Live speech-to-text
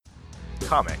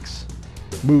Comics.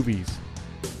 Movies.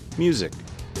 Music.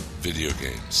 Video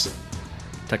games.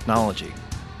 Technology.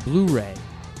 Blu-ray.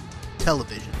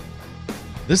 Television.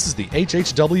 This is the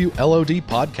HHW LOD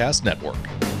Podcast Network.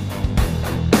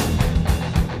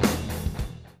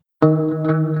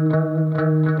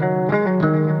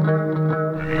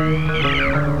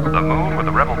 The moon with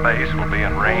the rebel base will be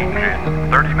in range in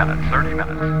 30 minutes.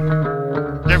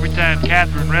 Every time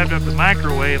Catherine revved up the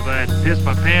microwave, I'd piss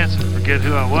my pants and forget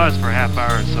who I was for a half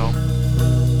hour or so.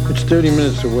 It's 30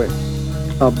 minutes away.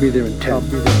 I'll be there in 10.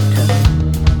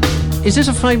 Is this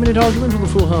a 5-minute argument or a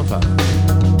full half hour?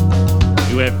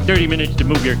 You have 30 minutes to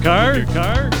move your car.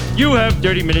 You have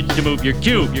 30 minutes to move your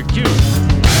cube.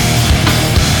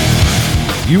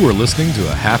 You are listening to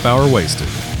a half hour wasted.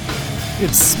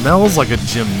 It smells like a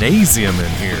gymnasium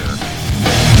in here.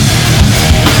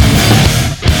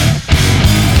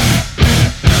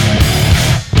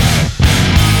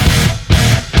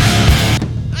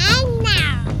 And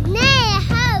now,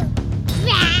 Neho,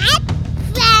 Brad,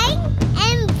 Frank,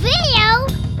 and Video.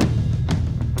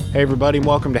 Hey everybody, and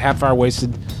welcome to Half Hour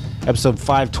Wasted, episode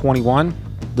 521.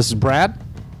 This is Brad.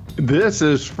 This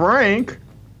is Frank.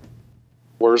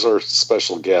 Where's our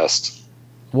special guest?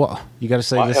 Well, you got to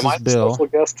say this is Bill. Special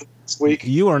guest this week?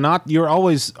 You are not. You're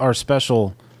always our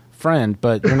special friend,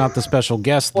 but you're not the special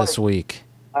guest this week.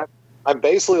 I'm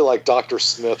basically like Dr.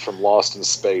 Smith from Lost in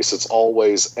Space. It's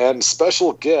always, and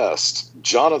special guest,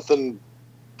 Jonathan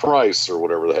Price, or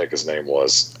whatever the heck his name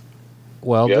was.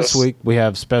 Well, Yes. this week we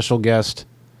have special guest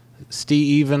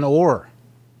Steven Orr.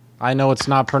 I know it's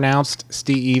not pronounced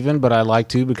Steven, but I like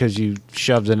to because you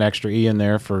shoved an extra E in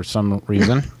there for some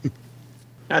reason.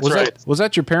 That's right. Was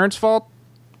that your parents' fault,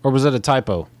 or was it a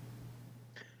typo?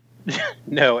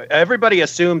 No, everybody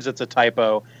assumes it's a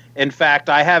typo. In fact,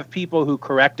 I have people who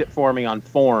correct it for me on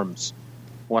forms.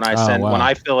 When I when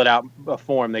I fill it out a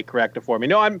form, they correct it for me.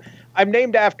 No, I'm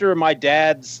named after my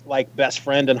dad's best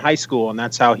friend in high school, and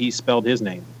that's how he spelled his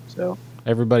name. So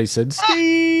everybody said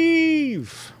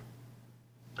Steve.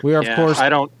 We are, of course. I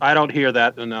don't hear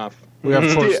that enough. We are,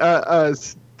 of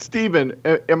course. Steven,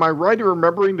 am I right in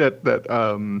remembering that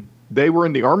they were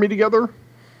in the Army together?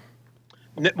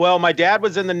 Well, my dad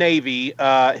was in the Navy.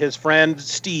 His friend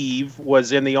Steve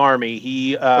was in the Army.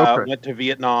 He went to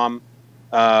Vietnam,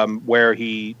 where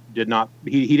he did not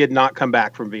come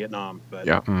back from Vietnam. But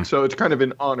yeah, so it's kind of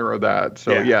in honor of that.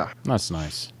 So yeah. That's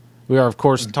nice. We are, of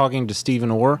course, talking to Steven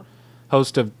Orr,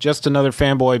 host of Just Another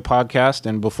Fanboy podcast.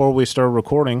 And before we started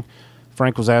recording,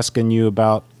 Frank was asking you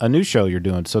about a new show you're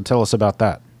doing. So tell us about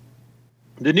that.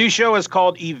 The new show is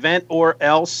called Event or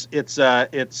Else. It's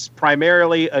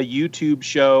primarily a YouTube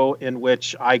show in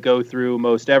which I go through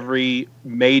most every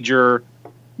major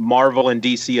Marvel and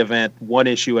DC event, one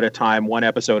issue at a time, one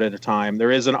episode at a time. There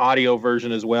is an audio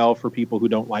version as well for people who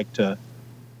don't like to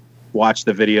watch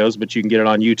the videos, but you can get it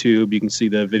on YouTube. You can see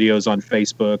the videos on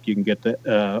Facebook. You can get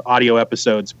the audio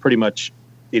episodes pretty much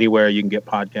anywhere you can get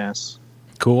podcasts.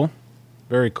 Cool.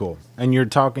 Very cool. And you're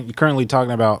currently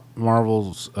talking about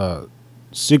Marvel's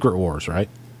Secret Wars, right?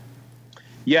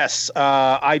 Yes.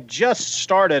 I just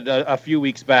started a few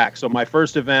weeks back. So my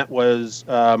first event was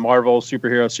Marvel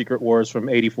Superhero Secret Wars from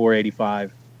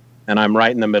 84-85, and I'm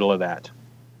right in the middle of that.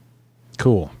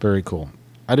 Cool. Very cool.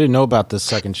 I didn't know about this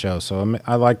second show, so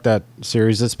I like that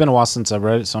series. It's been a while since I've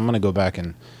read it, so I'm going to go back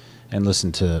and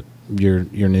listen to your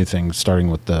new thing, starting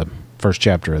with the first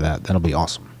chapter of that. That'll be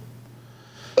awesome.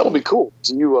 That'll be cool.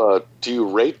 Do you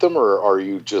rate them, or are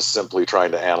you just simply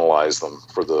trying to analyze them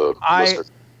for the listeners?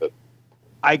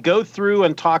 I go through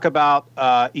and talk about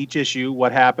each issue,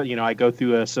 what happened. I go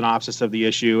through a synopsis of the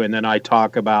issue, and then I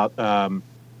talk about.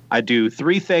 I do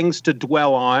 3 things to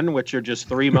dwell on, which are just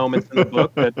 3 moments in the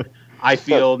book that I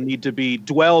feel need to be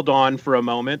dwelled on for a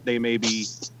moment. They may be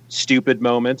stupid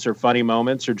moments, or funny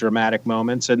moments, or dramatic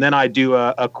moments, and then I do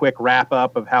a quick wrap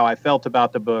up of how I felt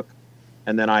about the book.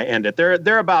 And then I end it.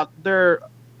 They're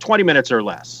 20 minutes or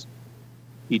less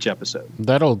each episode.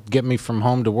 That'll get me from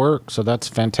home to work, so that's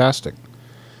fantastic.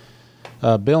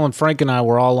 Bill and Frank and I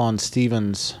were all on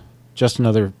Steven's Just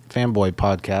Another Fanboy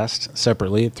podcast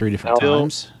separately at 3 different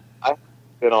times. I've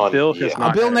been on. Bill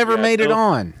never made it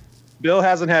on. Bill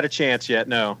hasn't had a chance yet.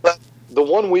 No. But the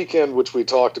one weekend which we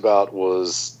talked about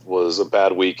was a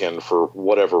bad weekend for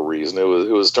whatever reason. It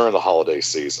was during the holiday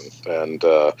season, and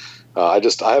I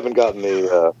haven't gotten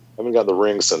the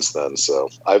ring since then. So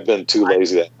I've been too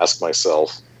lazy to ask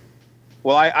myself.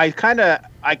 Well, I kind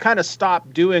of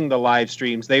stopped doing the live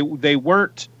streams. They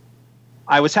weren't.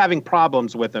 I was having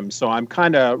problems with them, so I'm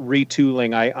kind of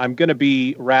retooling. I'm going to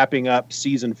be wrapping up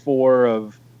season 4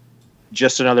 of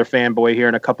Just Another Fanboy here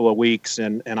in a couple of weeks,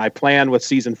 and I plan with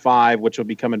season 5, which will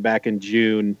be coming back in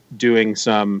June, doing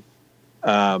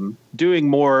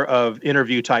more of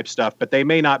interview type stuff, but they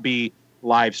may not be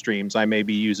live streams. I may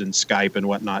be using Skype and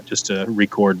whatnot just to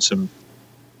record some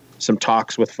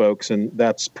talks with folks, and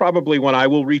that's probably when I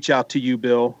will reach out to you,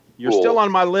 Bill. You're still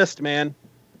on my list, man.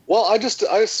 Well,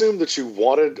 I assumed that you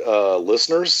wanted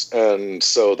listeners, and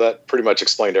so that pretty much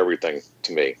explained everything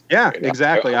to me. Yeah,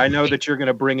 exactly. I know that you're going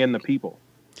to bring in the people.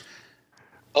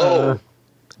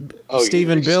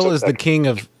 Stephen, Bill is the king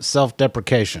of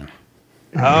self-deprecation.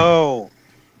 Oh,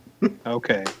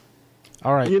 okay.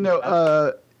 All right.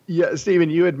 Yeah, Stephen,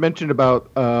 you had mentioned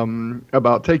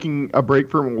about taking a break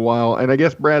for a while, and I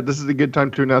guess, Brad, this is a good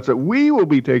time to announce that we will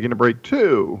be taking a break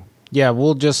too. Yeah,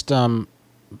 we'll just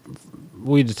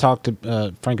we talked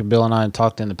to Frank and Bill and I had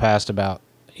talked in the past about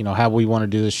how we want to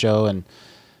do the show, and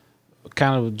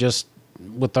kind of just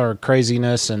with our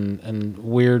craziness and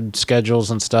weird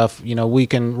schedules and stuff, we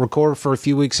can record for a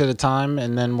few weeks at a time,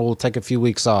 and then we'll take a few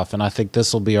weeks off. And I think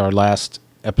this will be our last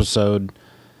episode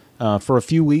for a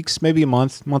few weeks, maybe a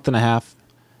month and a half.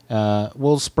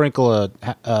 We'll sprinkle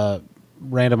a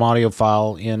random audio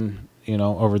file in,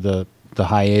 over the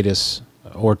hiatus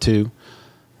or two,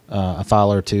 a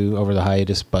file or two over the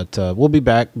hiatus. But we'll be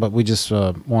back. But we just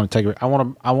want to take. I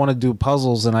want to do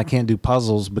puzzles, and I can't do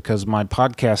puzzles because my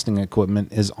podcasting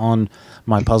equipment is on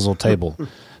my puzzle table.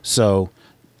 So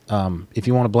if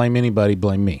you want to blame anybody,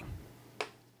 blame me.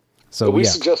 So we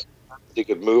suggest he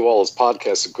could move all his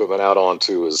podcast equipment out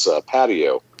onto his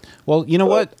patio. Well, you know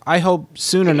what? I hope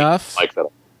soon enough. Like that.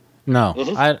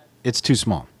 No, it's too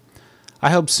small. I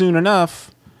hope soon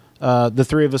enough. The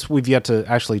three of us, we've yet to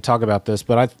actually talk about this,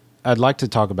 but I'd like to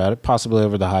talk about it, possibly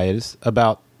over the hiatus,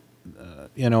 about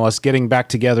us getting back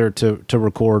together to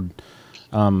record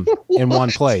in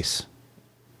one place.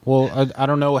 Well, I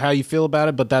don't know how you feel about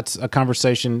it, but that's a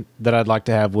conversation that I'd like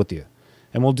to have with you,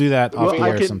 and we'll do that off the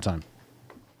air sometime.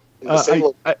 In the same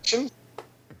location?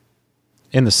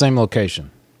 In the same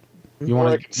location. You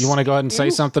want to go ahead and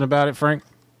say something about it, Frank?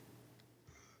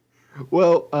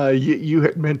 Well, you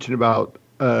had mentioned about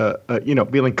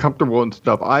feeling comfortable and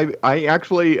stuff. I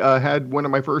actually had one of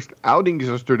my first outings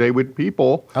yesterday with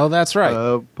people. Oh, that's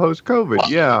right. Post COVID,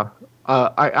 yeah.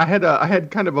 I had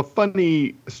kind of a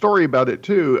funny story about it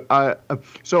too.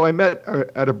 So I met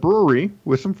at a brewery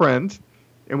with some friends,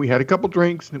 and we had a couple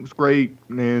drinks, and it was great.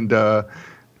 And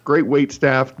great wait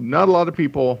staff, not a lot of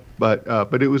people, but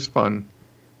it was fun.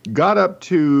 Got up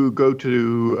to go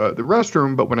to the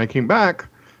restroom, but when I came back,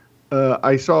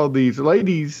 I saw these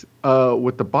ladies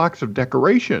with the box of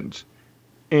decorations,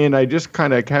 and I just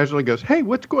kind of casually goes, "Hey,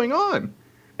 what's going on?"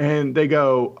 And they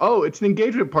go, "Oh, it's an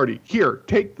engagement party. Here,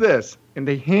 take this." And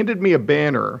they handed me a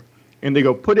banner, and they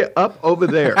go, "Put it up over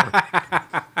there."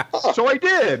 So I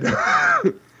did.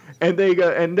 And they go,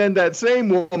 and then that same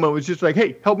woman was just like,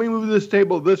 "Hey, help me move this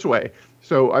table this way."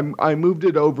 So I moved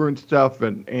it over and stuff,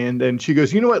 and then she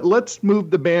goes, "You know what? Let's move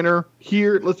the banner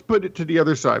here. Let's put it to the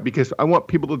other side because I want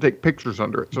people to take pictures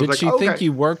under it." So Did she think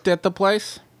you worked at the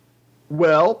place?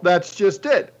 Well, that's just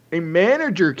it. A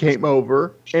manager came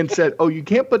over and said, "Oh, you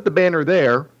can't put the banner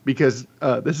there because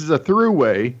this is a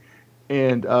throughway,"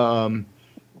 and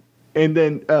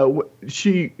then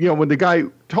she, when the guy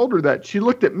told her that, she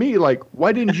looked at me like,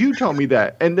 "Why didn't you tell me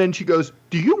that?" And then she goes,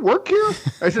 "Do you work here?"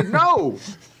 I said, "No,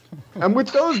 I'm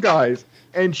with those guys."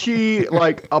 And she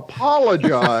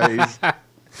apologized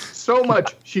so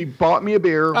much. She bought me a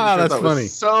beer. Oh, that's funny.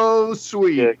 Was so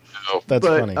sweet. That's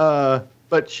funny.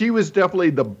 But she was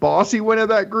definitely the bossy one of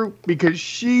that group because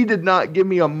she did not give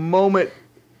me a moment.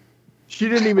 She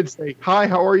didn't even say, "Hi,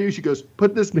 how are you?" She goes,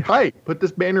 put this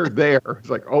banner there." It's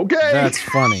like, okay. That's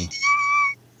funny.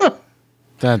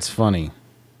 That's funny.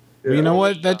 Yeah. You know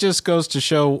what? That just goes to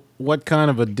show what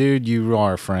kind of a dude you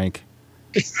are, Frank.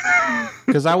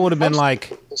 Because I would have been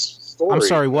like, "I'm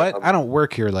sorry, what? I don't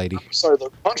work here, lady." I'm sorry, the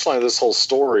punchline of this whole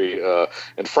story,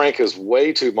 and Frank is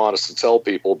way too modest to tell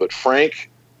people, but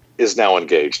Frank is now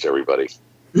engaged, everybody.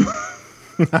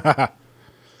 It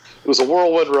was a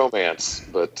whirlwind romance,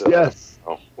 but yes.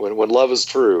 When love is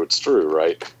true, it's true,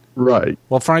 right? Right.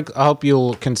 Well, Frank, I hope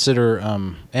you'll consider,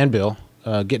 and Bill,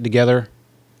 getting together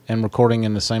and recording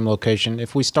in the same location.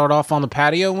 If we start off on the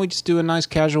patio and we just do a nice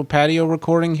casual patio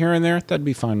recording here and there, that'd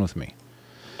be fine with me.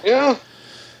 Yeah.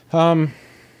 All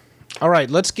right,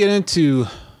 let's get into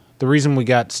the reason we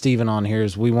got Steven on here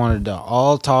is we wanted to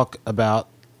all talk about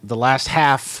the last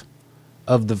half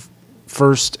of the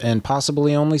first and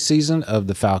possibly only season of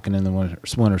The Falcon and the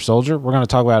Winter Soldier. We're going to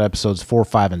talk about episodes 4,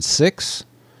 5, and 6.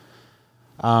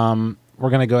 We're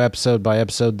going to go episode by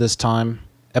episode this time.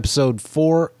 Episode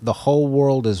 4, The Whole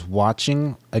World is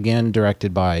Watching, again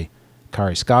directed by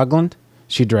Kari Skoglund.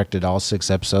 She directed all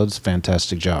 6 episodes.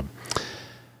 Fantastic job.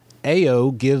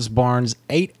 Ao gives Barnes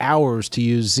 8 hours to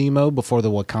use Zemo before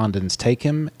the Wakandans take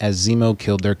him, as Zemo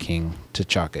killed their king,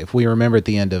 T'Chaka. If we remember at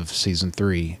the end of season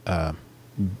 3,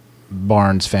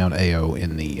 Barnes found Ao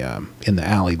in the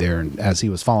alley there, and as he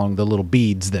was following the little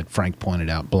beads that Frank pointed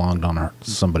out belonged on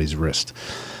somebody's wrist.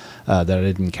 That I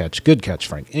didn't catch. Good catch,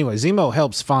 Frank. Anyway, Zemo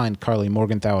helps find Carly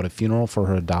Morgenthau at a funeral for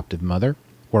her adoptive mother,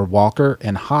 where Walker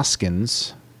and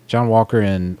Hoskins, John Walker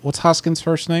and, what's Hoskins'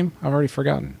 first name? I've already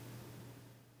forgotten.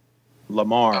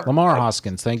 Lamar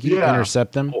Hoskins, thank you. Yeah.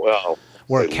 Intercept them. Well,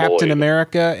 Where say Captain Lloyd.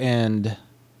 America and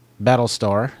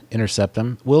Battlestar intercept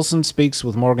them. Wilson speaks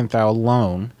with Morgenthau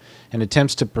alone and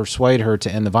attempts to persuade her to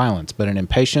end the violence, but an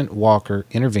impatient Walker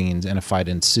intervenes and a fight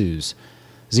ensues.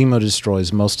 Zemo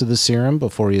destroys most of the serum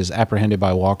before he is apprehended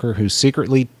by Walker, who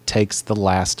secretly takes the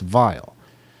last vial.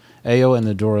 Ao and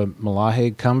the Dora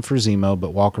Milaje come for Zemo,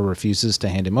 but Walker refuses to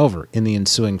hand him over. In the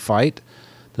ensuing fight,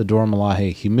 the Dora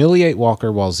Milaje humiliate Walker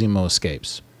while Zemo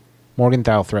escapes.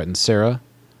 Morgenthau threatens Sarah,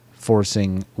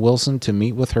 forcing Wilson to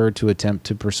meet with her to attempt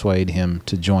to persuade him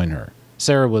to join her.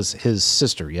 Sarah was his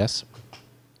sister, yes?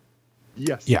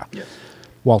 Yes. Yeah.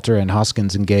 Walter and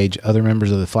Hoskins engage other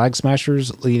members of the Flag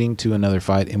Smashers, leading to another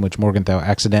fight in which Morgenthau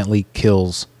accidentally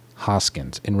kills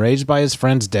Hoskins. Enraged by his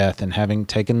friend's death and having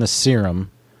taken the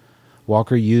serum,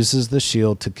 Walker uses the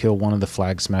shield to kill one of the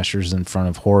Flag Smashers in front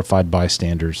of horrified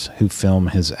bystanders who film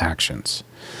his actions.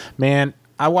 Man,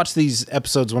 I watch these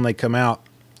episodes when they come out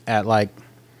at like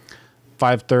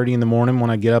 5:30 in the morning when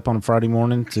I get up on a Friday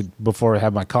morning before I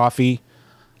have my coffee.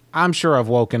 I'm sure I've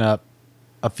woken up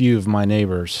a few of my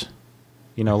neighbors.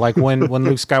 You know, like when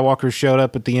Luke Skywalker showed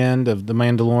up at the end of The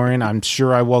Mandalorian, I'm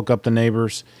sure I woke up the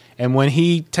neighbors. And when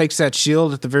he takes that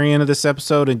shield at the very end of this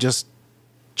episode and just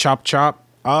chop,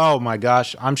 oh my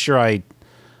gosh, I'm sure I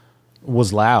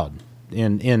was loud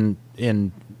in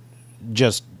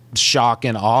just shock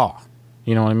and awe.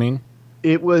 You know what I mean?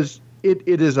 It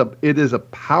is a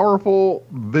powerful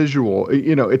visual.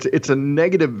 You know, it's a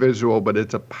negative visual, but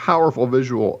it's a powerful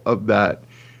visual of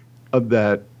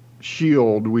that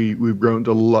shield we've grown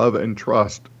to love and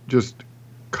trust, just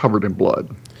covered in blood.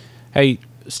 Hey,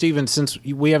 Steven, since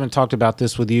we haven't talked about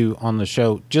this with you on the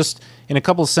show, just in a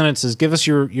couple of sentences, give us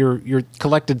your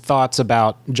collected thoughts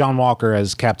about John Walker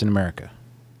as Captain America.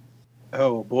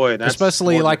 Oh boy, that's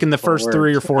especially like in the first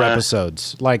 3 or 4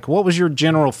 episodes. Like, what was your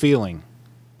general feeling?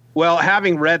 Well,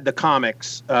 having read the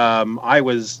comics, I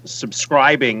was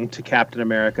subscribing to Captain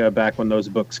America back when those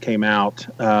books came out.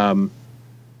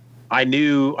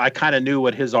 I kind of knew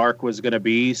what his arc was going to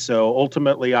be, so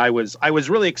ultimately I was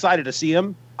really excited to see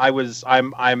him.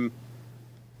 I'm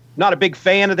not a big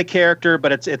fan of the character,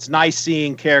 but it's nice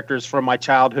seeing characters from my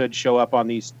childhood show up on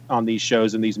these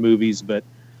shows and these movies. But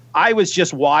I was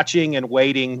just watching and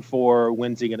waiting for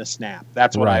when's he going to snap.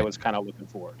 That's what I was kind of looking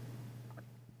for.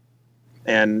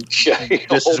 And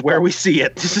this is where we see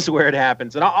it. This is where it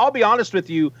happens. And I'll be honest with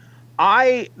you.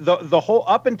 The whole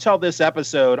up until this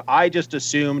episode, I just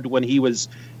assumed when he was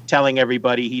telling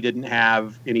everybody he didn't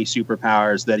have any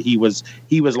superpowers that he was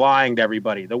lying to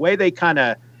everybody. The way they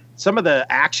some of the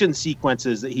action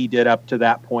sequences that he did up to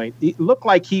that point, it looked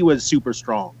like he was super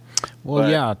strong. Well,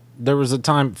 yeah, there was a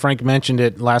time, Frank mentioned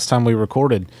it last time we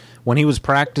recorded, when he was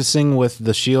practicing with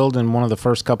the shield in one of the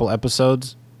first couple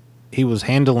episodes, he was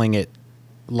handling it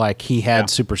like he had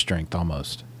super strength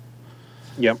almost.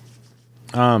 Yep.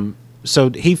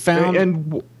 So he found...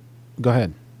 And go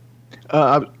ahead.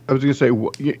 I was going to say,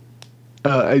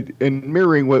 and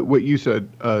mirroring what you said,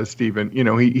 Stephen, you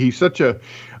know, he's such a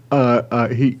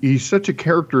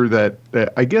character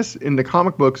that I guess in the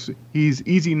comic books he's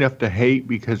easy enough to hate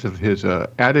because of his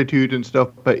attitude and stuff.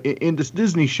 But in this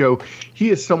Disney show, he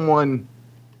is someone,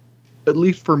 at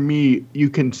least for me, you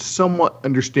can somewhat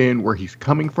understand where he's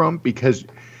coming from because,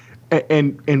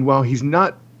 and while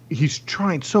he's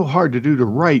trying so hard to do the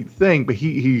right thing, but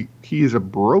he is a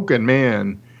broken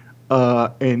man.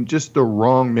 And just the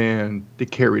wrong man to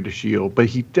carry the shield. But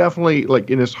he definitely, like,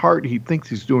 in his heart, he thinks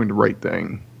he's doing the right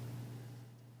thing.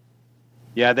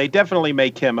 Yeah, they definitely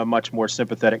make him a much more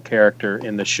sympathetic character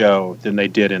in the show than they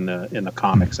did in the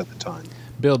comics at the time.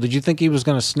 Bill, did you think he was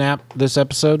going to snap this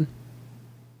episode?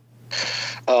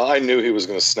 I knew he was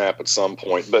going to snap at some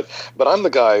point, but I'm the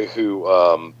guy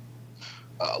who,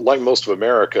 like most of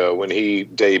America, when he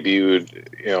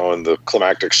debuted, you know, in the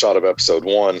climactic shot of episode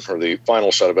 1 or the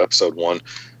final shot of episode 1,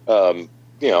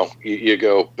 you know, you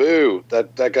go, boo,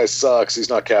 that guy sucks. He's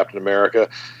not Captain America.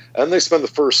 And they spend the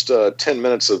first 10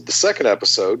 minutes of the second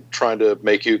episode trying to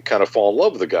make you kind of fall in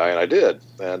love with the guy, and I did.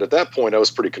 And at that point, I was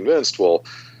pretty convinced, well,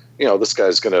 you know, this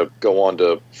guy's going to go on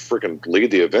to freaking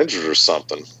lead the Avengers or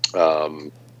something.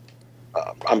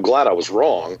 I'm glad I was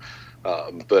wrong,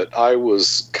 but I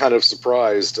was kind of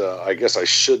surprised. I guess I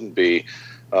shouldn't be,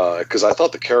 because I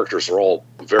thought the characters were all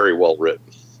very well written.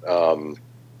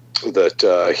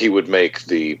 That he would make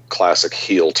the classic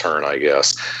heel turn, I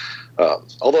guess.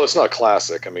 Although it's not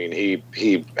classic. I mean,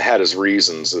 he had his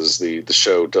reasons, as the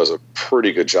show does a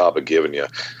pretty good job of giving you.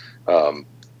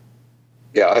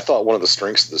 Yeah, I thought one of the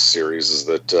strengths of this series is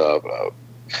that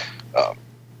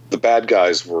the bad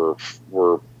guys were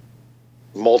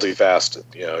multifaceted.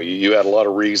 You know, you had a lot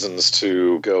of reasons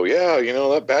to go, yeah, you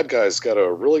know, that bad guy's got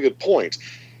a really good point.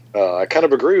 I kind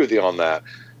of agree with you on that.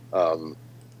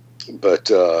 But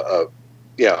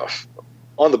yeah,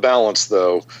 on the balance,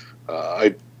 though,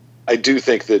 I do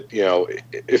think that, you know,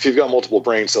 if you've got multiple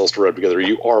brain cells to rub together,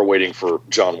 you are waiting for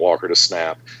John Walker to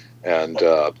snap. And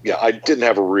yeah, I didn't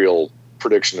have a real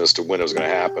prediction as to when it was going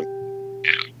to happen.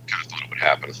 Yeah, kind of thought it would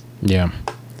happen. Yeah.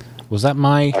 Was that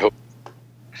my? I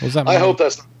hope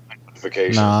that's not my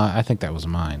notification. Nah, I think that was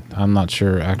mine. I'm not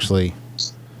sure. Actually,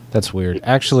 that's weird.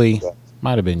 Actually,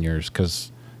 might have been yours,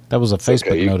 because that was a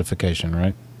Facebook notification,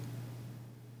 right?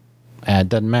 It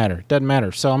doesn't matter. Doesn't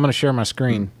matter. So I'm going to share my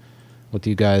screen with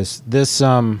you guys. This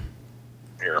here.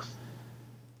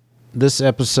 This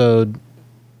episode.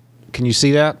 Can you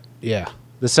see that? Yeah.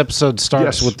 This episode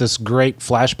starts with this great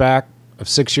flashback of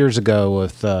 6 years ago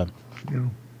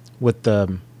with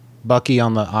Bucky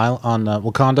on the island on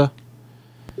Wakanda.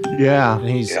 Yeah.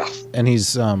 And he's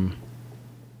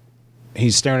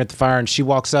staring at the fire, and she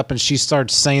walks up and she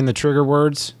starts saying the trigger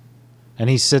words, and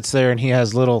he sits there and he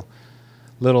has little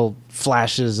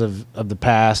flashes of the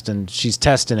past, and she's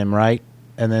testing him, right?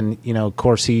 And then, you know, of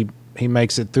course he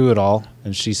makes it through it all,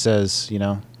 and she says, you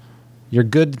know, you're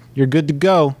good to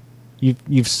go.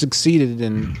 You've succeeded,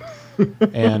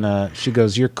 and she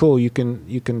goes, you're cool. You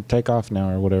can take off now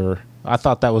or whatever. I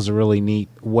thought that was a really neat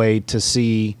way to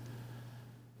see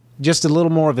just a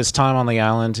little more of his time on the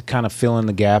island, kind of fill in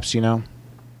the gaps, you know.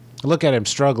 Look at him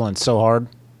struggling so hard.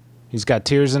 He's got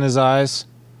tears in his eyes.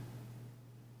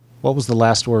 What was the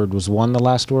last word? Was one the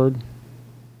last word?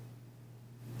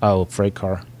 Oh, freight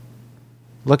car.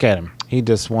 Look at him. He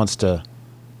just wants to.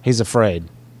 He's afraid.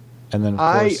 And then,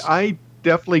 of course, I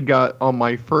definitely got, on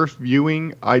my first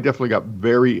viewing, I definitely got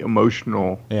very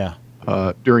emotional. Yeah.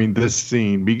 During this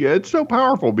scene, because it's so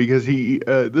powerful. Because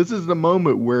this is the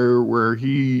moment where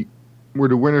the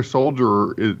Winter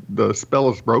Soldier the spell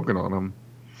is broken on him,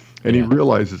 and he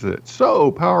realizes it.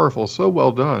 So powerful, so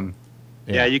well done.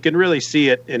 Yeah, you can really see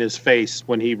it in his face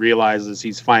when he realizes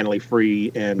he's finally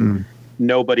free and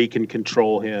nobody can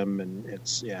control him, and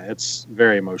it's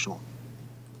very emotional.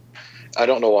 I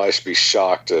don't know why I should be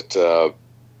shocked at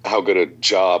how good a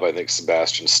job I think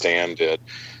Sebastian Stan did.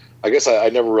 I guess I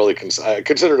never really I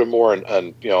considered him more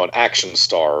an action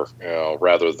star, you know,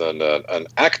 rather than an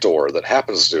actor that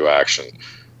happens to do action.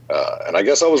 And I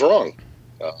guess I was wrong.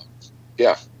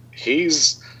 Yeah,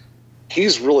 he's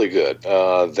really good.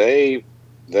 They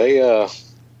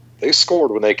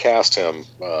scored when they cast him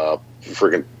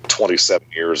friggin' 27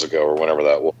 years ago or whenever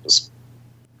that was.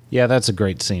 Yeah, that's a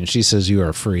great scene. She says, "You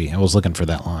are free." I was looking for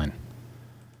that line.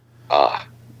 That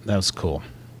was cool.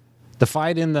 The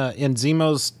fight in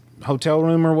Zemo's hotel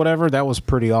room or whatever, that was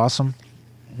pretty awesome.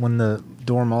 When the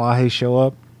Dora Milaje show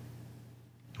up.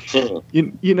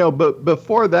 You know, but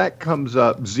before that comes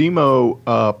up, Zemo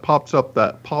pops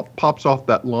off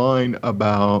that line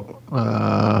about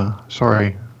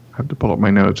sorry, I have to pull up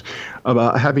my notes,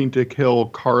 about having to kill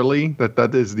Carly,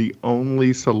 that is the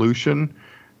only solution.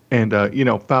 And you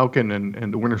know, Falcon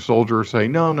and the Winter Soldier say,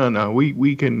 no,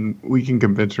 we can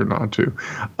convince her not to.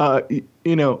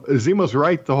 You know, Zemo's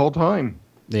right the whole time.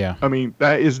 Yeah. I mean,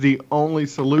 that is the only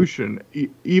solution.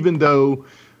 Even though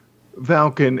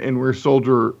Falcon and Winter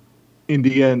Soldier, in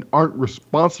the end, aren't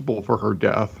responsible for her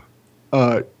death,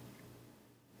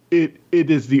 it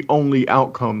is the only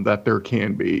outcome that there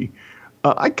can be.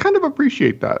 I kind of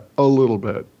appreciate that a little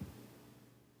bit.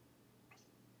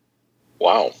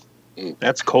 Wow.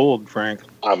 That's cold, Frank.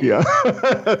 Yeah.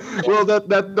 Well,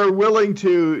 that they're willing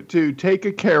to take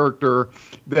a character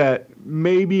that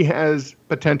maybe has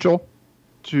potential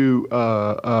to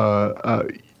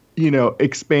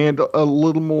expand a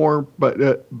little more, but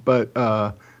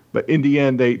in the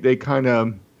end they kind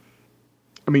of,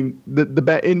 I mean,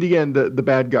 in the end the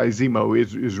bad guy Zemo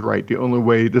is right. The only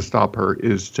way to stop her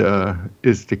is to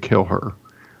kill her.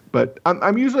 But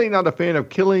I'm usually not a fan of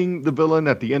killing the villain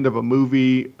at the end of a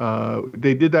movie.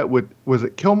 They did that with, was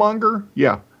it Killmonger?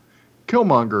 Yeah.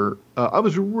 Killmonger, I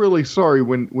was really sorry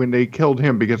when they killed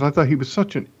him because I thought he was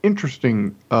such an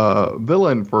interesting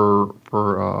villain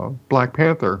for Black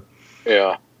Panther.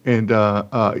 Yeah. And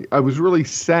I was really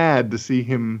sad to see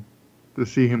him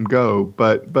go.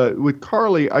 But with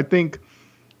Carly, I think,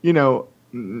 she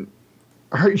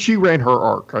ran her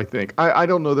arc. I think I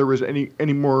don't know there was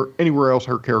anywhere else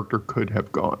her character could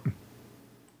have gone.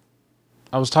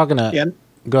 I was talking to.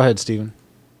 Go ahead, Steven.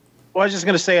 Well, I was just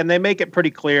going to say, and they make it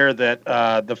pretty clear that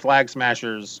the Flag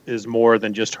Smashers is more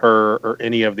than just her or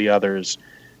any of the others.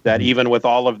 That even with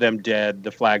all of them dead,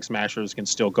 the Flag Smashers can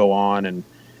still go on,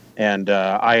 and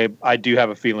I do have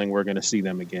a feeling we're going to see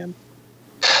them again.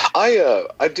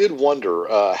 I did wonder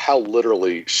how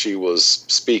literally she was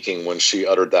speaking when she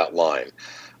uttered that line,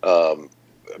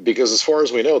 because as far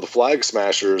as we know, the Flag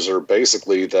Smashers are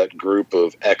basically that group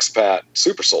of expat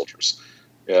super soldiers.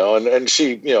 And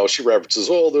she references,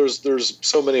 there's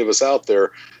so many of us out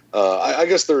there. I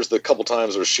guess there's the couple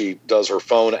times where she does her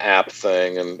phone app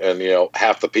thing, and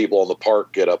half the people in the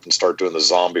park get up and start doing the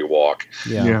zombie walk.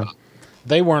 Yeah.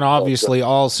 They weren't obviously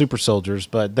all super soldiers,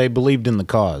 but they believed in the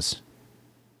cause.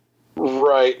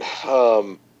 Right.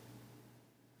 The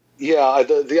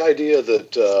idea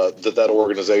that that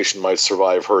organization might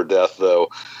survive her death, though,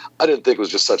 I didn't think was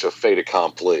just such a fait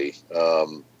accompli.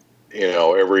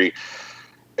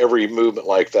 Every movement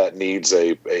like that needs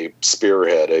a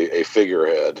spearhead, a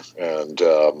figurehead, and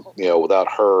without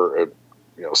her,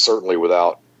 certainly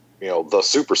without the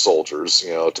super soldiers,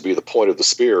 to be the point of the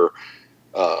spear,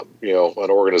 an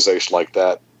organization like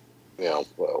that, I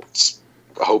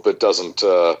hope it doesn't.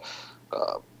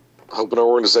 Hope an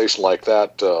organization like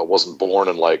that wasn't born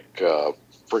in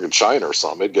friggin' China or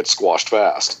something. It'd get squashed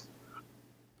fast.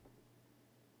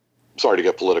 Sorry to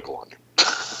get political on you.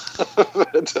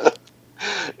 But,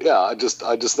 I just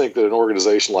think that an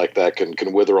organization like that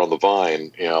can wither on the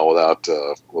vine, without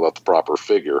the proper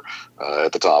figure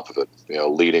at the top of it,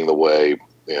 leading the way,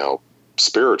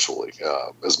 spiritually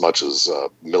as much as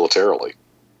militarily.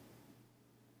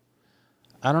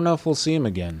 I don't know if we'll see him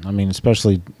again. I mean,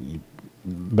 especially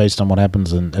based on what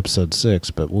happens in episode 6,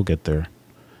 but we'll get there.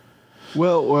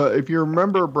 Well, if you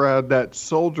remember, Brad, that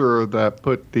soldier that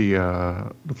put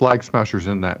the Flag Smashers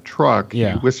in that truck, he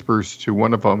whispers to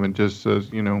one of them and just says,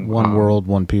 one world,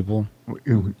 one people.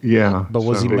 Yeah. But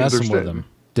was he messing with them?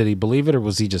 Did he believe it, or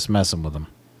was he just messing with them?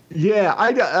 Yeah,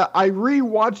 I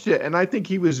rewatched it, and I think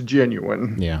he was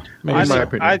genuine. Yeah. In my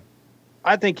opinion.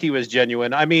 I think he was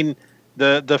genuine. I mean,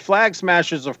 the Flag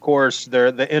Smashers, of course,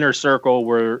 the inner circle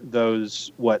were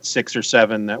those, 6 or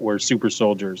 7 that were super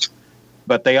soldiers.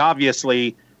 But they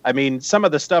obviously, I mean, some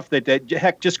of the stuff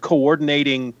just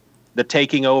coordinating the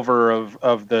taking over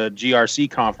of the GRC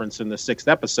conference in the 6th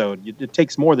episode, it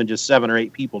takes more than just 7 or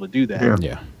 8 people to do that.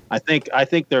 Yeah. I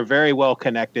think they're very well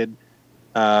connected,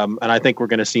 and I think we're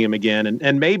going to see them again.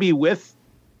 And maybe with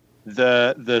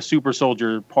the super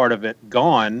soldier part of it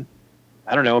gone,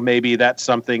 I don't know, maybe that's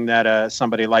something that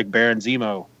somebody like Baron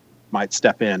Zemo might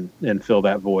step in and fill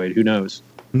that void. Who knows?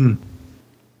 Mm.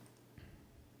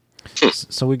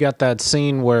 So we got that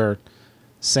scene where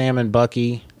Sam and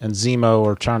Bucky and Zemo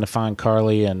are trying to find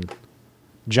Carly, and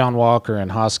John Walker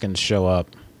and Hoskins show up,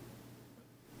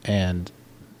 and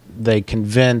they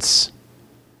convince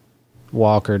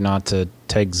Walker not to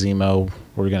take Zemo.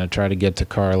 We're going to try to get to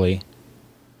Carly,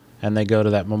 and they go to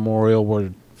that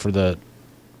memorial for the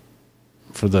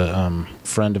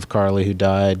friend of Carly who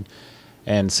died,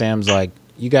 and Sam's like,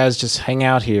 "You guys just hang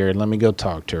out here and let me go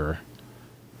talk to her.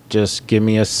 Just give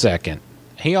me a second."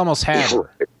 He almost had her.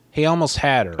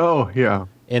 Oh, yeah.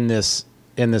 In this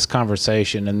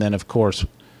conversation, and then of course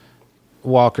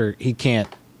Walker, he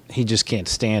just can't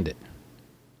stand it.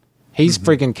 He's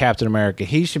freaking Captain America.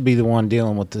 He should be the one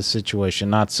dealing with this situation,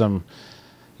 not somebody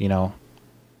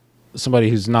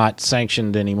who's not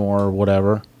sanctioned anymore or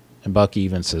whatever. And Bucky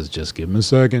even says, "Just give him a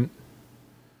second."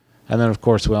 And then of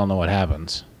course we all know what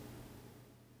happens.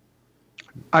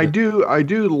 I do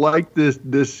like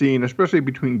this scene, especially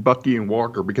between Bucky and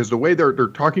Walker, because the way they're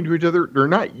talking to each other, they're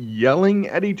not yelling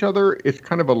at each other. It's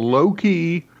kind of a low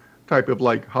key type of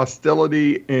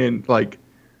hostility, and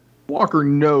Walker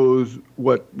knows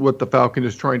what the Falcon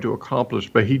is trying to accomplish,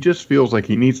 but he just feels like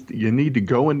you need to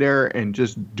go in there and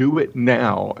just do it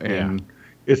now. And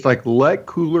it's let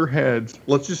cooler heads.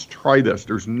 Let's just try this.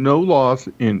 There's no loss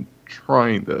in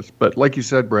trying this. But like you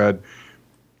said, Brad,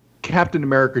 Captain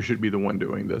America should be the one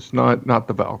doing this, not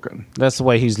the Falcon. That's the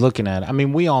way he's looking at it. I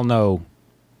mean, we all know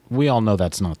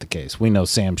that's not the case. We know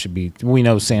Sam's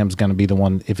going to be the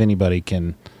one, if anybody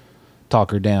can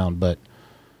talk her down. But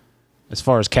as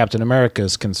far as Captain America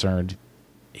is concerned,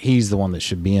 he's the one that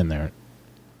should be in there.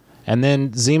 And then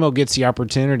Zemo gets the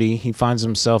opportunity. He finds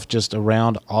himself just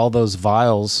around all those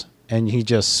vials, and he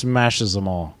just smashes them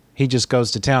all. He just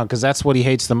goes to town because that's what he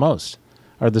hates the most,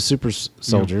 are the super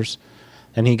soldiers.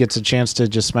 And he gets a chance to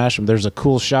just smash them. There's a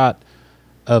cool shot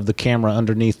of the camera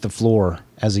underneath the floor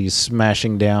as he's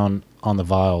smashing down on the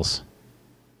vials.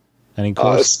 And of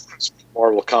course,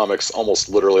 Marvel Comics almost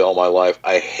literally all my life.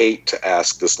 I hate to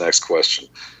ask this next question.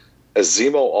 As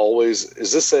Zemo always,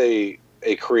 is this a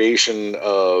creation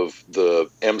of the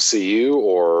MCU,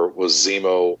 or was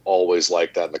Zemo always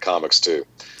like that in the comics too?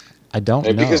 I don't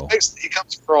know. Because he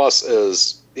comes across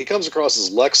as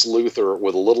Lex Luthor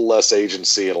with a little less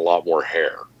agency and a lot more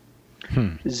hair.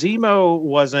 Zemo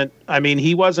wasn't. I mean,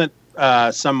 he wasn't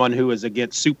someone who was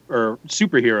against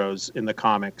superheroes in the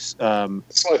comics.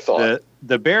 That's what I thought.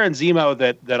 The Baron Zemo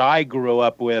that I grew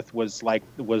up with was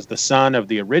the son of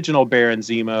the original Baron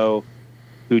Zemo,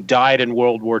 who died in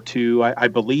World War II, I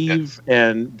believe,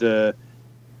 and the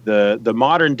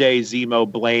modern day Zemo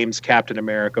blames Captain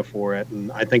America for it,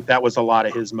 and I think that was a lot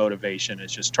of his motivation,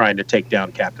 is just trying to take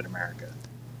down Captain America.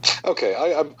 Okay,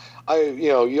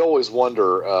 you always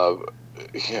wonder,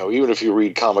 even if you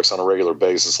read comics on a regular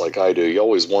basis like I do, you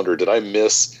always wonder, did I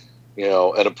miss,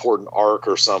 an important arc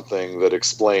or something that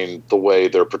explained the way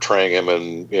they're portraying him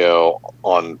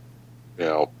on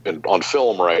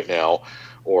film right now,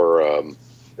 or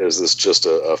is this just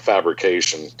a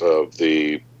fabrication of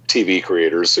the TV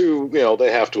creators who,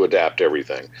 they have to adapt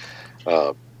everything,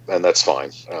 and that's fine.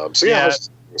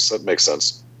 That makes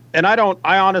sense. And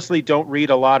I honestly don't read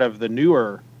a lot of the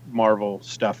newer Marvel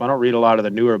stuff. I don't read a lot of the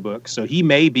newer books. So he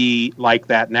may be like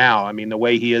that now. I mean, the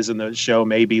way he is in the show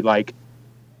may be like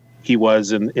he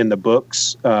was in the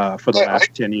books for the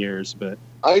last 10 years. But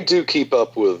I do keep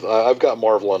up with, I've got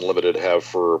Marvel Unlimited, have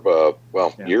for,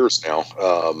 years now.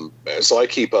 So I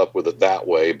keep up with it that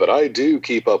way, but I do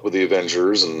keep up with the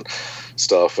Avengers and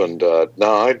stuff. And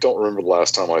no, I don't remember the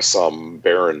last time I saw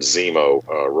Baron Zemo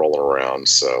rolling around.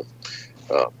 So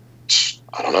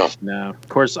I don't know. No, of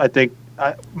course, I think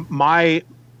my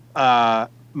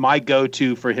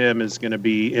go-to for him is going to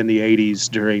be in the 80s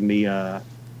during the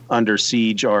Under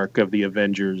Siege arc of the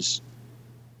Avengers,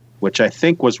 which I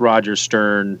think was Roger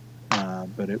Stern,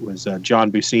 but it was John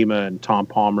Buscema and Tom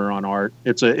Palmer on art.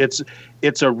 It's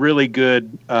a really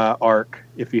good arc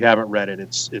if you haven't read it.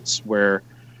 It's where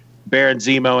Baron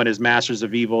Zemo and his Masters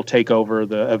of Evil take over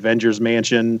the Avengers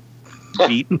mansion,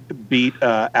 beat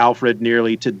Alfred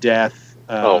nearly to death,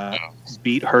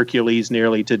 beat Hercules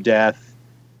nearly to death.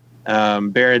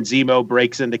 Baron Zemo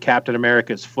breaks into Captain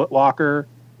America's footlocker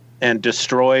and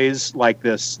destroys like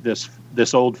this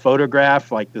old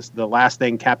photograph, like the last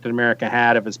thing Captain America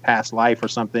had of his past life or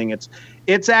something.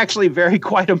 It's actually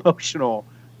quite emotional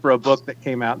for a book that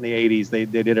came out in the 80s. They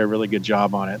did a really good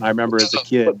job on it. And I remember as a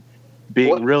kid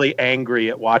being really angry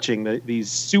at watching these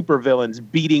supervillains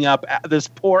beating up this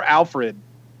poor Alfred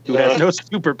who has no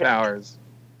superpowers.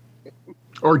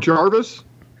 Or Jarvis.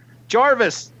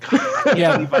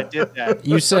 Yeah, I did that.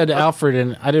 You said Alfred,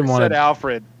 and I didn't want to.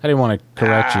 Alfred. I didn't want to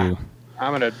correct you.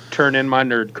 I'm gonna turn in my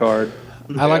nerd card.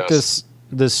 I like this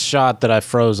shot that I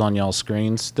froze on y'all's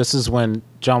screens. This is when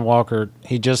John Walker,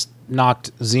 he just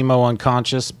knocked Zemo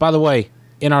unconscious. By the way,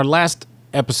 in our last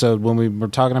episode when we were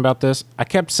talking about this, I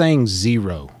kept saying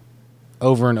zero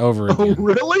over and over again. Oh,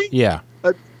 really? Yeah.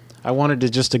 I wanted to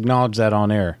just acknowledge that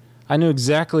on air. I knew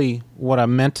exactly what I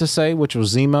meant to say, which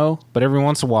was Zemo, but every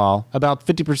once in a while, about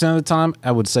 50% of the time,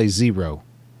 I would say zero.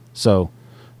 So,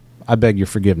 I beg your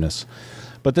forgiveness.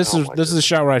 But this is a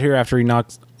shot right here after he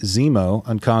knocks Zemo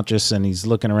unconscious, and he's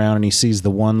looking around and he sees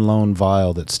the one lone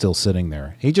vial that's still sitting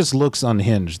there. He just looks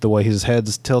unhinged, the way his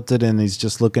head's tilted, and he's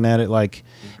just looking at it like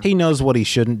he knows what he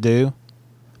shouldn't do,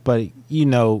 but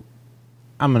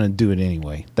I'm going to do it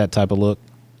anyway. That type of look.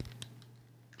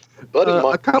 Buddy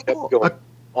Mike kept going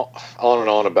on and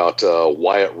on about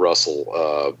Wyatt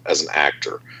Russell as an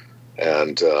actor.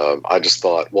 And I just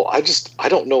thought, well, I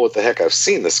don't know what the heck I've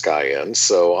seen this guy in,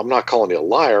 so I'm not calling you a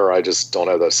liar. I just don't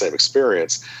have that same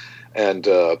experience. And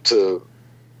to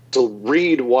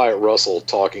read Wyatt Russell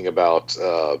talking about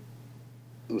the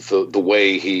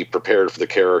way he prepared for the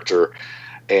character,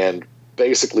 and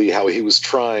basically how he was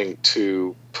trying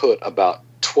to put about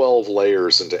 12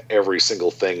 layers into every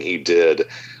single thing he did,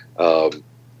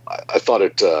 I thought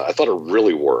it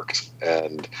really worked.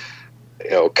 And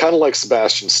kind of like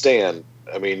Sebastian Stan,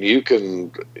 I mean, you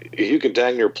can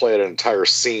dang near play an entire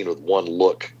scene with one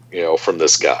look, from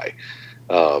this guy.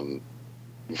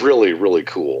 Really, really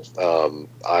cool.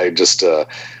 I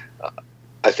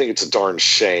think it's a darn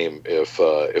shame if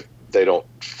they don't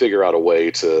figure out a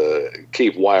way to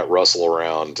keep Wyatt Russell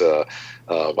around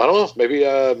I don't know.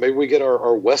 Maybe we get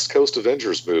our West Coast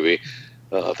Avengers movie.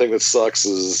 A thing that sucks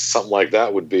is something like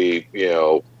that would be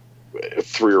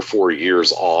 3 or 4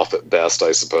 years off at best,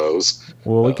 I suppose.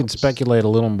 Well, we can speculate a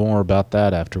little more about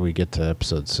that after we get to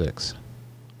episode 6.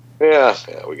 Yeah,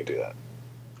 we can do that.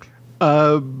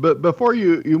 But before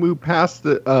you move past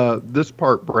this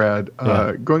part, Brad,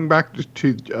 going back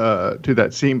to that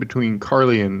scene between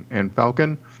Carly and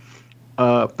Falcon,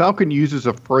 Falcon uses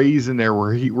a phrase in there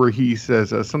where he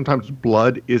says sometimes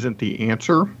blood isn't the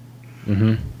answer,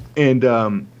 and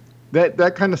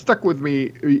that kind of stuck with me.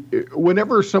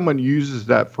 Whenever someone uses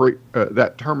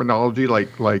that terminology,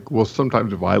 like well,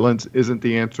 sometimes violence isn't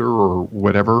the answer or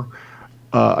whatever.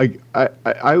 I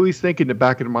always think in the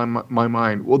back of my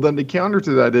mind, well, then the counter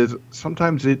to that is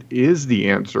sometimes it is the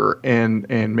answer, and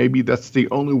maybe that's the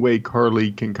only way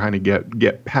Carly can kind of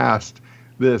get past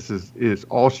this is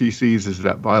all she sees is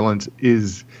that violence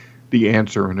is the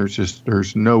answer, and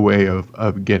there's no way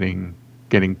of getting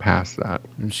past that.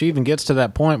 And she even gets to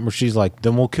that point where she's like,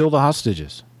 "Then we'll kill the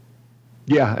hostages."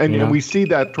 Yeah, and we see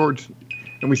that towards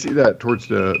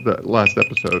the last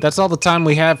episode. That's all the time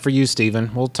we have for you,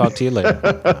 Steven. We'll talk to you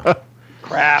later.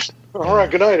 Crap. All right,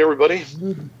 good night, everybody.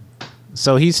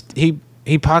 So he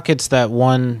pockets that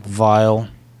one vial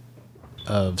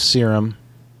of serum,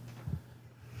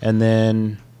 and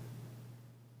then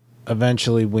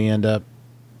eventually we end up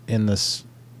in this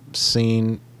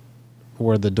scene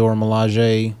where the Dora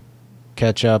Milaje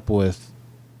catch up with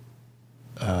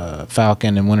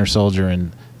Falcon and Winter Soldier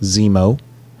and Zemo.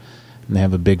 And they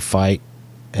have a big fight,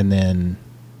 and then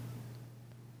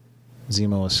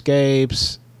Zemo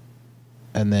escapes,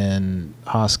 and then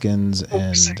Hoskins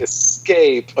and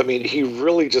escape. I mean, he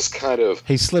really just kind of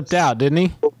he slipped out, didn't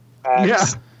he? Yeah,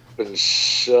 and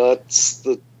shuts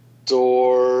the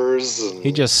doors. And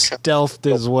he just stealthed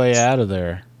his way out of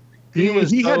there. He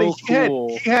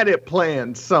cool. He had it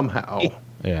planned somehow.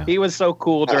 Yeah, He was so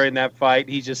cool during that fight.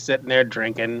 He's just sitting there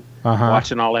drinking,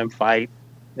 watching all them fight,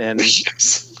 and.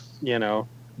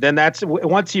 Then that's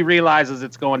once he realizes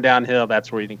it's going downhill,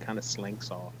 that's where he kind of slinks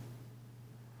off.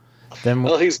 Then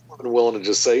he's more than willing to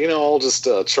just say, I'll just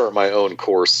chart my own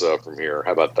course from here.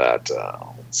 How about that?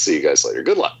 See you guys later.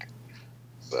 Good luck.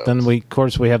 So. Then we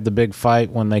have the big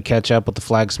fight when they catch up with the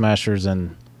Flag Smashers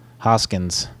and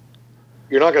Hoskins.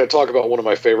 You're not going to talk about one of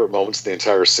my favorite moments in the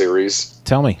entire series.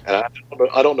 Tell me. And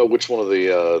I don't know which one of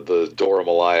the Dora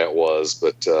Milaje it was,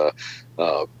 but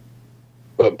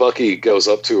Bucky goes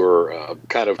up to her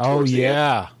kind of towards the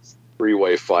end,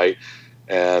 three-way fight,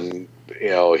 and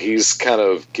he's kind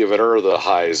of giving her the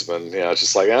Heisman.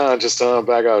 Just like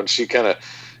back out, and she kind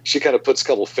of puts a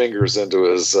couple fingers into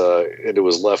his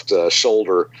left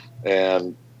shoulder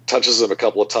and touches him a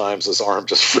couple of times. His arm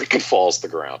just freaking falls to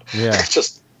the ground. Yeah, it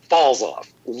just falls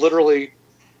off. Literally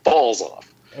falls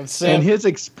off. And his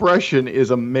expression is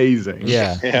amazing.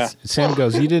 Yeah. Sam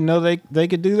goes, "You didn't know they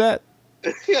could do that?"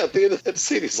 Yeah, at the end of that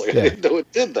scene, he's like, I didn't know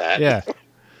it did that. Yeah.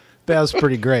 That was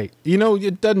pretty great.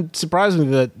 It doesn't surprise me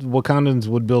that Wakandans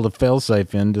would build a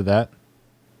failsafe into that.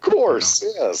 Of course,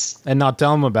 yes. And not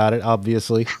tell them about it,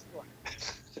 obviously.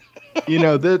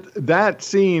 That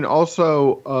scene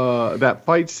also, that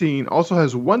fight scene also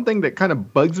has one thing that kind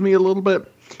of bugs me a little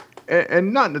bit,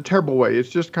 and not in a terrible way. It's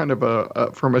just kind of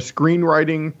from a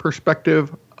screenwriting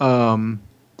perspective.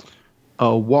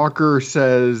 Walker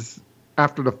says,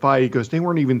 after the fight, he goes, they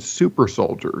weren't even super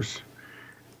soldiers.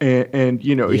 And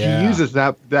he uses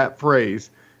that phrase.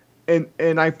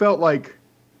 And I felt like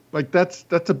that's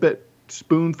a bit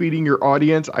spoon feeding your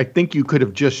audience. I think you could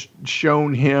have just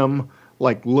shown him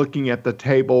like looking at the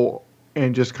table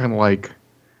and just kind of like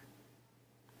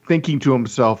thinking to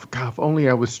himself, God, if only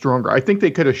I was stronger. I think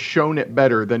they could have shown it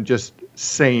better than just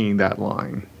saying that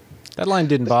line. That line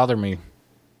didn't bother me.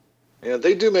 Yeah,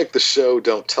 they do make the show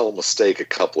don't tell a mistake a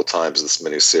couple of times in this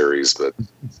miniseries, but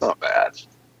it's not bad.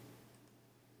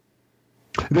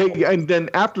 And then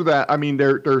after that, I mean,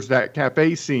 there's that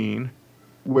cafe scene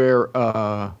where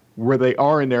they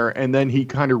are in there, and then he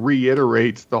kind of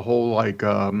reiterates the whole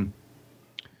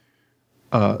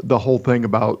the whole thing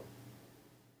about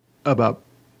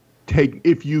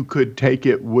if you could take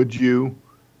it, would you?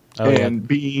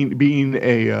 Being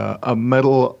a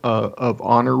Medal of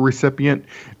Honor recipient.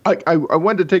 I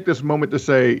wanted to take this moment to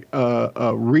say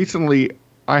recently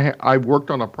I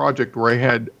worked on a project where I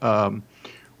had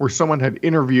where someone had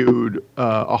interviewed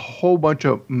a whole bunch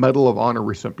of Medal of Honor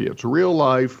recipients, real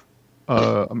life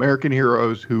American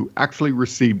heroes who actually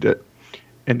received it,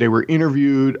 and they were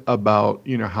interviewed about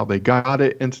how they got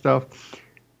it and stuff.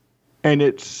 And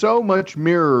it so much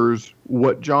mirrors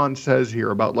what John says here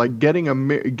about like getting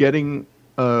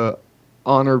a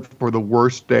honored for the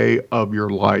worst day of your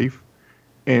life,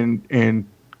 and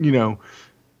you know,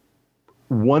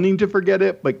 wanting to forget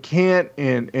it but can't,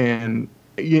 and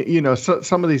you know,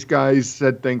 some of these guys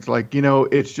said things like, you know,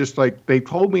 it's just like they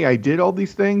told me I did all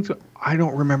these things, I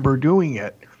don't remember doing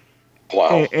it.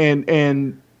 Wow.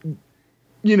 And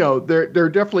you know, they're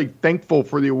definitely thankful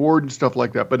for the award and stuff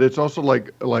like that, but it's also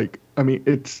like I mean,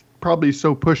 it's probably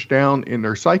so pushed down in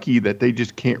their psyche that they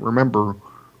just can't remember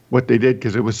what they did,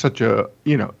 because it was such a,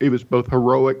 you know, it was both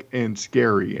heroic and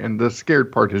scary, and the scared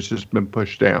part has just been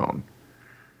pushed down.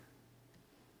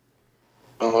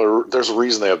 There's a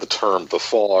reason they have the term the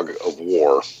fog of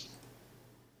war.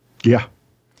 Yeah.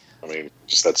 I mean,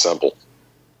 just that simple.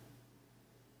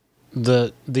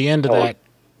 The end of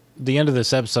the end of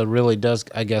this episode really does,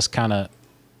 I guess, kind of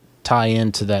tie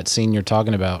into that scene you're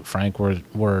talking about, Frank,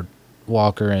 where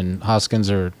Walker and Hoskins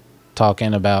are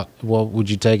talking about, well, would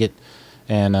you take it?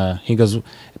 And he goes,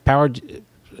 power,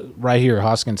 right here,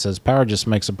 Hoskins says, power just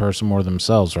makes a person more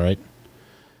themselves, right?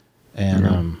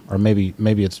 And or maybe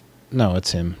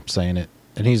it's him saying it.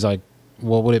 And he's like,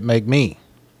 what would it make me?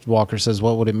 Walker says,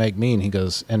 what would it make me? And he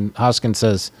goes, and Hoskins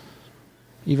says,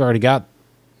 you've already got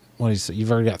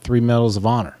 3 medals of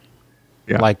honor.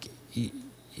 Yeah. Like,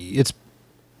 it's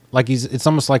like it's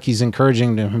almost like he's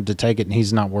encouraging him to take it, and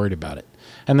he's not worried about it.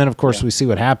 And then, of course, we see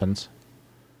what happens.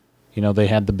 You know, they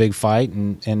had the big fight,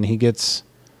 and he gets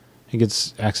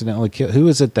accidentally killed. Who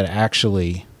is it that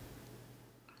actually?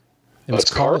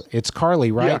 It's Carly. It's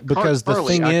Carly, right? Yeah, because the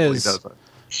thing is,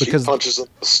 she punches him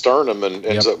in the sternum and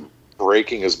ends up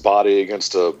breaking his body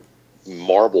against a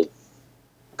marble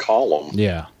column.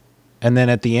 Yeah. And then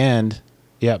at the end,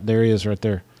 there he is right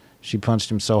there. She punched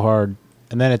him so hard.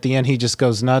 And then at the end, he just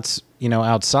goes nuts, you know,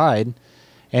 outside.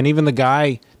 And even the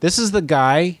guy, this is the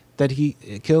guy that he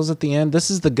kills at the end. This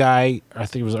is the guy, I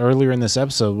think it was earlier in this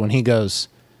episode, when he goes,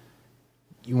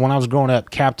 when I was growing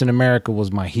up, Captain America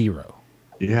was my hero.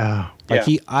 Yeah. Like,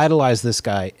 he idolized this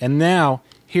guy. And now,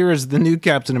 here is the new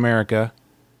Captain America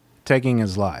taking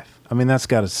his life. I mean, that's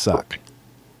got to suck.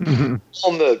 And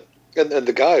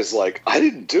the guy's like, I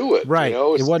didn't do it. Right. You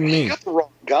know, it wasn't me. You got the wrong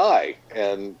guy.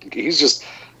 And he's just,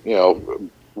 you know,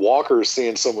 Walker's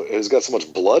seeing has got so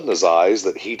much blood in his eyes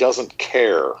that he doesn't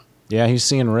care. Yeah, he's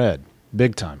seeing red.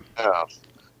 Big time. Yeah.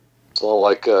 It's a little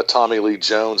like Tommy Lee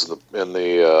Jones in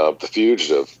the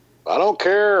Fugitive. I don't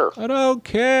care. I don't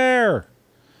care.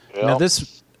 You know? Now,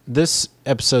 this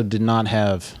episode did not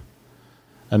have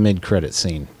a mid-credit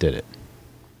scene, did it?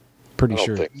 I'm pretty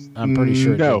sure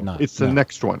it did not. It's the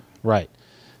next one. Right.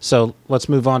 So let's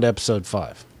move on to episode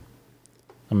 5.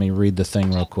 Let me read the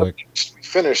thing real quick.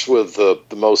 Finish with the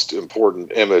most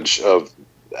important image of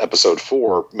episode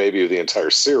 4, maybe of the entire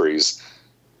series,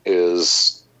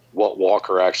 is what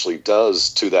Walker actually does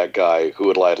to that guy who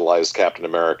had idolized Captain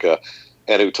America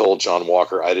and who told John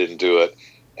Walker, I didn't do it.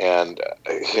 And,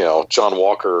 you know, John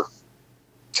Walker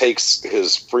takes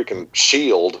his freaking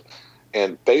shield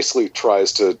and basically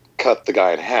tries to cut the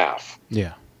guy in half.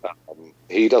 Yeah.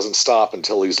 He doesn't stop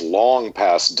until he's long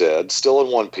past dead, still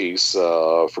in one piece,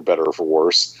 for better or for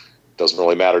worse. Doesn't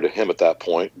really matter to him at that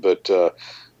point, but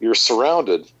you're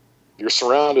surrounded. You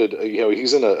know,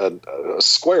 he's in a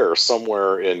square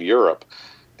somewhere in Europe,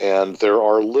 and there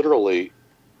are literally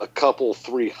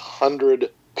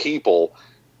 300 people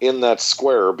in that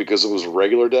square because it was a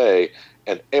regular day,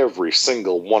 and every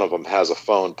single one of them has a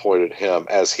phone pointed at him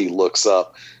as he looks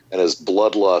up, and his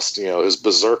bloodlust, you know, his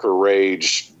berserker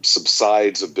rage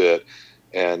subsides a bit,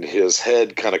 and his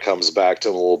head kind of comes back to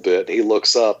him a little bit. He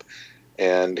looks up,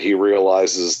 and he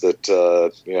realizes that,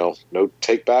 you know, no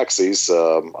take backsies.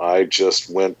 I just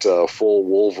went full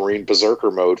Wolverine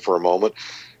berserker mode for a moment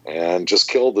and just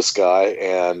killed this guy,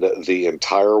 and the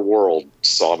entire world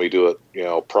saw me do it, you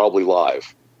know, probably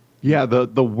live. Yeah,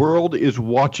 the world is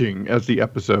watching, as the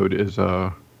episode is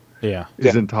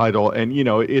entitled, and you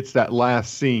know, it's that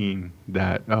last scene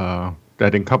that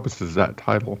that encompasses that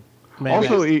title. Man,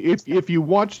 also, if you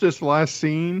watch this last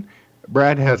scene,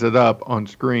 Brad has it up on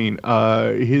screen.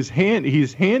 His hand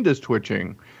is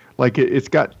twitching, like it's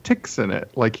got ticks in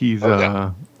it, like he's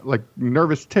like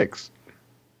nervous ticks.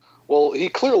 Well, he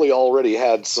clearly already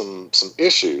had some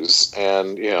issues,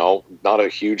 and, you know, not a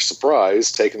huge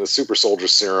surprise, taking the super soldier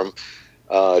serum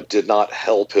did not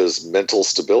help his mental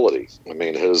stability. I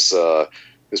mean, his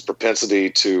propensity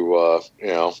to, you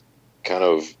know, kind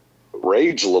of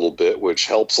rage a little bit, which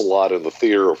helps a lot in the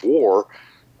theater of war,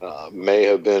 may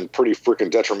have been pretty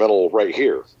freaking detrimental right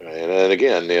here. And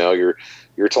again, you know,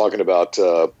 you're talking about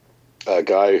a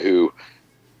guy who,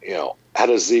 you know, had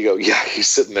his ego. Yeah, he's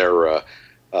sitting there.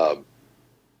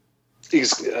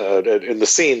 he's in the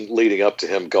scene leading up to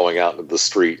him going out into the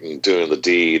street and doing the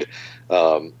deed.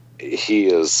 He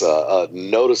is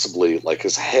noticeably, like,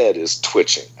 his head is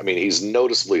twitching. I mean, he's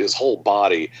noticeably, his whole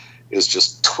body is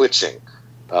just twitching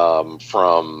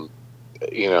from,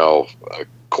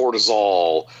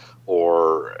 cortisol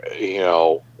or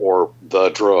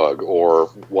the drug, or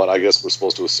what I guess we're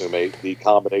supposed to assume the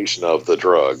combination of the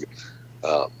drug.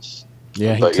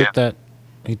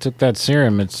 He took that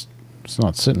serum. It's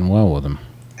not sitting well with him.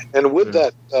 And with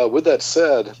that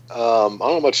said, I don't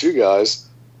know about you guys.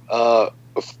 Of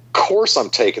course, I'm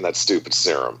taking that stupid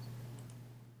serum.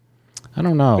 I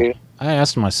don't know. I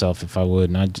asked myself if I would,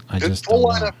 and I just don't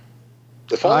know.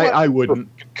 If I wouldn't.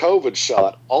 COVID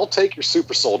shot, I'll take your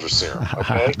super soldier serum.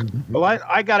 Okay. Well,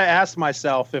 I got to ask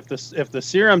myself, if the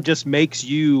serum just makes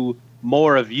you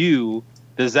more of you,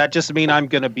 does that just mean I'm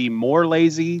going to be more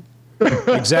lazy?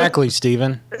 Exactly,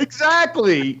 Steven.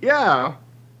 Exactly. Yeah.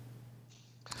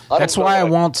 That's why I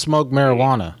won't smoke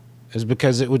marijuana, is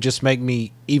because it would just make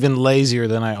me even lazier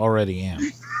than I already am.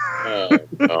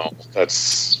 No,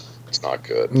 that's not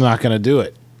good. I'm not going to do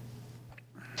it.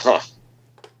 Huh.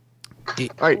 All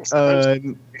right.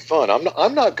 Fun.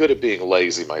 I'm not good at being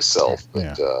lazy myself,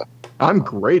 but I'm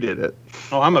great at it.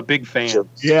 Oh, I'm a big fan.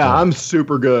 Yeah, I'm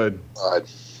super good.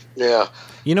 Yeah.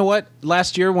 You know what?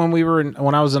 Last year when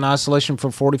I was in isolation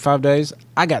for 45 days,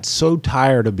 I got so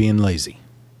tired of being lazy.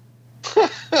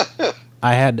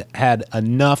 I had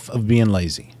enough of being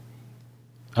lazy.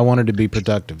 I wanted to be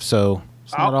productive, so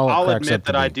it's not all it I'll cracks admit up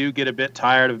to that I be. do get a bit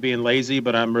tired of being lazy,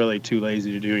 but I'm really too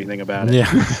lazy to do anything about it.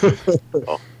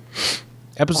 Yeah.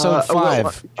 Episode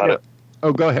 5.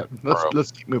 Go ahead.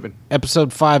 Let's keep moving.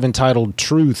 Episode 5, entitled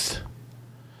Truth.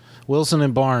 Wilson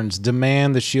and Barnes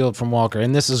demand the shield from Walker.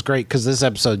 And this is great because this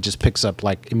episode just picks up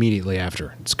like immediately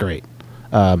after. It's great.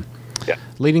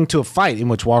 Leading to a fight in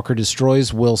which Walker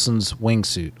destroys Wilson's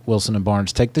wingsuit. Wilson and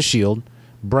Barnes take the shield,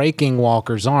 breaking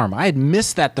Walker's arm. I had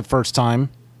missed that the first time.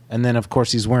 And then, of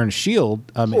course, he's wearing a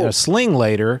shield, a sling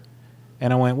later.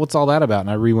 And I went, what's all that about? And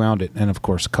I rewound it and, of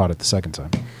course, caught it the second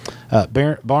time.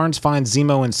 Barnes finds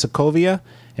Zemo in Sokovia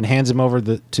and hands him over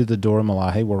to the Dora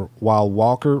Milaje, while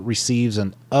Walker receives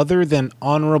an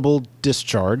other-than-honorable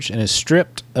discharge and is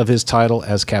stripped of his title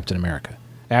as Captain America.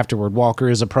 Afterward, Walker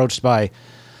is approached by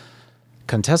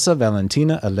Contessa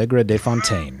Valentina Allegra de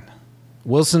Fontaine.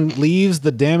 Wilson leaves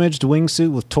the damaged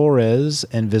wingsuit with Torres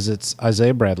and visits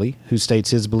Isaiah Bradley, who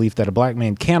states his belief that a black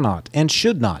man cannot and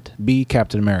should not be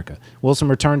Captain America. Wilson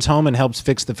returns home and helps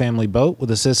fix the family boat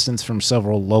with assistance from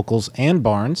several locals and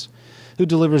Barnes, who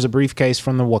delivers a briefcase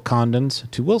from the Wakandans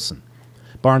to Wilson.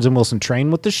 Barnes and Wilson train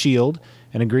with the Shield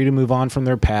and agree to move on from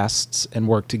their pasts and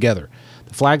work together.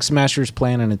 The Flag Smashers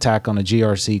plan an attack on a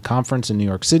GRC conference in New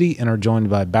York City and are joined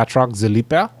by Batroc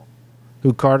Zelipa,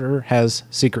 who Carter has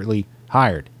secretly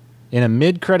hired. In a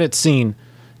mid-credit scene,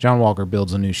 John Walker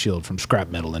builds a new shield from scrap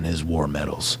metal in his war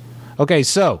medals. Okay,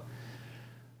 so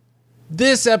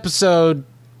this episode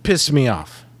pissed me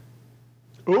off.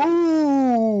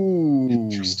 Ooh.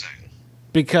 Interesting.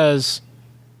 Because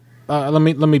let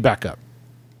me back up.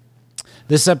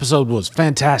 This episode was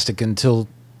fantastic until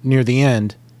near the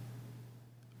end,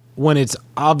 when it's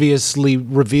obviously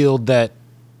revealed that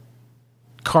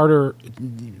Carter.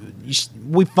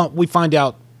 We find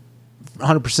out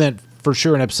 100% for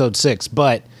sure in episode 6,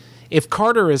 but if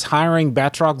Carter is hiring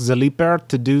Batroc Zelipa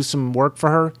to do some work for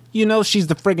her, she's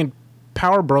the friggin'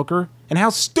 power broker. And how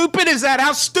stupid is that?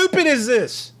 How stupid is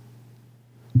this?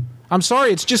 I'm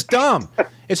sorry, it's just dumb.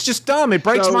 It's just dumb. It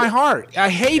breaks my heart. I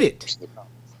hate it.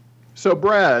 So,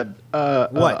 Brad,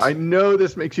 what? I know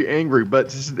this makes you angry,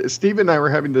 but Steve and I were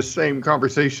having the same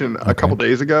conversation a couple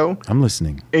days ago. I'm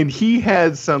listening. And he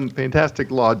had some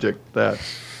fantastic logic that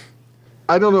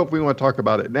I don't know if we want to talk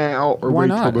about it now or Why wait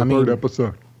not? till the third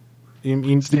episode. You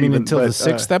mean until the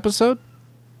 6th episode?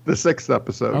 The 6th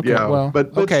episode, okay, yeah. Well,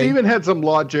 but Steven had some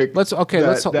logic. Let's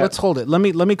hold it. Let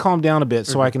me calm down a bit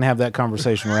so I can have that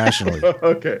conversation rationally.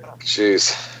 Okay.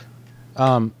 Jeez.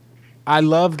 I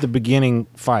love the beginning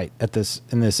fight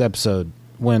in this episode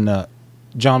when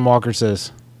John Walker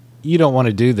says, "You don't want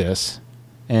to do this,"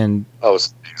 and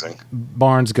it's amazing.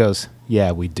 Barnes goes,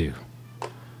 "Yeah, we do.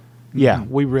 Yeah,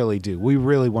 we really do. We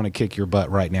really want to kick your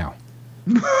butt right now.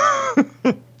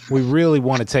 We really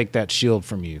want to take that shield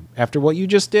from you. After what you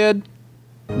just did?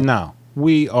 No.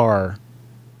 We're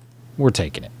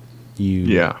taking it.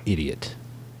 You idiot."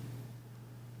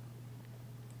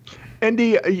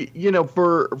 Andy,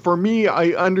 for me, I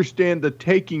understand that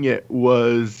taking it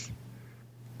was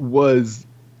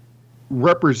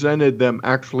represented them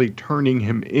actually turning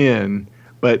him in,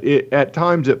 But at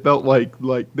times it felt like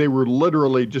they were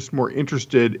literally just more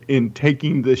interested in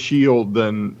taking the shield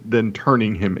than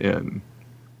turning him in.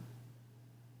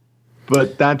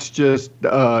 But that's just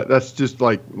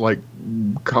like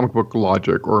comic book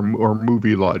logic or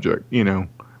movie logic,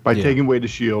 By taking away the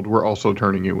shield, we're also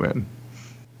turning you in.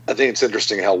 I think it's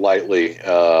interesting how lightly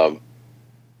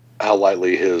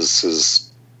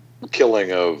his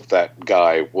killing of that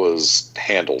guy was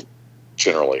handled.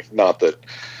 Generally, not that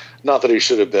he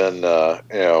should have been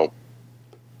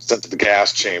sent to the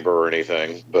gas chamber or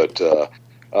anything, but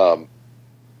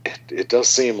it does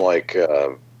seem like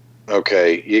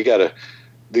okay,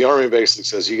 the Army basically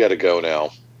says you gotta go now.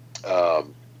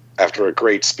 After a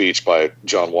great speech by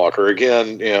John Walker,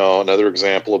 again, another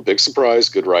example of big surprise,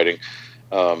 good writing.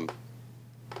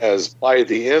 As by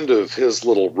the end of his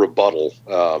little rebuttal,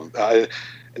 the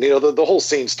whole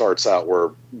scene starts out where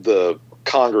the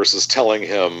Congress is telling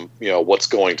him, what's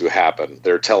going to happen.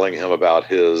 They're telling him about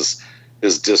his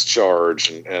discharge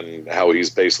and how he's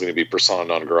basically going to be persona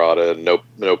non grata and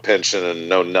no pension and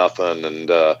no nothing.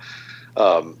 And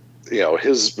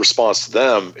his response to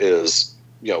them is,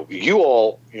 you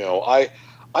all, I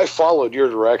followed your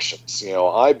directions.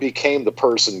 I became the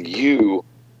person you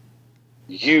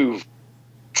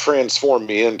transformed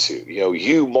me into.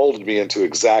 You molded me into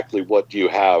exactly what you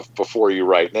have before you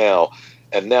right now.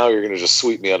 And now you're going to just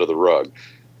sweep me under the rug.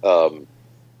 I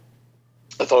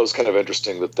thought it was kind of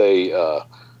interesting that they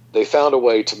found a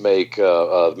way to make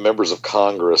members of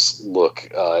Congress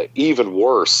look even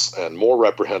worse and more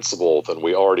reprehensible than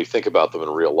we already think about them in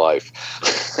real life.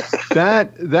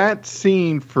 that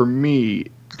scene for me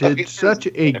did such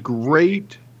a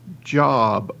great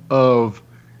job of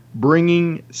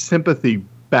bringing sympathy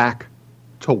back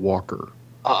to Walker.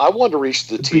 I wanted to reach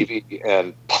the TV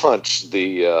and punch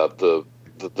the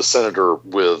senator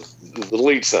with the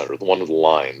lead senator, the one with the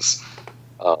lines.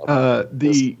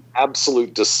 The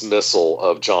absolute dismissal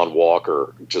of John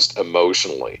Walker, just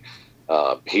emotionally,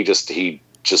 he just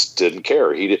didn't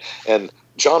care. And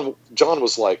John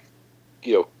was like,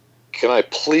 can I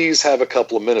please have a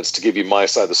couple of minutes to give you my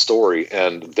side of the story?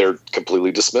 And they're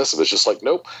completely dismissive. It's just like,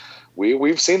 nope.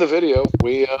 We've seen the video.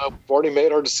 We've already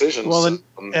made our decisions. Well,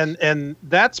 and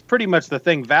that's pretty much the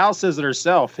thing. Val says it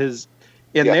herself. In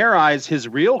their eyes, his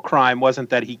real crime wasn't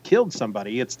that he killed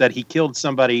somebody. It's that he killed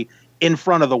somebody in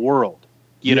front of the world.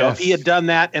 If he had done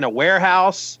that in a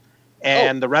warehouse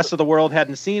and the rest of the world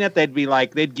hadn't seen it, they'd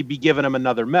be giving him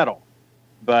another medal.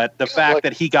 But the fact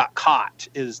that he got caught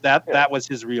that was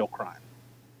his real crime.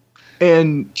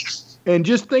 And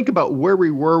just think about where we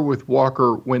were with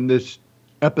Walker when this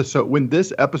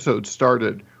episode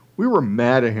started. We were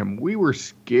mad at him. We were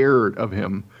scared of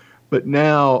him. But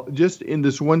now, just in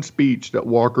this one speech that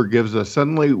Walker gives us,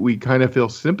 suddenly we kind of feel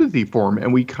sympathy for him,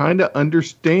 and we kind of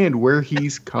understand where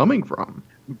he's coming from.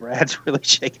 Brad's really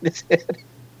shaking his head.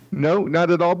 No, not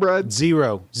at all, Brad.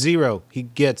 Zero. He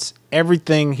gets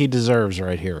everything he deserves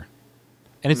right here.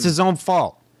 And it's his own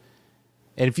fault.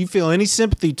 And if you feel any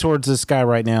sympathy towards this guy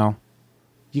right now,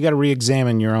 you got to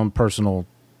re-examine your own personal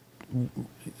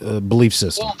belief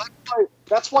system. Well,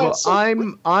 that's why it's so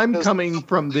I'm coming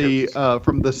from the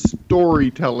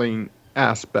storytelling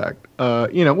aspect.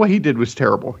 What he did was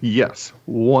terrible. Yes,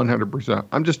 100%.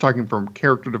 I'm just talking from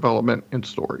character development and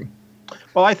story.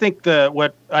 Well, I think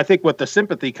what the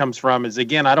sympathy comes from is,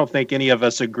 again, I don't think any of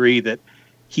us agree that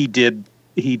he did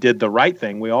the right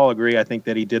thing. We all agree, I think,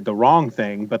 that he did the wrong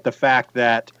thing. But the fact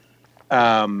that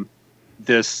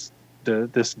this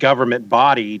government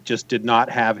body just did not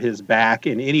have his back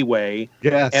in any way.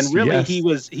 Yes, and really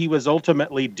yes. he was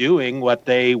ultimately doing what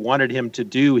they wanted him to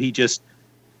do. He just,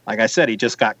 like I said, he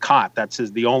just got caught. That's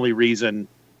the only reason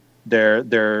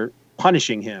they're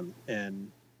punishing him. And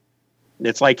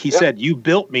it's like he said, you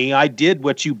built me, I did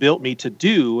what you built me to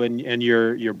do, and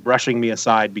you're brushing me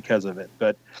aside because of it.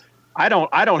 But I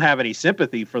don't have any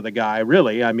sympathy for the guy,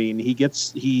 really. I mean,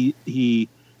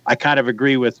 I kind of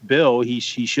agree with Bill. He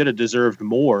should have deserved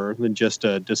more than just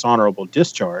a dishonorable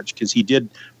discharge, because he did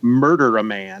murder a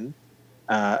man,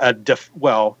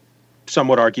 some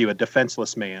would argue a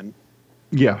defenseless man.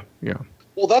 Yeah.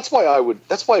 Well, that's why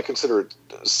I consider it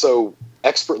so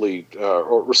expertly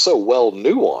or so well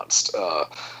nuanced,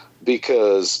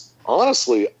 because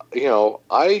honestly,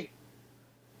 I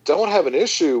don't have an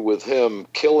issue with him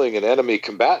killing an enemy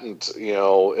combatant, in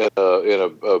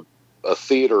a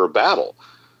theater of battle.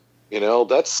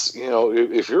 That's,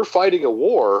 if you're fighting a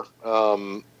war,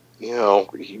 don't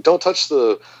touch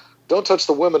the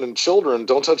women and children,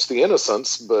 don't touch the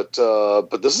innocents. But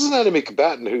this is an enemy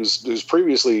combatant who's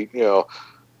previously,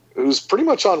 who's pretty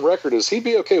much on record as he'd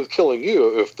be okay with killing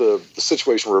you if the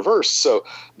situation reversed. So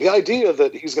the idea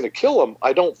that he's going to kill him,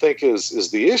 I don't think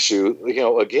is the issue.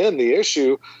 Again, the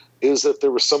issue is that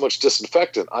there was so much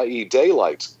disinfectant, i.e.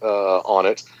 daylight, on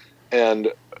it.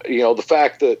 And, the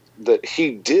fact that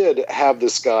he did have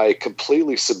this guy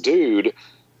completely subdued,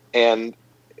 and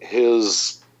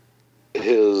his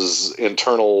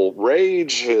internal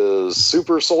rage, his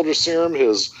super soldier serum,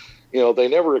 they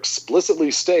never explicitly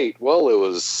state, well, it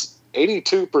was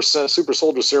 82% super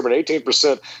soldier serum and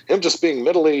 18% him just being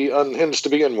mentally unhinged to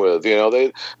begin with. They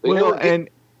never get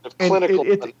clinical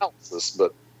analysis,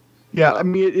 but. Yeah, I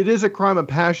mean, it is a crime of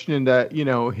passion in that,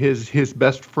 his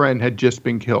best friend had just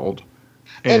been killed.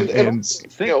 And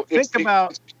think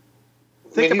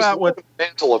about what the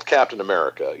mantle of Captain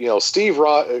America. Steve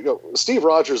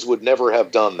Rogers would never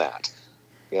have done that.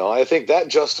 I think that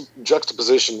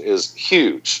juxtaposition is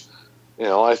huge.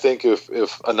 I think if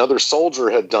another soldier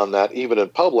had done that, even in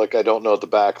public, I don't know if the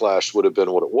backlash would have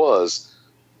been what it was.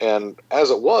 And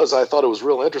as it was, I thought it was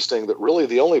real interesting that really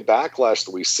the only backlash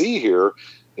that we see here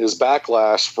is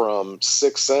backlash from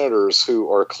 6 senators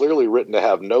who are clearly written to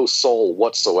have no soul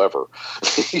whatsoever.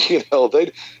 They don't.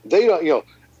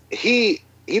 He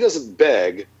doesn't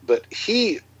beg, but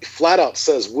he flat out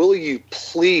says, "Will you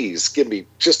please give me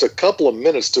just a couple of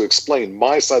minutes to explain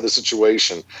my side of the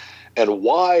situation and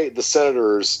why the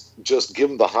senators just give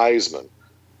him the Heisman?"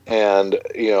 And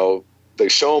they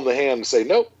show him the hand and say,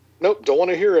 "Nope, don't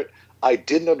want to hear it." I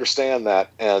didn't understand that,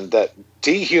 and that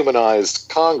dehumanized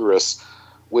Congress.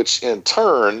 Which in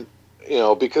turn,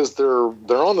 because they're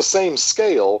on the same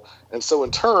scale, and so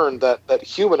in turn that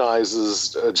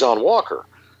humanizes John Walker.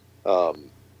 I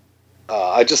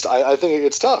think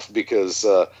it's tough because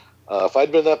if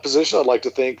I'd been in that position, I'd like to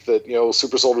think that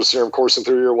super soldier serum coursing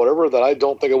through or whatever, that I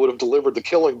don't think I would have delivered the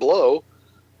killing blow.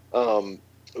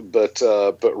 But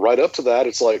right up to that,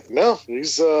 it's like no,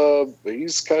 he's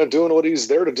kind of doing what he's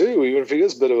there to do, even if he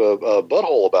is a bit of a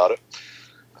butthole about it.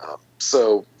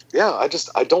 So. Yeah,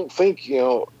 I don't think,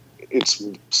 it's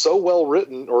so well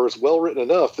written, or it's well written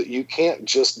enough that you can't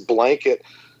just blanket,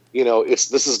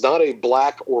 this is not a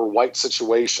black or white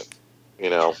situation,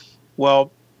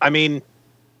 Well, I mean,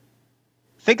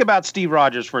 think about Steve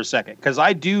Rogers for a second, because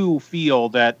I do feel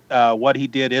that what he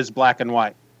did is black and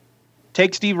white.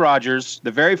 Take Steve Rogers,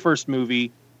 the very first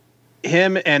movie,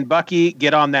 him and Bucky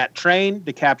get on that train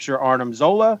to capture Arnim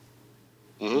Zola.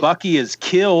 Mm-hmm. Bucky is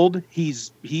killed.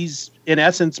 He's in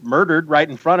essence murdered right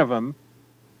in front of him.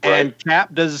 Right. And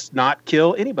Cap does not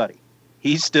kill anybody.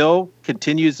 He still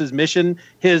continues his mission.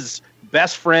 His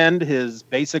best friend,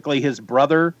 basically his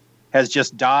brother, has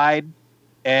just died.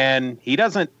 And he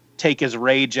doesn't take his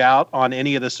rage out on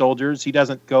any of the soldiers. He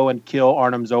doesn't go and kill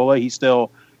Arnim Zola. He still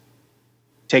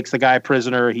takes the guy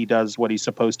prisoner. He does what he's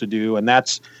supposed to do.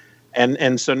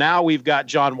 And so now we've got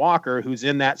John Walker, who's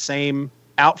in that same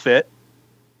outfit.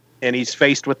 And he's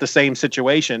faced with the same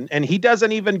situation. And he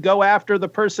doesn't even go after the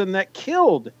person that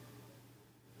killed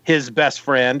his best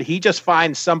friend. He just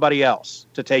finds somebody else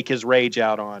to take his rage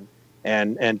out on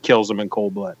and kills him in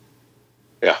cold blood.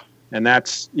 Yeah. And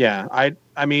that's, I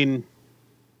mean,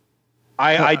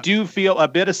 I do feel a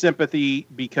bit of sympathy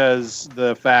because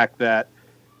the fact that,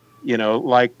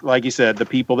 like you said, the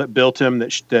people that built him,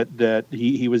 that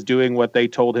he was doing what they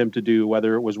told him to do,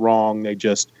 whether it was wrong, they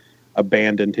just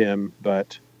abandoned him.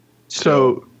 But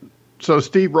So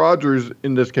Steve Rogers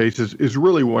in this case is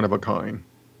really one of a kind.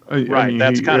 Right. I mean,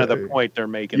 that's kind of the point they're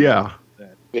making. Yeah.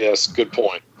 Yes. Good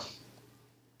point.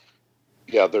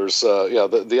 Yeah. There's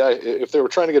if they were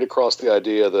trying to get across the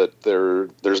idea that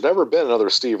there's never been another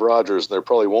Steve Rogers, and there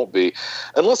probably won't be,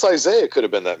 unless Isaiah could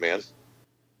have been that man.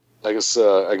 I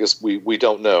guess we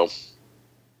don't know.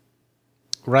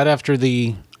 Right after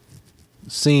the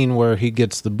scene where he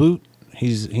gets the boot,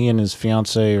 he and his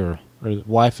fiance or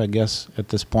wife, I guess, at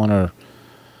this point are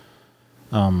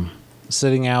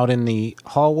sitting out in the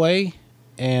hallway,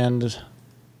 and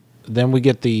then we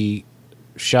get the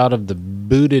shot of the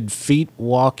booted feet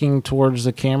walking towards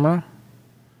the camera,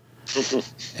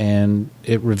 and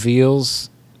it reveals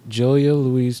Julia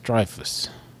Louis-Dreyfus.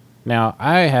 Now,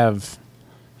 I have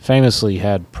famously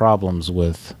had problems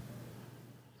with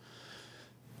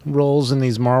roles in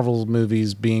these Marvel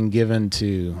movies being given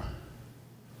to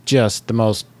just the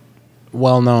most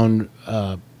well-known,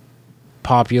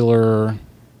 popular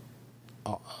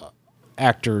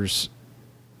actors,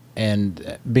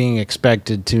 and being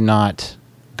expected to not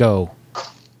go,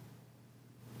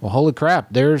 well, holy crap,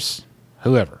 there's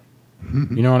whoever.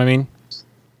 You know what I mean?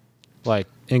 Like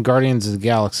in Guardians of the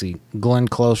Galaxy, Glenn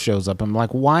Close shows up. I'm like,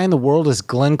 why in the world is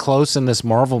Glenn Close in this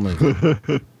Marvel movie?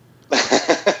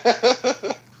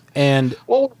 And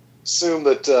assume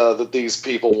that that these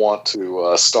people want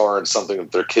to star in something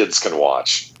that their kids can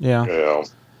watch. Yeah. You know,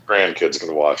 grandkids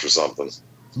can watch or something.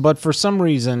 But for some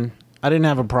reason, I didn't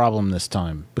have a problem this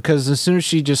time because as soon as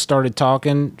she just started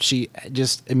talking, she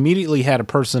just immediately had a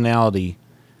personality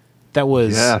that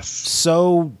was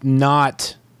so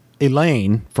not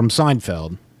Elaine from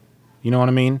Seinfeld. You know what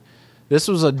I mean? This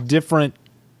was a different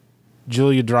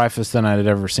Julia Dreyfus than I had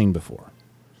ever seen before.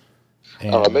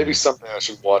 Maybe something I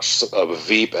should watch a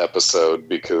Veep episode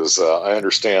because I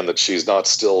understand that she's not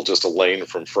still just Elaine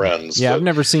from Friends. Yeah, I've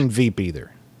never seen Veep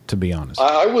either, to be honest.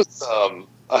 I was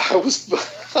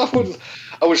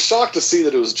shocked to see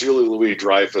that it was Julia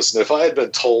Louis-Dreyfus, and if I had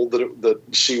been told that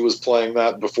she was playing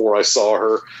that before I saw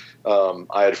her,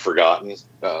 I had forgotten.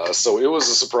 So it was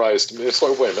a surprise to me. It's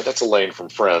like, wait a minute, that's Elaine from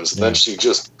Friends, and then she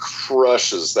just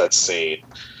crushes that scene.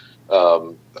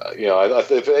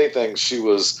 If anything, she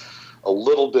was a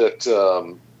little bit.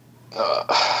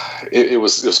 It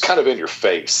was kind of in your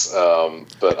face,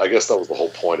 but I guess that was the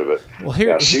whole point of it. Well,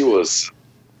 she was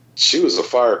a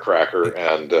firecracker,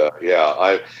 and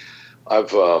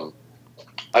I've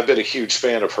been a huge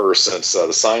fan of her since the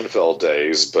Seinfeld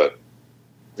days, but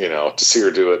to see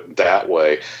her do it that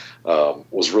way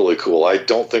was really cool. I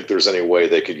don't think there's any way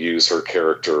they could use her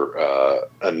character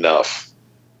enough.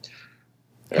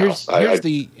 Here's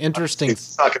the interesting.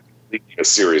 It's not going to be a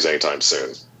series anytime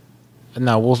soon.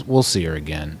 No, we'll see her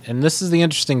again. And this is the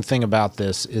interesting thing about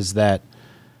this is that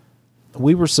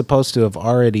we were supposed to have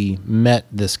already met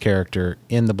this character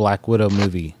in the Black Widow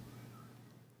movie,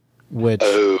 which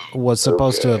was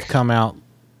supposed to have come out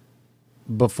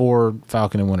before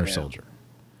Falcon and Winter Soldier.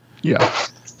 Yeah.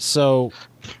 So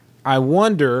I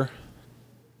wonder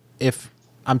if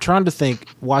I'm trying to think,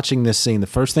 watching this scene, the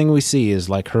first thing we see is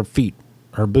like her feet,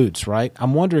 her boots, right?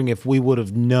 I'm wondering if we would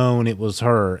have known it was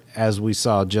her as we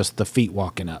saw just the feet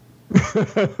walking up.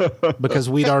 Because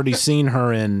we'd already seen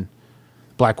her in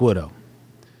Black Widow.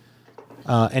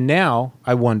 And now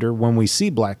I wonder when we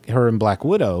see her in Black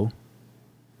Widow,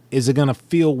 is it going to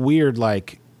feel weird?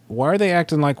 Like, why are they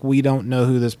acting like we don't know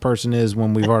who this person is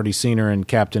when we've already seen her in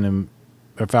Falcon and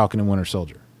Winter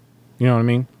Soldier? You know what I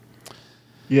mean?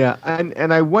 Yeah,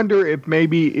 and I wonder if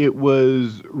maybe it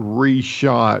was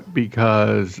reshot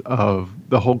because of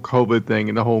the whole COVID thing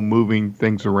and the whole moving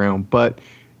things around. But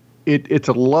it's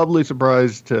a lovely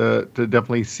surprise to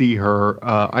definitely see her.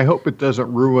 I hope it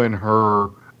doesn't ruin her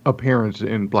appearance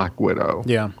in Black Widow.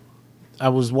 Yeah. I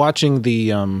was watching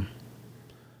the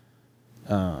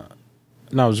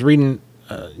I was reading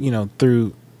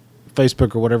through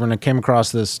Facebook or whatever, and I came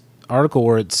across this article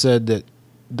where it said that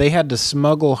they had to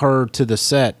smuggle her to the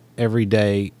set every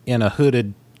day in a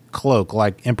hooded cloak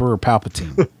like Emperor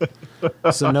Palpatine.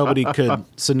 so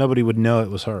nobody would know it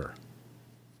was her.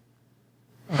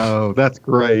 Oh, that's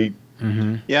great.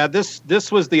 Mm-hmm. Yeah,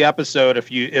 this was the episode.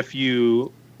 If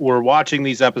you were watching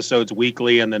these episodes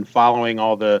weekly and then following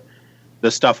all the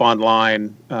stuff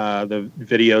online, the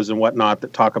videos and whatnot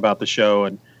that talk about the show,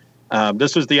 and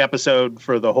this was the episode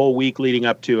for the whole week leading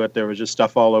up to it. There was just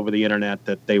stuff all over the internet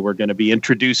that they were going to be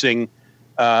introducing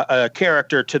a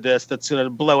character to this that's going to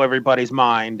blow everybody's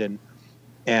mind, and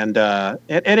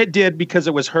it did because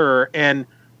it was her. And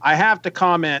I have to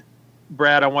comment,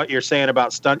 Brad, on what you're saying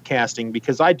about stunt casting,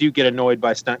 because I do get annoyed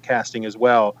by stunt casting as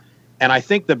well. And I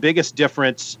think the biggest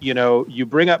difference, you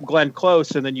bring up Glenn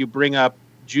Close and then you bring up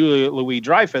Julia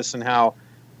Louis-Dreyfus and how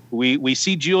we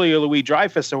see Julia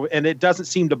Louis-Dreyfus and it doesn't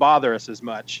seem to bother us as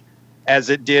much as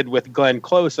it did with Glenn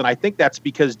Close. And I think that's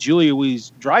because Julia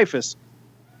Louis-Dreyfus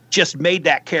just made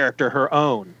that character her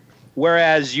own.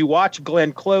 Whereas you watch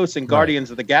Glenn Close in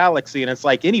Guardians of the Galaxy and it's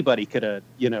like anybody could have,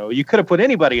 you could have put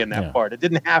anybody in that part. It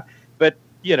didn't have, but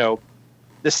the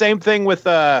same thing with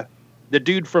the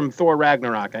dude from Thor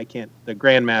Ragnarok. The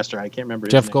Grandmaster. I can't remember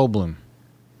his Jeff name. Goldblum.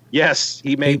 Yes,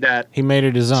 he made that. He made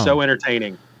it his own. So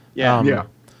entertaining. Yeah. Yeah.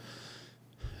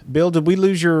 Bill, did we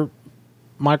lose your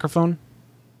microphone?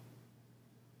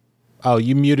 Oh,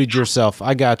 you muted yourself.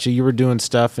 I got you. You were doing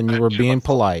stuff and you were being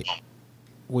polite.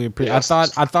 I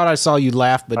thought I saw you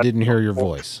laugh but didn't hear your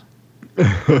voice.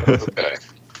 Okay.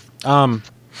 I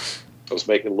was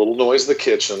making a little noise in the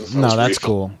kitchen. No, that's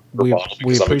cool. We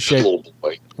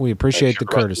appreciate the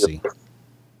courtesy.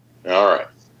 All right.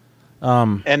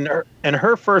 And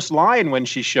her first line when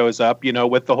she shows up,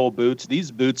 with the whole boots, these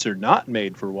boots are not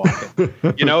made for walking.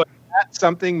 That's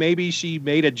something maybe she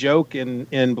made a joke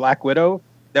in Black Widow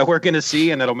that we're going to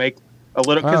see, and it'll make a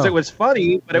little, because it was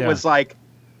funny, but it was like,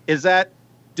 is that,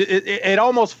 it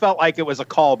almost felt like it was a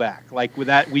callback. Like with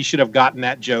that, we should have gotten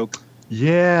that joke.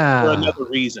 Yeah. For another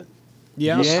reason.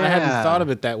 Yeah, I hadn't thought of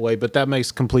it that way, but that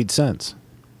makes complete sense.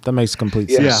 That makes complete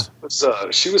Yeah, sense.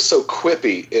 she was so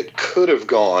quippy, it could have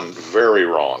gone very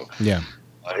wrong. Yeah.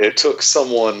 It took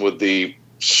someone with the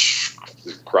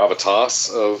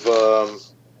gravitas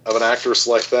of an actress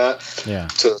like that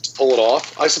to pull it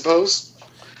off, I suppose.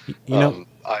 You know,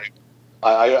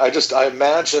 I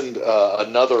imagined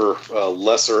another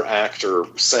lesser actor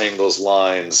saying those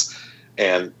lines,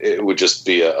 and it would just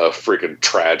be a freaking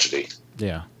tragedy.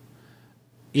 Yeah.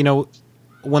 You know,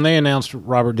 when they announced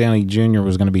Robert Downey Jr.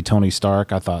 was going to be Tony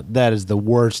Stark, I thought that is the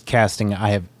worst casting I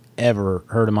have ever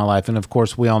heard in my life. And of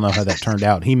course, we all know how that turned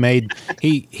out. He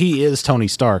is Tony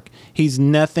Stark. He's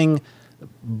nothing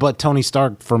but Tony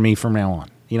Stark for me from now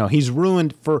on. You know, he's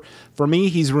ruined for me.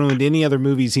 He's ruined any other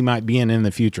movies he might be in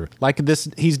the future. Like this,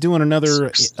 he's doing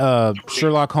another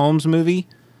Sherlock Holmes movie.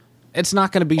 It's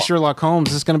not going to be Sherlock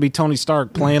Holmes. It's going to be Tony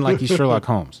Stark playing like he's Sherlock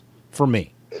Holmes for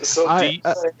me. So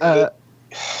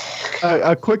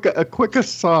a quick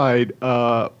aside.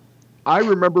 I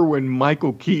remember when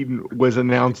Michael Keaton was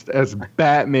announced as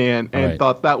Batman and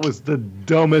thought that was the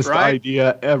dumbest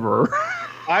idea ever.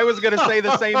 I was going to say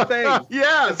the same thing.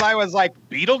 Yeah. Because I was like,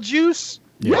 Beetlejuice?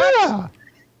 Yeah.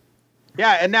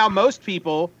 Yeah, and now most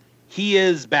people, he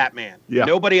is Batman. Yeah.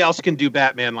 Nobody else can do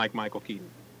Batman like Michael Keaton.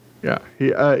 Yeah, he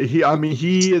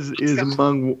is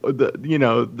among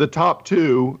the top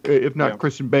two, if not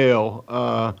Christian Bale.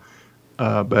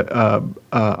 But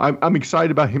I'm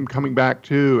excited about him coming back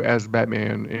too as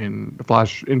Batman in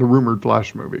the rumored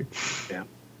Flash movie. Yeah.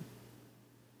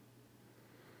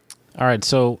 All right,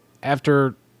 so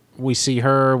after we see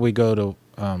her, we go to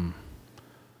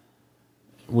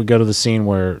the scene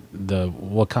where the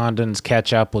Wakandans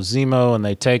catch up with Zemo and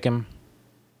they take him,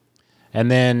 and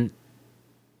then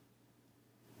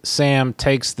Sam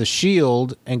takes the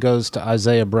shield and goes to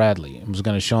Isaiah Bradley. I was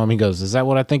going to show him. He goes, "Is that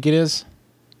what I think it is?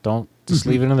 Don't just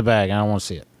leave it in the bag. I don't want to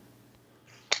see it.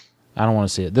 I don't want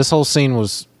to see it." This whole scene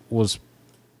was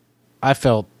I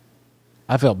felt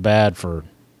bad for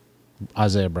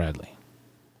Isaiah Bradley.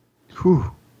 Whew.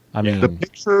 I mean,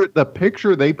 the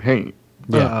picture they paint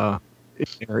in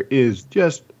there is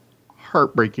just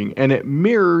heartbreaking, and it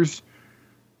mirrors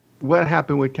what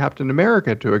happened with Captain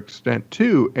America to an extent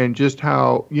too, and just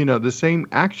how the same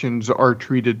actions are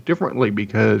treated differently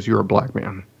because you're a black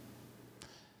man.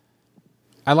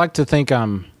 I like to think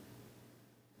I'm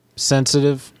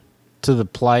sensitive to the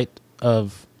plight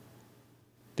of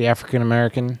the African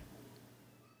American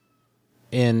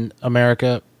in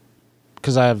America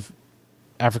because I have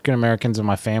African Americans in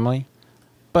my family,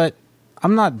 but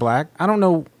I'm not black. I don't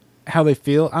know how they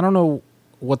feel. I don't know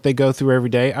what they go through every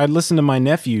day. I listen to my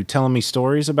nephew telling me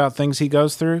stories about things he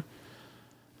goes through.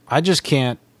 I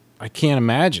can't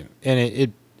imagine.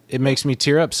 And it makes me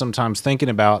tear up sometimes thinking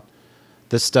about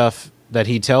the stuff that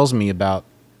he tells me about,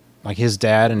 like his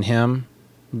dad and him,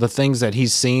 the things that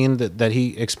he's seen that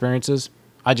he experiences.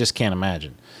 I just can't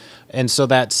imagine. And so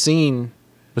that scene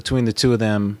between the two of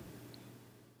them,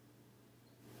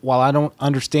 while I don't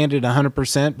understand it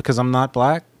 100% because I'm not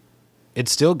black, it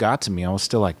still got to me. I was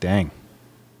still like, dang.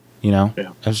 I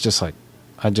was just like,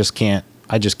 I just can't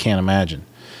imagine.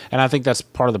 And I think that's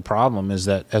part of the problem is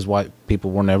that as white people,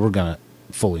 we're never going to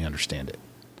fully understand it.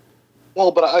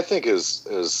 Well, but I think as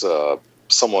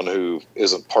someone who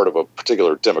isn't part of a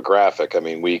particular demographic, I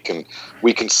mean, we can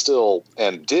still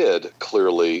and did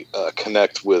clearly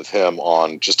connect with him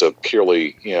on just a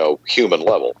purely human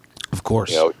level. Of course,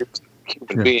 human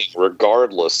being,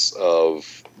 regardless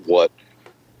of what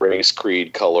race,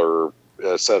 creed, color,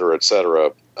 et cetera, et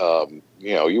cetera.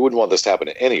 You wouldn't want this to happen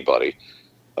to anybody.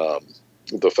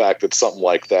 The fact that something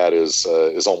like that is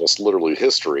almost literally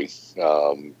history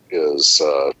is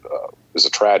a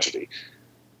tragedy.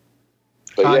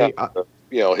 But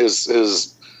he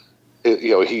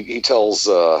tells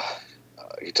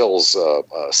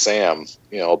Sam,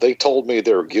 they told me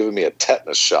they were giving me a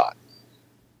tetanus shot,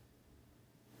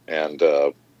 and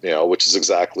which is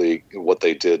exactly what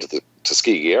they did to the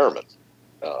Tuskegee Airmen.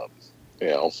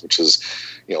 Which is,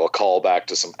 a callback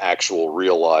to some actual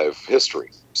real life history.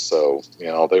 So,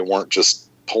 they weren't just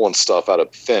pulling stuff out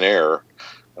of thin air,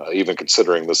 even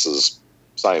considering this is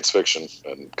science fiction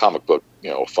and comic book,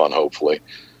 fun, hopefully.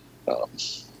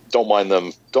 Don't mind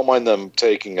them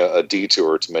taking a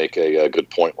detour to make a good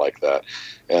point like that.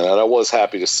 And I was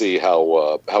happy to see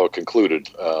how it concluded,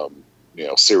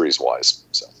 series wise.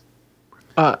 So.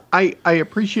 I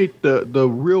appreciate the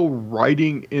real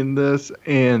writing in this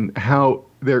and how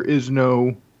there is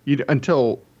no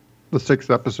until the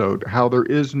 6th episode, how there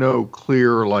is no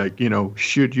clear, like,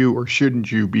 should you or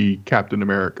shouldn't you be Captain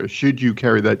America? Should you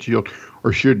carry that shield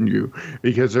or shouldn't you?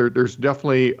 Because there's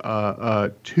definitely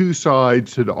two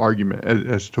sides to the argument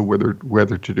as to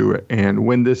whether to do it. And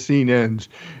when this scene ends,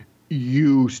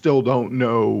 you still don't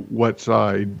know what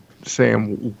side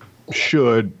Sam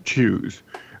should choose.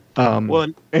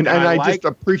 And I just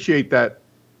appreciate that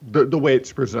the way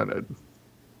it's presented.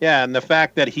 Yeah, and the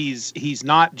fact that he's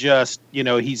not just,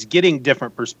 he's getting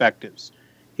different perspectives.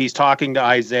 He's talking to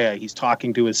Isaiah. He's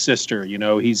talking to his sister. He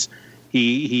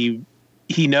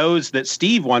knows that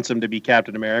Steve wants him to be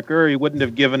Captain America, or he wouldn't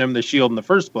have given him the shield in the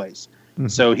first place. Mm-hmm.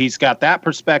 So he's got that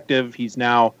perspective. He's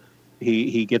now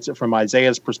he gets it from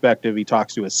Isaiah's perspective. He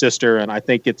talks to his sister, and I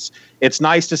think it's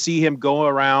nice to see him go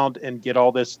around and get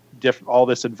all this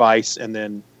advice, and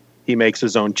then he makes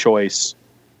his own choice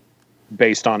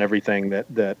based on everything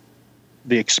that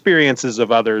the experiences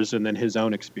of others and then his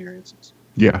own experiences.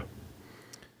 Yeah.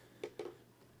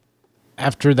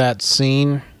 After that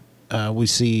scene, we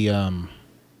see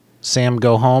Sam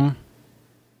go home,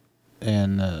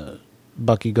 and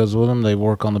Bucky goes with him. They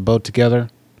work on the boat together.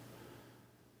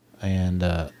 And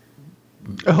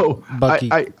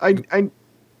Bucky.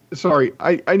 Sorry,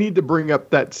 I need to bring up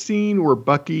that scene where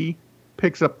Bucky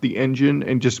picks up the engine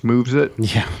and just moves it.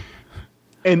 Yeah.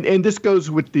 And this goes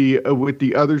with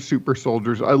the other super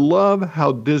soldiers. I love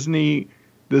how Disney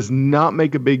does not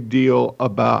make a big deal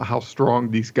about how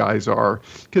strong these guys are,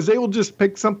 because they will just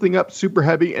pick something up super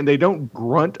heavy and they don't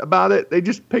grunt about it. They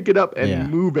just pick it up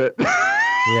and move it.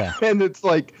 Yeah. And it's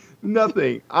like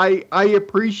nothing. I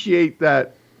appreciate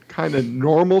that kind of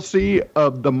normalcy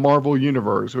of the Marvel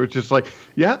universe, which is like,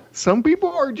 yeah, some people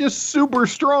are just super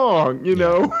strong,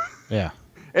 know? Yeah.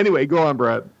 Anyway, go on,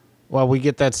 Brad. Well, we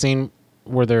get that scene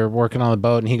where they're working on the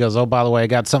boat, and he goes, "Oh, by the way, I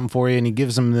got something for you," and he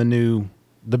gives him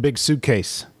the big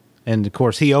suitcase, and of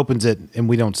course he opens it, and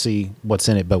we don't see what's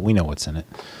in it, but we know what's in it.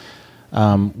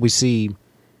 We see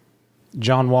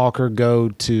John Walker go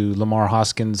to Lamar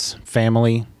Hoskins'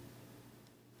 family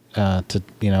to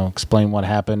explain what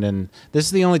happened, and this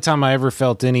is the only time I ever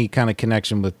felt any kind of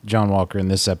connection with John Walker in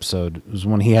this episode. It was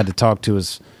when he had to talk to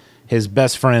his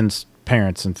best friend's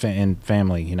parents and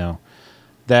family,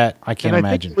 that I can't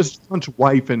imagine. Think it was John's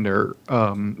wife in there,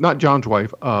 not John's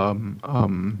wife,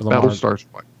 Battlestar's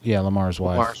wife. Yeah, Lamar's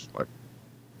wife.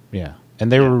 Yeah,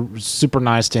 and they were super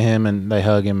nice to him, and they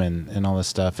hug him and all this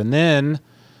stuff. And then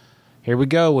here we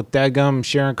go with dadgum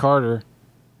Sharon Carter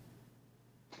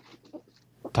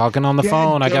talking on the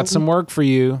phone. I got some work for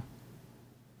you.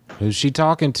 Who's she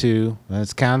talking to?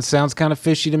 That sounds kind of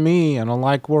fishy to me. I don't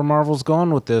like where Marvel's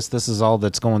going with this. This is all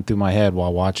that's going through my head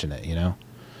while watching it,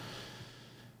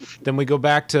 Then we go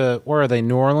back to, where are they?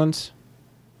 New Orleans,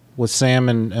 with Sam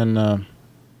and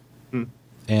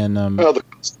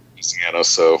Louisiana.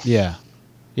 So yeah,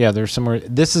 they're somewhere.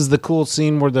 This is the cool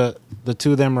scene where the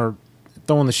two of them are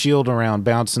throwing the shield around,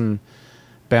 bouncing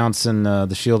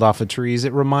the shield off of trees.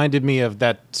 It reminded me of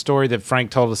that story that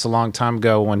Frank told us a long time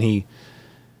ago when he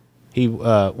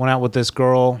went out with this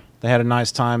girl. They had a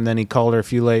nice time. Then he called her a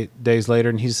few days later,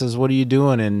 and he says, "What are you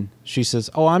doing?" And she says,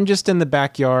 "Oh, I'm just in the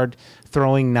backyard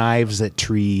throwing knives at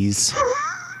trees."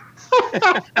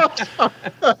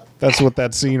 That's what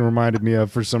that scene reminded me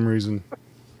of for some reason.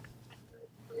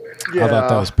 Yeah. I thought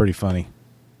that was pretty funny.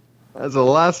 That's the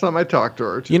last time I talked to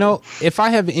her. If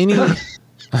I have any,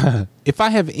 I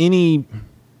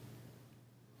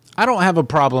don't have a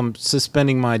problem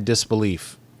suspending my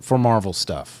disbelief for Marvel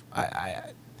stuff.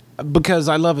 Because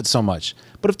I love it so much.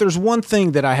 But if there's one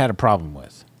thing that I had a problem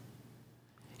with,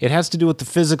 it has to do with the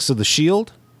physics of the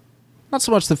shield. Not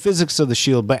so much the physics of the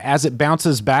shield, but as it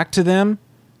bounces back to them,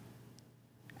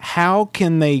 how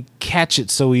can they catch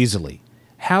it so easily?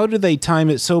 How do they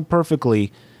time it so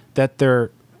perfectly that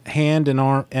their hand and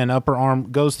arm and upper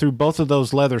arm goes through both of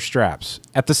those leather straps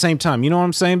at the same time? You know what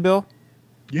I'm saying, Bill?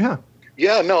 Yeah.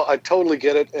 Yeah, no, I totally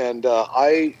get it. And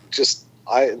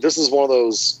this is one of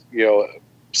those,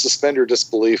 suspend your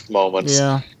disbelief moments.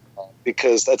 Yeah.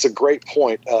 Because that's a great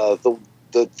point.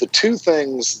 The two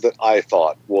things that I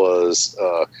thought was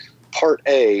part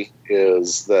A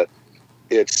is that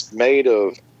it's made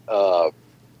of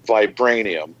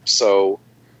vibranium, so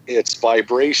its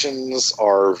vibrations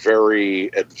are very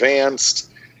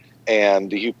advanced,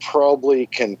 and you probably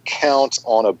can count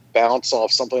on a bounce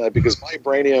off something like that, because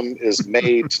vibranium is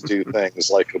made to do things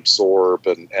like absorb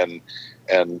and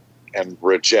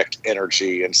reject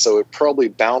energy, and so it probably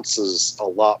bounces a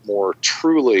lot more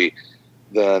truly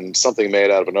than something made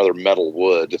out of another metal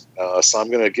wood. So I'm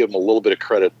going to give them a little bit of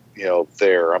credit,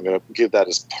 there. I'm going to give that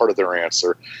as part of their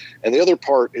answer. And the other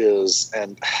part is,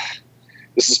 and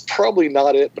this is probably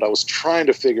not it, but I was trying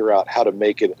to figure out how to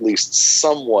make it at least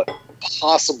somewhat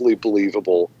possibly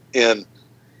believable in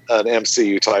an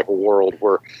MCU type of world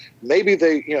where maybe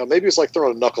maybe it's like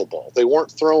throwing a knuckleball. They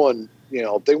weren't throwing,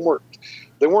 they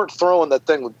weren't throwing that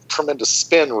thing with tremendous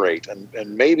spin rate,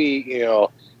 and maybe,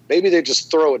 maybe they just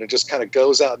throw it and it just kind of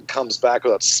goes out and comes back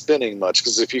without spinning much.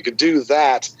 Because if you could do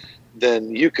that,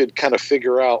 then you could kind of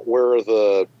figure out where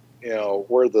the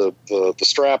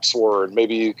straps were, and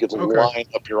maybe you could line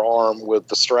up your arm with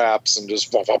the straps and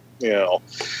just, I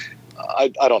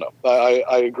don't know.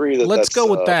 I agree that let's go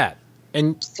with that.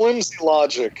 And flimsy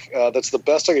logic. That's the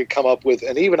best I could come up with,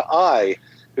 and even I,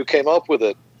 who came up with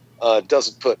it,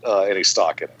 doesn't put any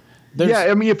stock in it. Yeah,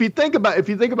 I mean, if you think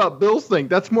about Bill's thing,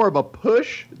 that's more of a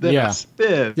push than a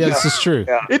spin. Yeah, this is true.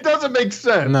 Yeah. It doesn't make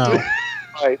sense. No.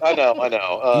 Right, I know.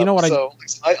 You know what? I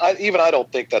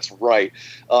don't think that's right.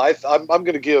 I'm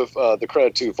going to give the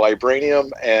credit to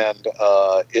Vibranium and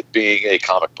it being a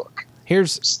comic book.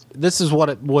 This is what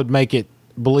it would make it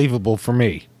believable for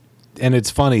me, and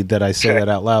it's funny that I say that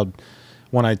out loud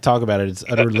when I talk about it. It's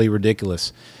utterly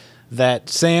ridiculous that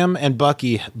Sam and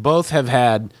Bucky both have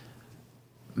had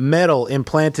metal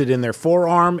implanted in their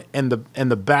forearm and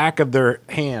the back of their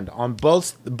hand on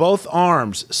both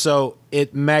arms, so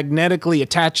it magnetically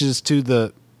attaches to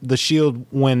the shield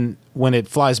when it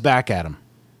flies back at them.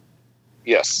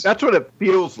 Yes, that's what it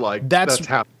feels like. That's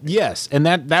happening. Yes, and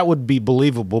that would be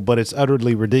believable, but it's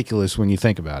utterly ridiculous when you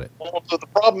think about it. Well, the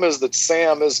problem is that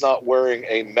Sam is not wearing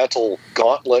a metal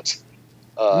gauntlet.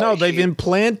 No, they've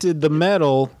implanted the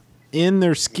metal in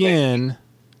their skin.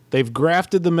 They've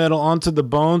grafted the metal onto the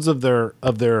bones of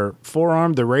their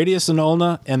forearm, the radius and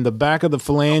ulna, and the back of the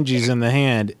phalanges in the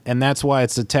hand, and that's why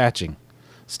it's attaching.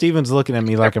 Steven's looking at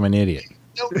me like I'm an idiot.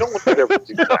 No one could ever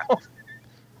do that.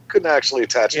 Couldn't actually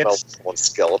attach metal to one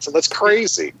skeleton. That's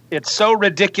crazy. It's so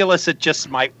ridiculous it just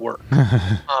might work.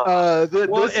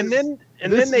 Then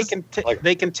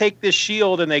they can take this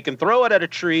shield and they can throw it at a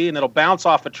tree and it'll bounce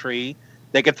off a tree.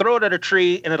 They can throw it at a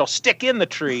tree and it'll stick in the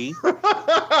tree.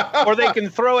 Or they can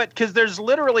throw it, because there's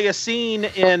literally a scene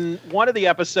in one of the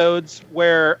episodes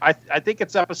where I think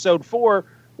it's episode 4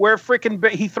 where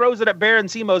he throws it at Baron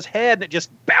Zemo's head and it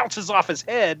just bounces off his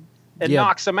head and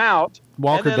knocks him out.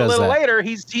 Walker and then a little later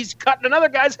he's cutting another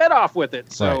guy's head off with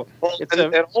it. So it's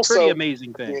a pretty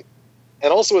amazing thing.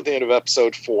 And also at the end of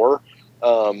episode 4,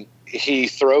 he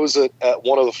throws it at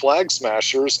one of the flag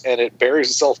smashers and it buries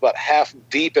itself about half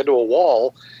deep into a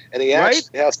wall, and he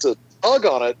actually has to tug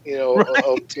on it,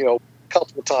 a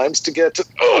couple of times to get to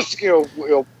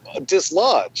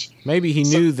dislodge. Maybe he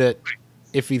knew that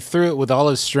if he threw it with all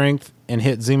his strength and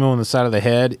hit Zemo on the side of the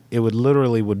head, it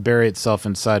would bury itself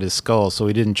inside his skull, so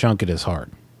he didn't chunk it as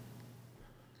hard.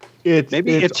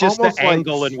 Maybe it's just the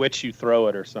angle in which you throw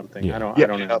it or something. Yeah. I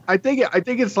don't know. I think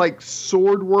it's like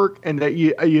sword work, and that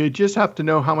you just have to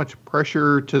know how much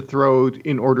pressure to throw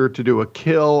in order to do a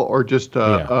kill or just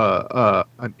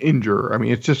an injure. I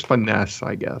mean, it's just finesse,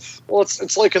 I guess. Well,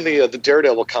 it's like in the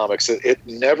Daredevil comics. It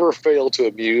never failed to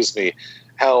amuse me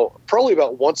how probably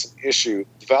about once an issue,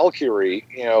 Valkyrie,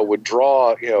 would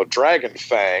draw, Dragon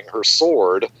Fang, her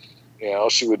sword.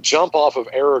 She would jump off of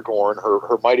Aragorn,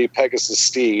 her mighty Pegasus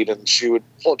steed, and she would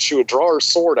draw her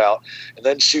sword out, and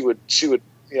then she would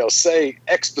say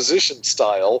exposition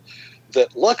style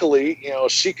that luckily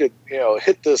she could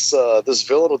hit this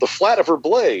villain with the flat of her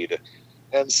blade,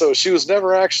 and so she was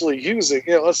never actually using.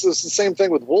 It's the same thing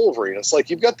with Wolverine. It's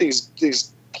like you've got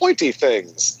these pointy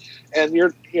things, and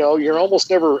you're almost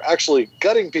never actually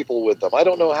gutting people with them. I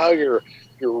don't know how you're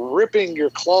ripping your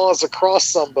claws across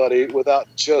somebody without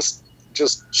just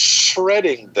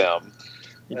shredding them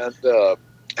and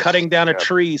cutting down a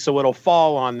tree so it'll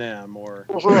fall on them, or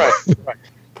right.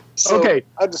 So okay,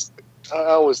 I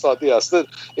always thought that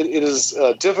it is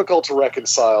difficult to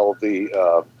reconcile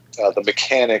the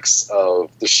mechanics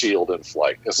of the shield in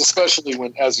flight, especially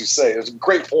when, as you say, it's a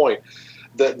great point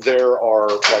that there are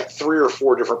like 3 or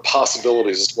 4 different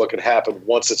possibilities as to what could happen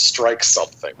once it strikes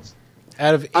something.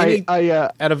 Out of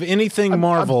anything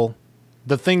Marvel,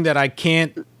 the thing that I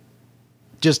can't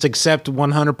just accept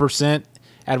 100%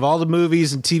 out of all the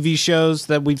movies and TV shows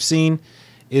that we've seen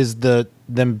is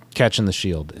them catching the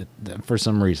shield for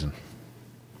some reason.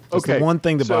 It's the one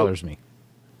thing that bothers me.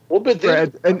 Well, but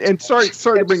and sorry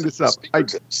to bring this up.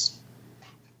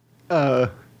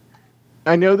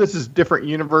 I know this is different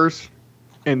universe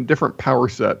and different power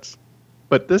sets,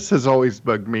 but this has always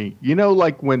bugged me.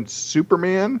 Like when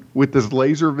Superman with his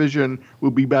laser vision will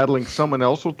be battling someone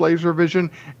else with laser vision,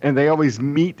 and they always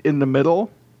meet in the middle.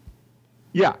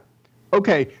 Yeah.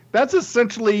 Okay. That's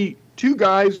essentially 2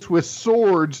 guys with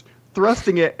swords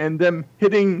thrusting it and them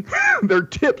hitting their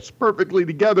tips perfectly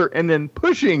together and then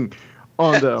pushing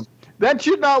on them. That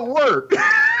should not work.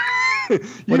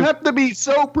 You have to be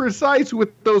so precise with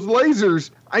those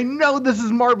lasers. I know this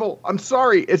is Marvel. I'm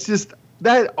sorry. It's just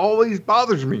that always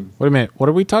bothers me. Wait a minute. What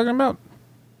are we talking about?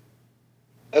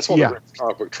 That's one of the greatest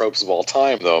comic book tropes of all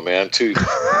time, though, man. Two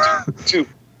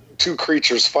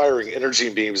creatures firing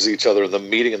energy beams at each other and the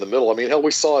meeting in the middle. I mean, hell,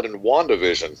 we saw it in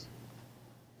WandaVision.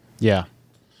 Yeah.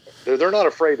 They're not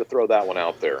afraid to throw that one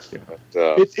out there. Yeah.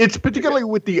 But, it's particularly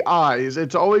with the eyes.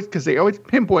 It's always because they always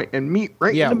pinpoint and meet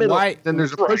right in the middle. Then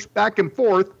there's a push back and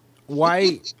forth.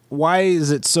 Why is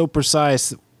it so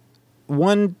precise?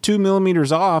 1-2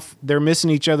 millimeters off, they're missing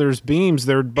each other's beams.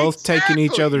 They're both taking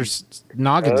each other's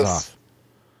noggins off.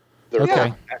 They're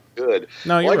not that good.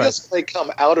 No, you're I right. guess if they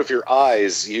come out of your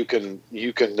eyes, you can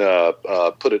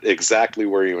put it exactly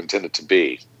where you intend it to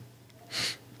be.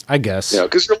 I guess. Yeah,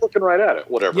 because you're looking right at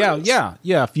it. Whatever. Yeah, it is.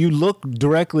 yeah. If you look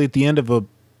directly at the end of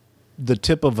the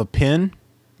tip of a pin,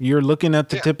 you're looking at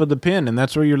the tip of the pin, and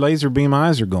that's where your laser beam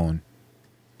eyes are going.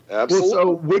 Absolutely. Well,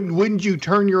 so wouldn't you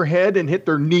turn your head and hit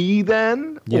their knee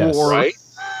then? Yes. Right.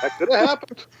 That could have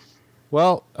happened.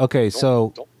 Well, okay,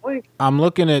 so Don't blink. I'm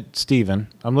looking at Steven.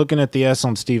 I'm looking at the S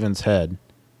on Steven's head,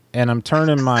 and I'm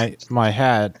turning my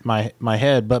head,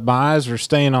 but my eyes are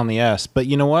staying on the S. But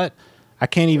you know what? I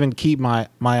can't even keep my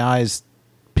eyes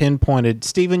pinpointed.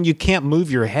 Steven, you can't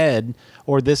move your head,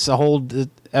 or this whole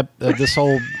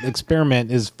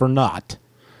experiment is for naught.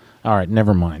 All right,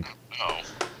 never mind.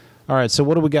 All right, so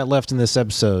what do we got left in this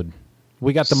episode?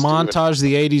 We got the montage,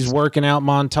 the 80s working out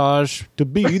montage. To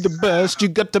be the best, you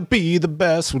got to be the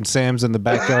best. When Sam's in the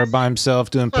backyard by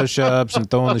himself doing push-ups and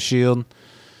throwing the shield.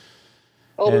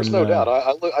 Oh, there's no doubt.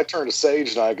 I turn to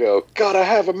Sage and I go, gotta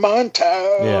have a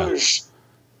montage. Yeah.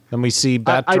 Then we see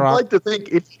Batroc. I'd like to think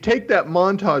if you take that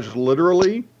montage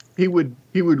literally, he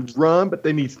would run, but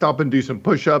then he'd stop and do some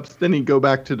push-ups. Then he'd go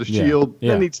back to the shield.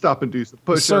 Yeah. Then he'd stop and do some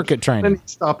push-ups. Circuit training. Then he'd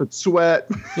stop and sweat.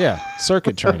 Yeah,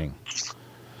 circuit training.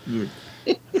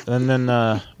 And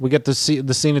then we get the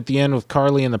scene at the end with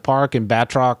Carly in the park, and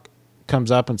Batroc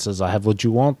comes up and says, "I have what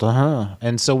you want,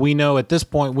 And so we know at this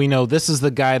point, this is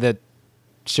the guy that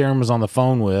Sharon was on the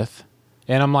phone with.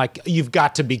 And I'm like, you've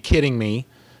got to be kidding me.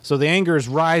 So the anger is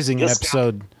rising in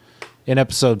episode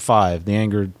 5.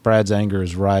 Brad's anger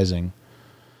is rising.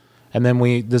 And then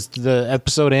the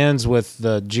episode ends with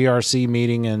the GRC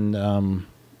meeting, and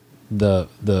the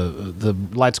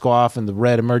lights go off and the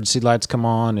red emergency lights come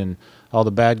on and all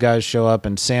the bad guys show up,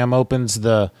 and Sam opens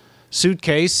the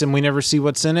suitcase and we never see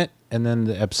what's in it, and then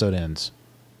the episode ends.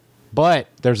 But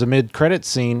there's a mid-credit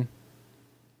scene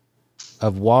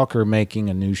of Walker making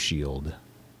a new shield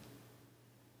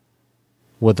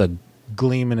with a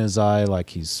gleam in his eye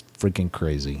like he's freaking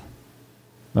crazy.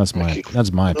 That's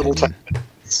my opinion.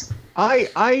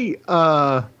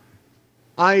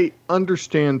 I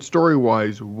understand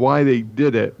story-wise why they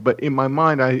did it, but in my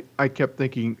mind, I kept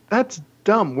thinking, that's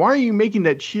dumb. Why are you making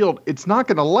that shield? It's not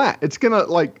going to last. It's going to,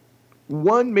 like,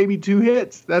 1, maybe 2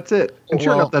 hits. That's it. And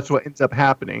sure enough, that's what ends up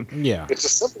happening. Yeah. It's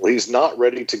just simple. He's not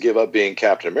ready to give up being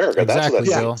Captain America. Exactly,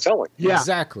 That's what that's telling. Yeah.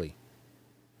 Exactly.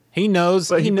 He knows.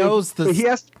 But he knows the. He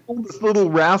has to pull this little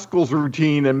rascals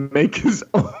routine and make his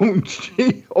own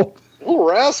shield. Little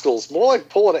rascals, more like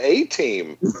pulling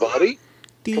A-team, buddy.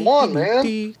 Come on,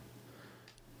 man.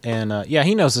 And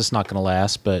he knows it's not going to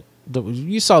last. But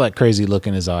you saw that crazy look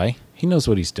in his eye. He knows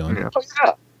what he's doing. Yeah.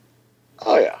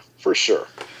 Oh yeah, for sure.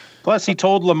 Plus, he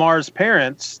told Lamar's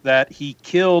parents that he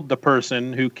killed the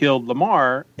person who killed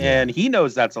Lamar, and he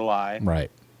knows that's a lie.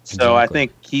 Right. So I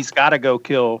think he's got to go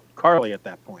kill Carly at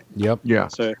that point. Yep. Yeah.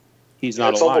 So he's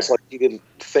not It's a liar. almost like he didn't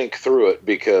think through it,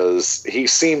 because he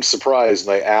seemed surprised,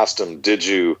 and they asked him, did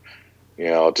you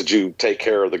take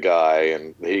care of the guy?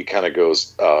 And he kind of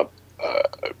goes, yeah,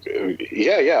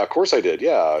 of course I did.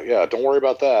 Yeah. Don't worry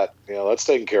about that. That's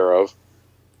taken care of.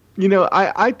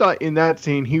 I thought in that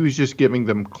scene he was just giving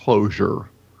them closure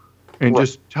and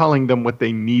just telling them what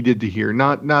they needed to hear.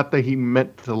 Not that he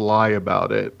meant to lie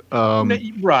about it.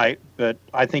 Right, but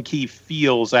I think he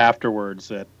feels afterwards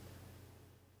that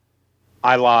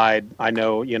I lied. I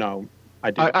know,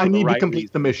 I did. I need right to complete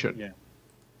reason. the mission. Yeah.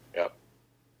 Yep.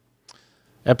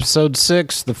 Episode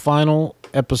 6, the final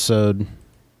episode.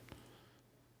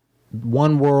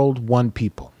 One World, One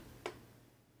People.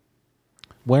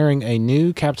 Wearing a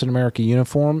new Captain America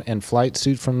uniform and flight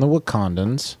suit from the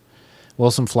Wakandans,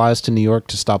 Wilson flies to New York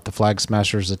to stop the Flag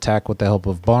Smashers' attack with the help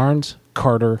of Barnes,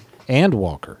 Carter, and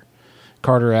Walker.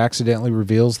 Carter accidentally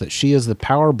reveals that she is the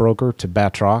power broker to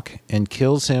Batroc and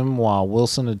kills him, while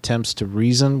Wilson attempts to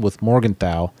reason with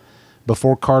Morgenthau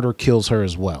before Carter kills her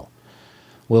as well.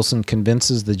 Wilson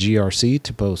convinces the GRC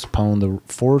to postpone the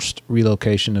forced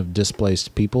relocation of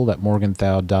displaced people that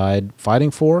Morgenthau died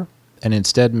fighting for, and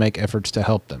instead make efforts to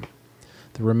help them.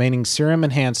 The remaining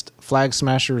serum-enhanced flag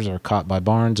smashers are caught by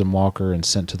Barnes and Walker and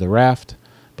sent to the raft,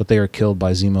 but they are killed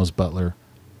by Zemo's butler,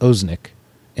 Oznick,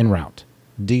 en route.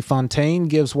 DeFontaine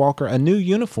gives Walker a new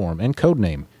uniform and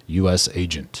codename, U.S.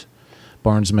 Agent.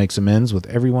 Barnes makes amends with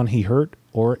everyone he hurt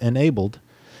or enabled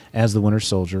as the Winter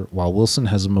Soldier, while Wilson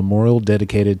has a memorial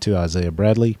dedicated to Isaiah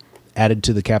Bradley added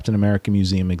to the Captain America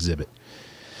Museum exhibit.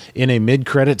 In a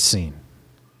mid-credits scene,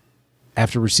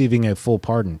 after receiving a full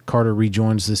pardon, Carter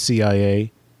rejoins the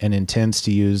CIA and intends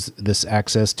to use this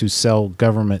access to sell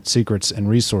government secrets and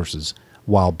resources,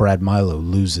 while Brad Milo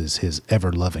loses his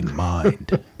ever-loving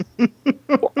mind.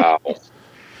 Wow.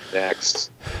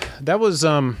 Next. That was,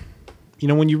 when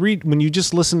you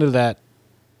just listen to that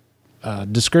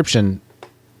description,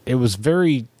 it was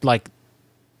very, like,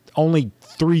 only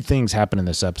 3 things happen in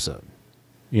this episode.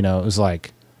 It was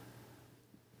like,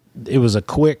 it was a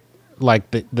quick,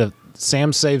 like, the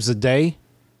Sam saves the day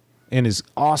in his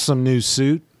awesome new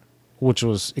suit, which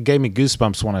it gave me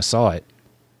goosebumps when I saw it.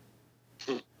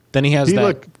 Then he has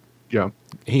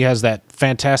he has that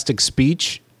fantastic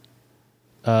speech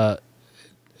to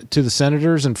the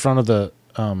senators in front of the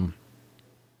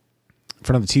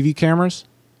TV cameras.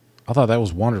 I thought that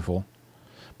was wonderful.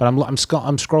 But I'm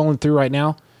scrolling through right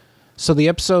now. So the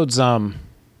episode's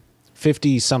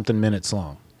 50 something minutes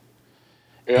long.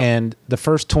 Yeah. And the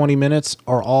first 20 minutes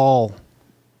are all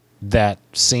that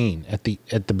scene at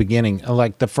the beginning.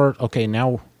 Like the first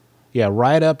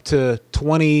right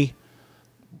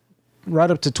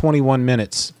up to 21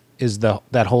 minutes is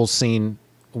that whole scene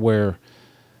where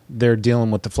they're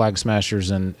dealing with the flag smashers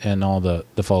and all the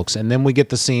folks. And then we get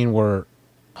the scene where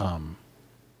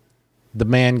the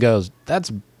man goes,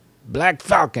 "That's Black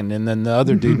Falcon," and then the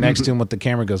other dude next to him with the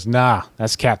camera goes, "Nah,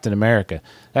 that's Captain America."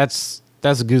 That's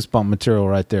goosebump material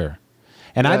right there.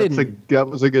 And that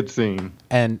was a good scene.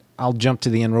 And I'll jump to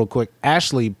the end real quick.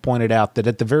 Ashley pointed out that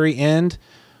at the very end,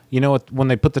 when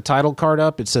they put the title card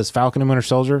up, it says Falcon and Winter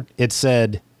Soldier. It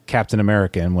said Captain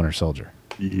America and Winter Soldier.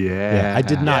 Yeah. I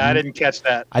did not. Yeah, I didn't catch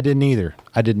that. I didn't either.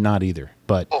 I did not either.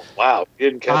 But oh wow, you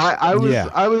didn't catch it.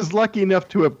 I was lucky enough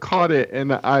to have caught it,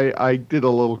 and I did a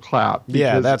little clap.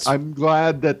 I'm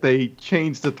glad that they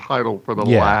changed the title for the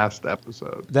last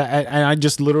episode. And I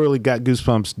just literally got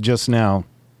goosebumps just now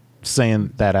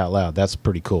saying that out loud. That's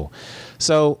pretty cool.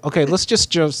 So okay, let's just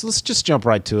jump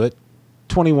right to it.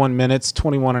 21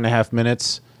 and a half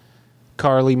minutes.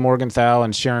 Carly Morgenthau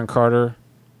and Sharon Carter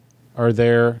are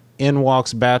there. In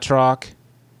walks Batroc,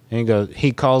 and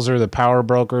he calls her the power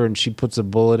broker, and she puts a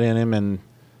bullet in him. And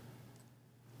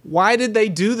why did they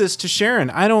do this to Sharon?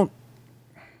 I don't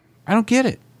get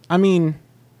it. I mean,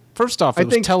 first off, it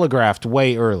was telegraphed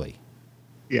way early.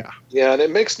 Yeah. Yeah, and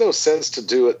it makes no sense to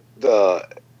do it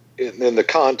in the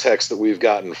context that we've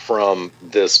gotten from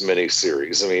this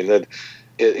miniseries. I mean, that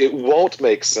it won't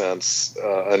make sense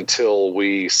until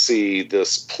we see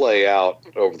this play out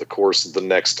over the course of the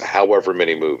next however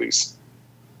many movies,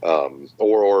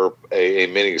 or a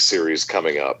miniseries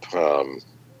coming up.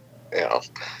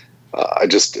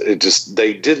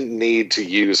 They didn't need to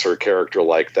use her character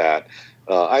like that.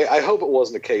 I hope it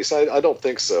wasn't the case. I don't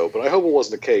think so, but I hope it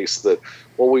wasn't the case that,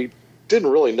 we didn't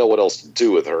really know what else to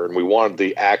do with her, and we wanted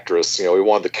the actress, we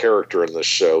wanted the character in this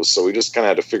show, so we just kind of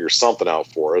had to figure something out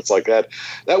for her. It's like that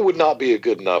would not be a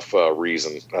good enough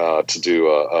reason to do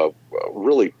a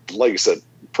really, like you said,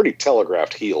 pretty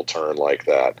telegraphed heel turn like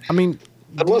that. I mean,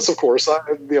 unless of course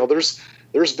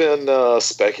there's been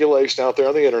speculation out there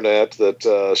on the internet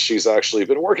that she's actually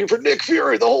been working for Nick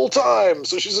Fury the whole time,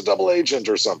 so she's a double agent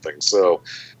or something. So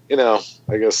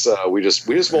I guess we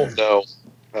just won't know.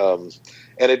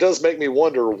 And it does make me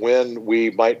wonder when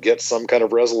we might get some kind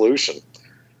of resolution.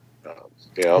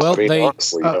 Honestly,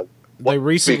 they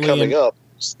recently coming up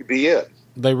be it.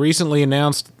 They recently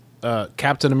announced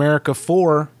Captain America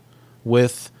 4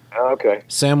 with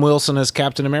Sam Wilson as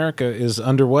Captain America is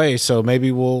underway, so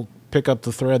maybe we'll pick up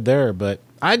the thread there. But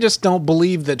I just don't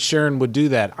believe that Sharon would do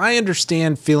that. I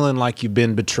understand feeling like you've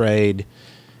been betrayed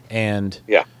and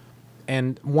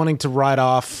wanting to write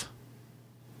off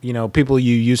people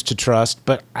you used to trust,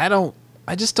 but I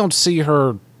just don't see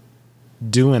her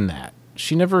doing that.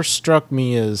 She never struck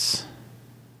me as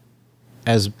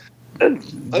I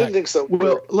didn't think so.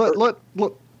 Well,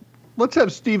 let's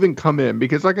have Steven come in,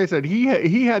 because like I said, he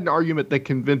had an argument that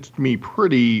convinced me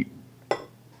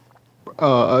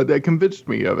that convinced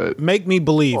me of it. Make me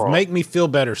believe. Make me feel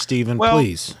better, Steven,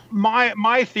 please.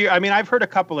 My theory, I mean, I've heard a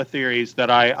couple of theories that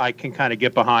I can kind of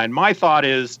get behind. My thought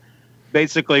is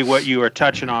basically what you were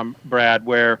touching on, Brad,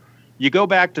 where you go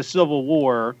back to Civil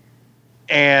War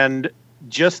and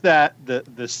just that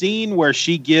the scene where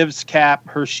she gives Cap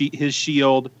his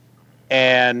shield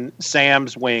and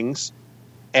Sam's wings,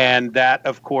 and that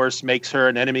of course makes her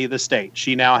an enemy of the state.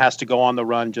 She now has to go on the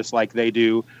run just like they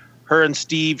do. Her and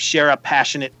Steve share a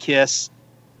passionate kiss,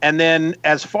 and then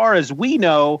as far as we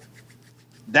know,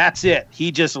 that's it.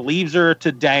 He just leaves her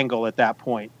to dangle at that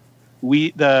point.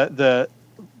 The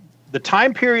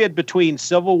time period between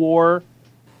Civil War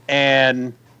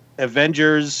and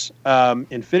Avengers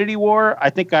Infinity War, I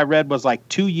think I read was like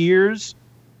 2 years.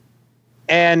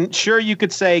 And sure, you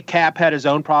could say Cap had his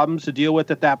own problems to deal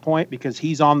with at that point because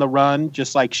he's on the run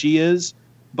just like she is.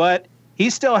 But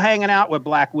he's still hanging out with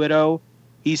Black Widow.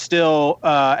 He's still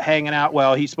hanging out.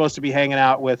 Well, he's supposed to be hanging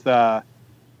out with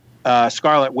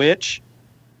Scarlet Witch.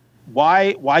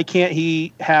 Why can't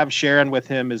he have Sharon with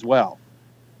him as well?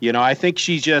 You know, I think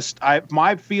she's just.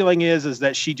 My feeling is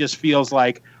that she just feels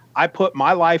like I put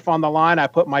my life on the line. I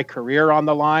put my career on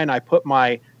the line. I put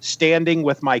my standing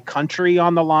with my country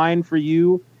on the line for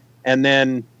you, and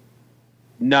then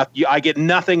I get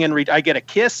nothing in return. I get a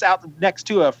kiss out next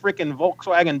to a freaking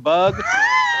Volkswagen Bug,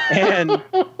 and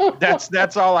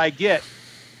that's all I get.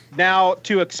 Now,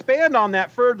 to expand on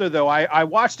that further, though, I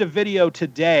watched a video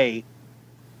today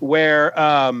where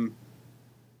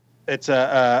it's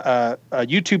a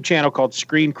YouTube channel called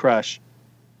Screen Crush.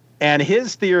 And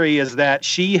his theory is that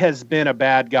she has been a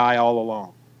bad guy all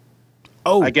along.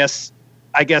 Oh, I guess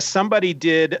somebody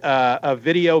did a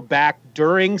video back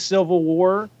during Civil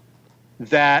War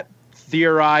that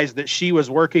theorized that she was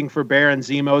working for Baron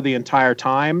Zemo the entire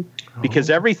time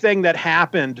because everything that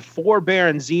happened for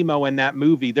Baron Zemo in that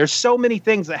movie, there's so many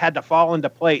things that had to fall into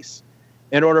place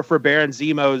in order for Baron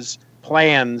Zemo's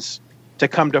plans to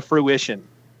come to fruition.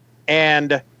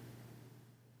 And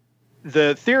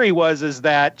the theory is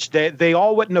that they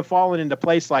all wouldn't have fallen into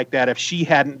place like that if she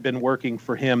hadn't been working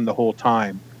for him the whole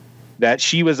time. That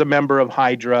she was a member of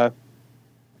Hydra,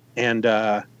 and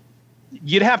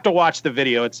you'd have to watch the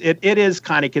video. It is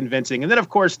kind of convincing. And then, of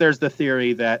course, there's the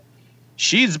theory that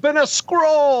she's been a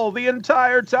Skrull the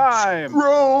entire time.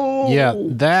 Skrull! Yeah,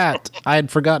 that I had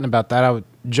forgotten about that.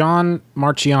 John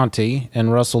Marchianti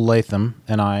and Russell Latham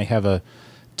and I have a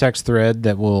text thread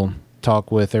that we'll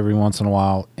talk with every once in a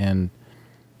while, and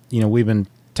we've been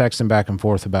texting back and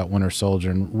forth about Winter Soldier,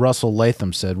 and Russell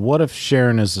Latham said, what if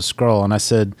Sharon is a Skrull? And I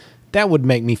said, that would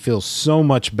make me feel so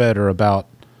much better about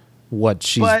what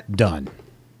she's done.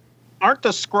 Aren't the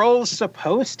Skrulls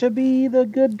supposed to be the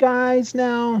good guys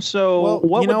now? So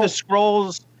what would the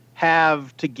Skrulls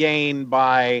have to gain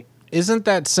by... Isn't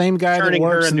that same guy that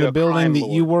works in the building that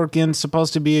you work in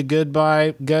supposed to be a good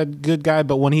guy,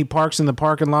 but when he parks in the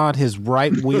parking lot, his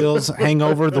right wheels hang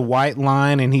over the white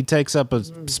line and he takes up a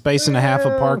space and a half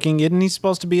of parking? Isn't he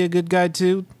supposed to be a good guy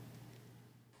too?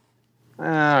 All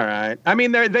right. I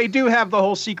mean, they do have the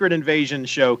whole Secret Invasion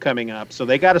show coming up, so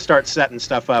they got to start setting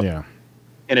stuff up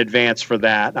in advance for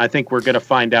that. I think we're going to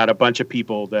find out a bunch of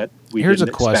people that we didn't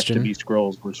expect to be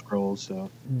Skrulls were Skrulls. So,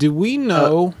 do we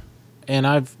know,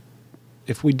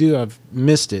 if we do, I've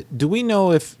missed it. Do we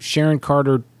know if Sharon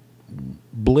Carter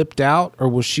blipped out, or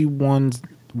was she one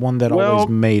that always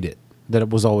made it? That it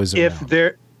was always around?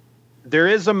 If there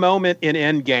is a moment in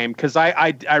Endgame, because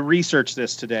I researched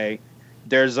this today.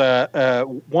 There's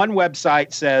one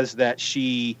website says that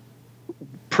it's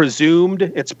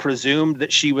presumed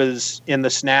that she was in the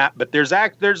snap, but there's a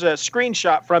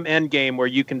screenshot from Endgame where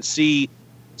you can see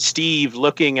Steve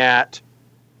looking at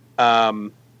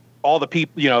all the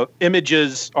people,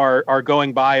 images are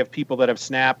going by of people that have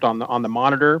snapped on the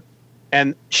monitor,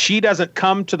 and she doesn't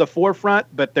come to the forefront,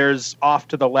 but there's off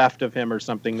to the left of him or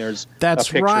something. There's a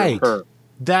picture of her.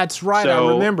 That's right. So,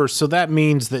 I remember. So that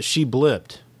means that she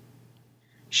blipped.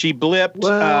 She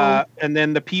blipped, and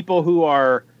then the people who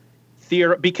are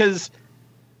because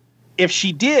if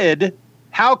she did,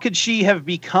 how could she have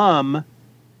become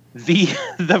the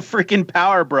freaking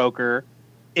power broker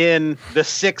in the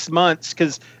 6 months?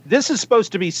 Because this is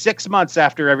supposed to be 6 months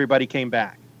after everybody came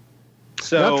back.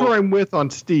 So that's where I'm with on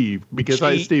Steve because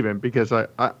I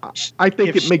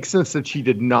think it makes sense that she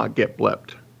did not get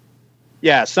blipped.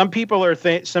 Yeah, some people are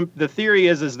the theory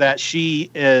is that she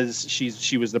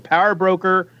was the power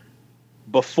broker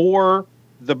before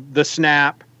the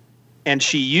snap, and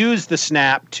she used the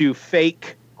snap to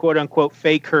quote unquote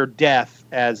fake her death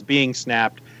as being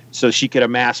snapped so she could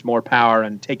amass more power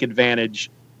and take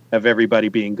advantage of everybody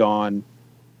being gone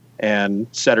and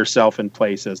set herself in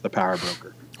place as the power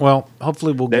broker. Well,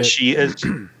 hopefully she is.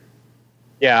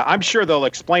 Yeah, I'm sure they'll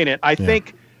explain it. I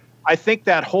think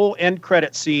that whole end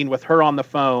credit scene with her on the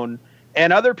phone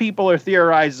And other people are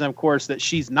theorizing, of course, that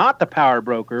she's not the power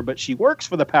broker, but she works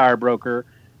for the power broker.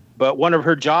 But one of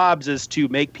her jobs is to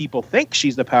make people think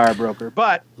she's the power broker.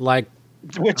 But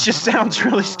which just sounds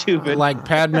really stupid. Like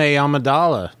Padme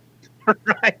Amidala.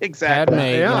 Right, exactly.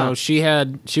 Padme,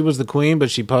 she was the queen,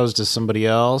 but she posed as somebody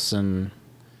else, and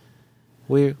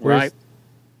right.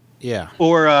 Yeah.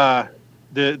 Or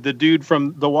the dude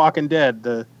from The Walking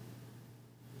Dead,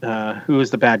 who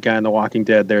is the bad guy in The Walking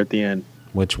Dead there at the end?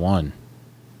 Which one?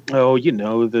 Oh,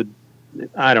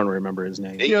 I don't remember his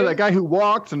name. Yeah, that guy who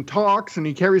walks and talks and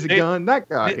he carries a gun. That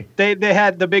guy. They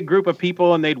had the big group of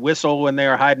people and they'd whistle when they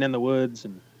were hiding in the woods.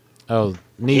 And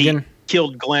Negan? He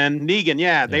killed Glenn. Negan,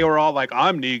 yeah. They were all like,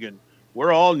 I'm Negan.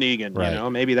 We're all Negan. Right. You know,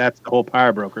 maybe that's the whole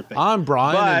power broker thing. I'm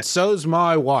Brian, and so's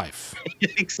my wife.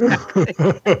 Exactly.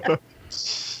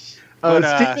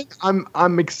 Stephen,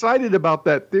 I'm excited about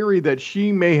that theory that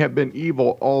she may have been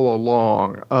evil all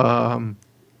along.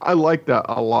 I like that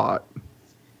a lot.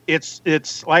 It's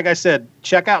like I said,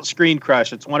 check out Screen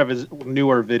Crush. It's one of his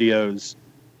newer videos,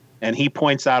 and he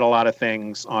points out a lot of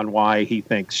things on why he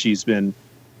thinks she's been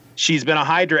a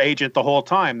Hydra agent the whole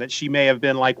time. That she may have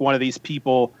been like one of these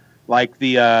people, like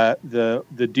the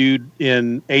dude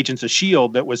in Agents of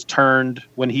S.H.I.E.L.D. that was turned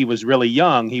when he was really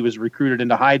young. He was recruited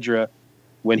into Hydra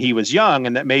when he was young,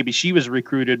 and that maybe she was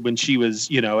recruited when she was,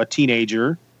 a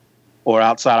teenager or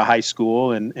outside of high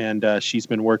school, and she's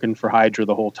been working for Hydra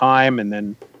the whole time. And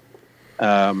then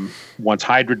once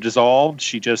Hydra dissolved,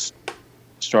 she just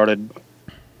started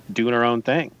doing her own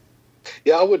thing.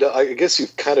 Yeah, I guess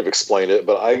you've kind of explained it,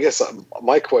 but I guess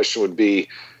my question would be,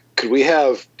 could we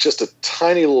have just a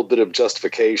tiny little bit of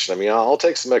justification? I mean, I'll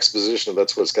take some exposition if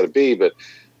that's what it's got to be, but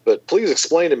please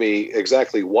explain to me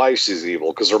exactly why she's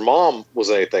evil, because her mom was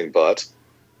anything but.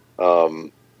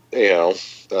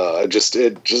 Just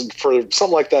for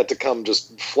something like that to come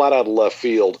just flat out of left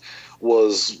field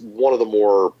was one of the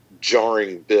more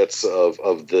jarring bits of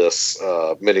this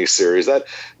miniseries.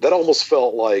 That almost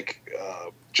felt like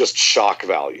just shock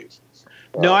value.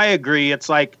 No, I agree. It's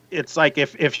like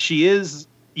if she is,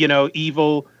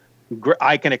 evil,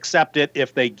 I can accept it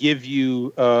if they give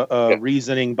you a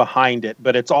reasoning behind it.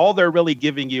 But it's all they're really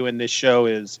giving you in this show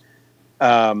is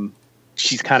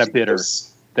she's kind of bitter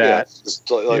that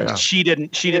she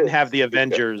didn't have the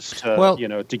Avengers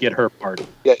to get her part.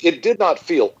 Yeah, it did not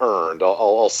feel earned.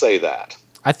 I'll say that.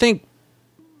 I think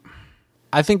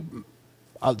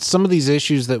some of these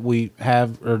issues that we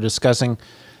are discussing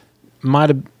might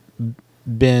have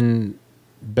been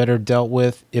better dealt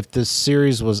with if this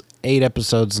series was 8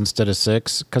 episodes instead of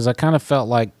 6, because I kind of felt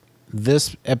like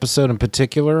this episode in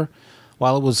particular,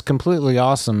 while it was completely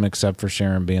awesome except for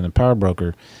Sharon being the power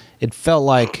broker, it felt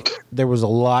like there was a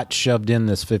lot shoved in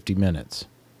this 50 minutes.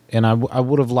 And I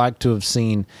would have liked to have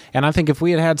seen, and I think if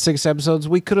we had 6 episodes,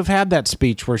 we could have had that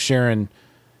speech where Sharon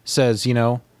says,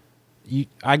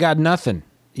 I got nothing.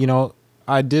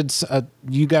 I did,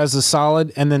 you guys are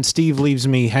solid, and then Steve leaves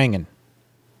me hanging.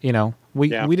 We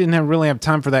didn't really have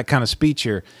time for that kind of speech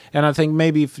here. And I think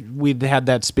maybe if we'd had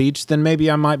that speech, then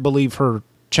maybe I might believe her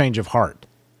change of heart.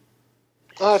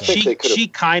 She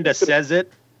kind of says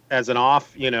it as an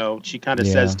off, she kind of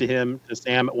says to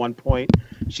Sam at one point,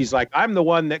 she's like, I'm the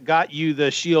one that got you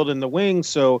the shield and the wings,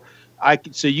 so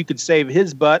you could save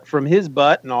his butt from his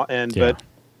butt and all, but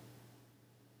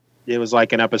it was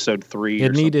like in episode 3.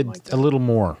 It needed a little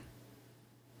more.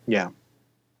 Yeah.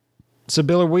 So,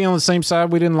 Bill, are we on the same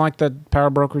side? We didn't like that power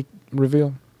broker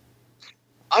reveal?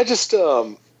 I just,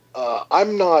 I'm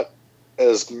not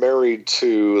as married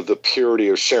to the purity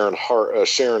of Sharon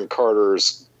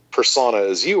Carter's persona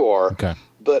as you are. Okay.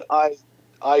 But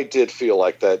I did feel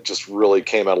like that just really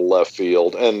came out of left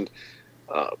field. And,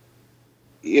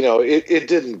 it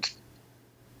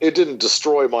didn't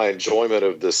destroy my enjoyment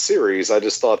of this series. I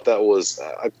just thought that was,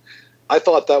 I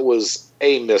thought that was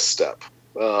a misstep,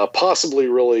 possibly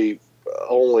really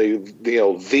only,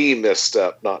 the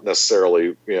misstep, not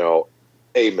necessarily,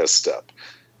 a misstep.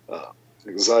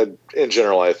 Because in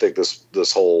general, I think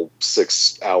this whole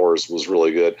 6 hours was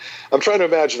really good. I'm trying to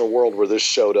imagine a world where this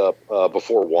showed up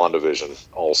before WandaVision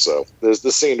also. This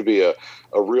seemed to be a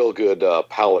real good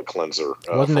palate cleanser.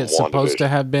 Wasn't it supposed to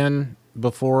have been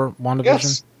before WandaVision?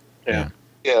 Yes. Yeah.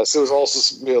 Yes, it was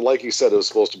also, like you said, it was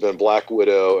supposed to have been Black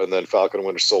Widow and then Falcon and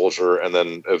Winter Soldier and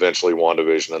then eventually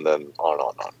WandaVision and then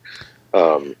on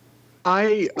and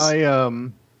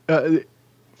on.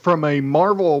 From a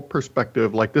Marvel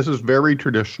perspective, like this is very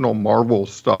traditional Marvel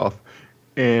stuff.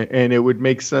 and it would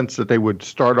make sense that they would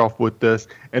start off with this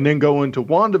and then go into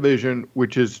WandaVision,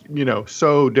 which is,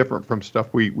 so different from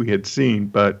stuff we had seen.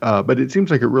 But it seems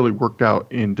like it really worked out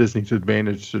in Disney's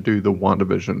advantage to do the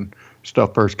WandaVision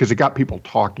stuff first, because it got people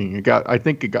talking. I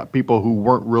think it got people who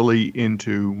weren't really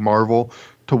into Marvel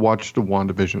to watch the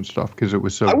WandaVision stuff because it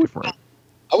was so different.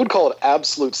 I would call it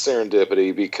absolute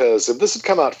serendipity, because if this had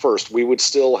come out first, we would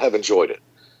still have enjoyed it.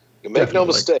 Make no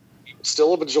mistake.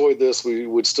 Still have enjoyed this. We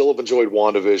would still have enjoyed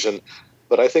WandaVision,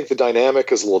 but I think the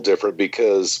dynamic is a little different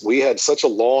because we had such a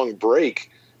long break,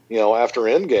 after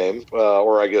Endgame,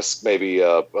 or I guess maybe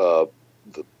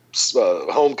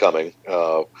Homecoming.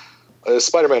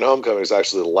 Spider-Man: Homecoming is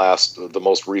actually the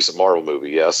most recent Marvel movie.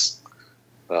 Yes.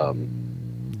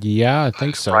 Yeah, I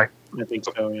think so. Right. I think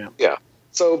so. Yeah. Yeah.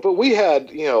 So, but we had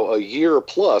a year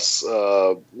plus,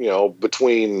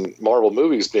 between Marvel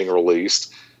movies being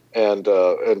released. And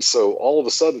so all of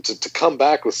a sudden to come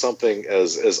back with something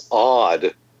as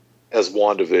odd as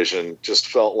WandaVision just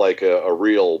felt like a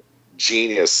real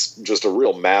genius, just a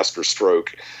real master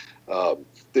stroke,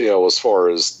 as far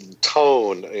as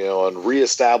tone, and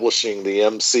reestablishing the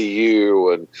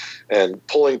MCU and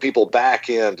pulling people back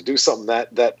in to do something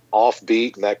that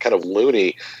offbeat and that kind of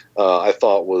loony, I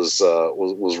thought was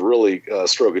really a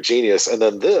stroke of genius. And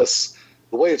then the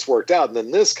way it's worked out, and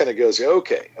then this kind of goes,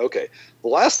 okay. The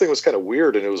last thing was kind of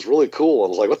weird, and it was really cool, and I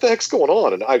was like, what the heck's going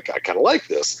on? And I kind of like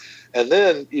this. And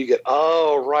then you get,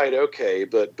 oh, right, okay,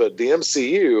 but the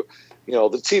MCU, the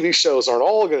TV shows aren't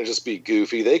all going to just be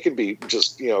goofy. They can be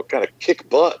just, kind of kick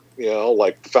butt,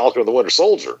 like the Falcon and the Winter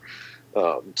Soldier.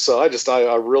 So I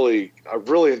really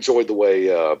enjoyed the way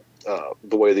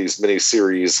these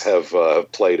miniseries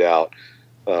have played out.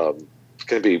 It's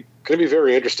going to be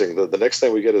very interesting. The next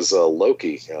thing we get is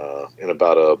Loki in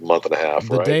about a month and a half.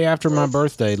 The day after my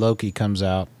birthday, Loki comes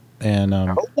out, and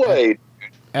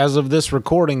as of this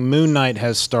recording, Moon Knight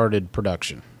has started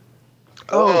production.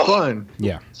 Oh, fun!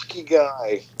 Yeah, lucky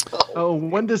guy. Oh,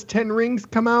 when does 10 Rings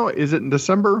come out? Is it in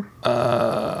December?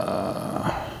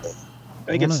 I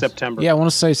think it's September. Yeah, I want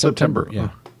to say September. Yeah.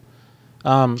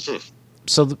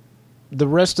 So the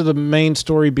rest of the main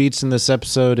story beats in this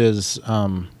episode is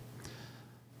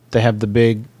they have the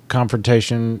big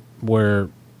confrontation where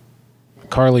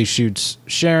Carly shoots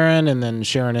Sharon, and then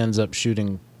Sharon ends up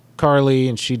shooting Carly,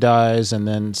 and she dies, and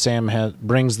then Sam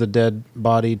brings the dead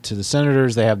body to the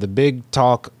senators. They have the big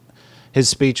talk. His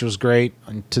speech was great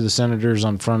to the senators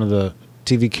on front of the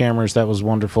TV cameras. That was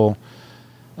wonderful.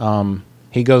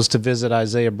 He goes to visit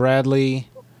Isaiah Bradley,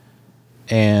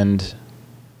 and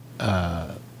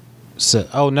before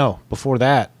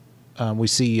that, we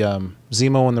see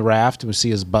Zemo in the raft. We see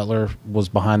his butler was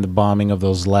behind the bombing of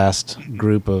those last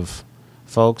group of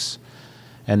folks.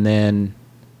 And then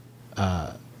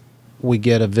we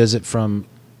get a visit from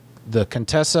the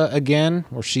Contessa again,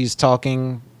 where she's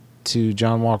talking to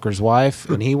John Walker's wife,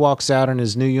 and he walks out in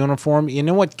his new uniform. You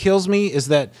know what kills me is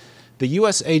that the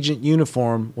U.S. agent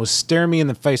uniform was staring me in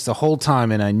the face the whole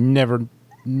time, and I never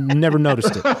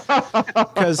noticed it,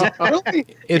 because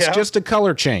it's just a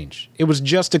color change. It was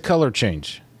just a color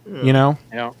change,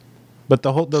 Yeah. But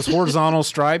those horizontal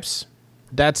stripes,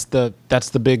 that's the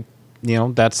big,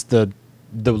 that's the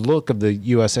look of the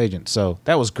U.S. agent. So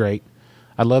that was great.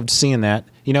 I loved seeing that.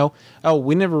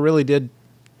 We never really did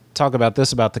talk about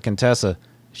the Contessa.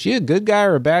 Is she a good guy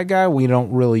or a bad guy? We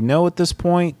don't really know at this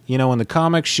point. In the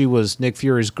comics, she was Nick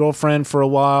Fury's girlfriend for a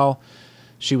while.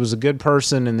 She was a good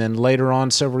person, and then later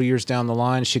on, several years down the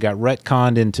line, she got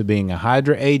retconned into being a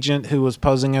Hydra agent who was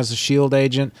posing as a S.H.I.E.L.D.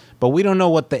 agent, but we don't know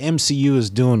what the MCU is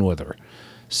doing with her.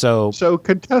 So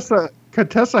Contessa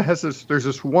has there's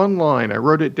this one line, I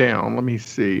wrote it down, let me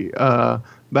see.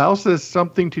 Val says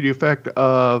something to the effect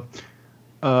of,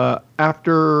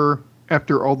 after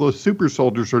all those super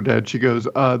soldiers are dead, she goes,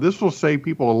 this will save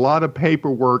people a lot of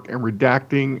paperwork and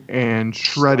redacting and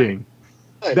shredding.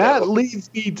 That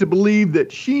leads me to believe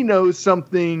that she knows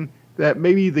something that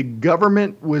maybe the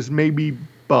government was maybe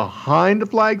behind the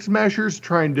Flag Smashers,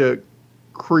 trying to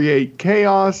create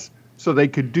chaos so they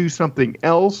could do something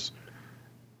else.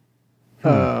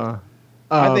 I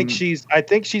think she's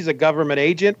a government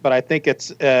agent, but I think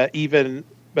it's even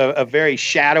a very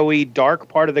shadowy, dark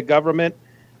part of the government.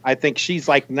 I think she's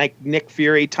like Nick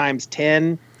Fury times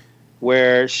 10.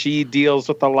 Where she deals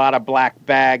with a lot of black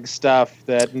bag stuff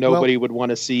that nobody would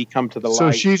want to see come to the light. So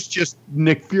she's just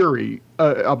Nick Fury,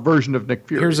 a version of Nick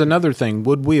Fury. Here's another thing.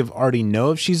 Would we have already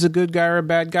know if she's a good guy or a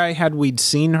bad guy had we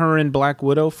seen her in Black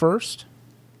Widow first?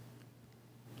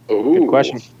 Ooh. Good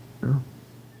question.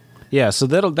 Yeah, so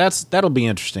that'll be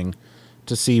interesting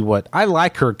to see what... I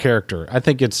like her character. I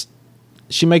think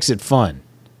she makes it fun.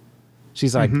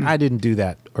 She's like, I didn't do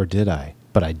that, or did I?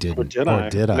 But I didn't. Or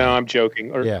did I? No, I'm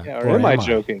joking. Or, yeah. Or am I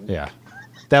joking? Yeah.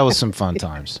 That was some fun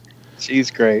times.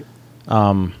 She's great.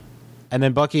 And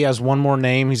then Bucky has one more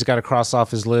name he's got to cross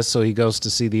off his list, so he goes to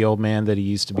see the old man that he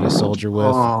used to be a soldier with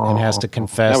and has to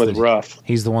confess that was rough.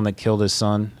 He's the one that killed his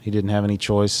son. He didn't have any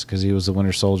choice because he was a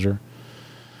Winter Soldier.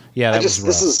 Yeah, that was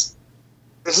rough.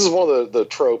 This is one of the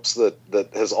tropes that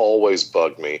has always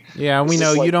bugged me. Yeah, we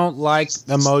know you don't like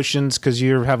emotions because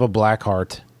you have a black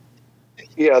heart.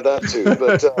 Yeah, that too.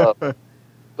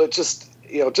 But just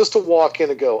just to walk in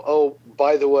and go, oh,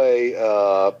 by the way,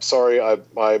 sorry,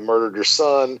 I murdered your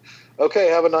son. Okay,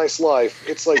 have a nice life.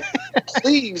 It's like,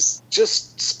 please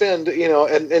just spend,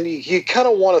 and you kind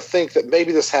of want to think that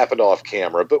maybe this happened off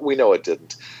camera, but we know it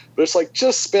didn't. But it's like,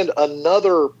 just spend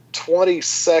another 20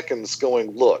 seconds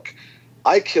going, look,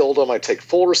 I killed him. I take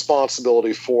full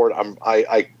responsibility for it.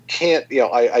 I can't,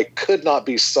 I could not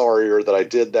be sorrier that I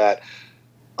did that.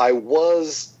 I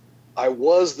was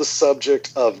the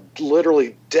subject of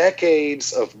literally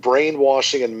decades of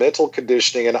brainwashing and mental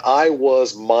conditioning, and I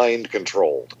was mind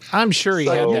controlled. I'm sure he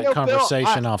had that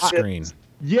conversation off screen.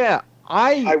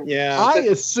 I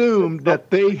assumed that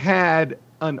they had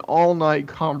an all-night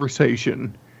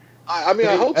conversation. I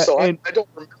hope so. I don't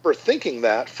remember thinking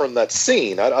that from that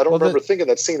scene. I don't remember thinking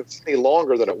that scene was any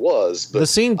longer than it was. But the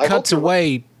scene cuts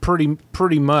away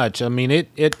pretty much. I mean,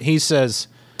 he says,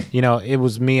 it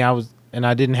was me. And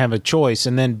I didn't have a choice,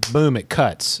 and then boom, it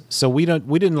cuts. So we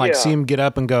didn't see him get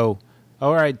up and go,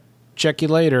 all right, check you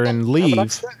later, and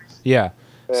leave. Yeah.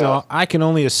 So I can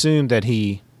only assume that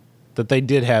they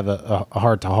did have a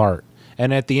heart to heart.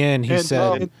 And at the end, he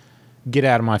said, "Get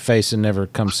out of my face and never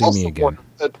come see me again."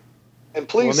 And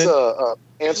please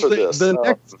answer this.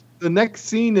 The next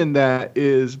scene in that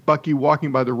is Bucky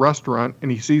walking by the restaurant, and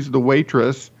he sees the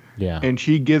waitress, and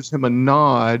she gives him a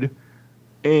nod.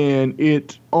 And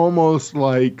it's almost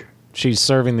like she's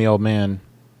serving the old man.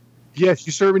 Yeah,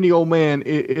 she's serving the old man.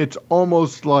 It's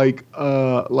almost like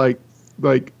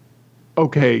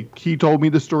okay, he told me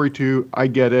the story too. I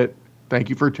get it. Thank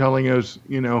you for telling us.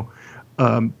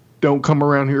 Don't come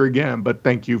around here again. But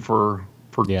thank you for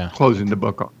closing the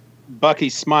book on. Bucky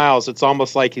smiles. It's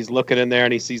almost like he's looking in there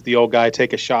and he sees the old guy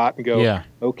take a shot and go,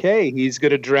 okay, he's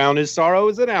going to drown his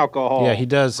sorrows in alcohol. Yeah, he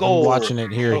does. Gold. I'm watching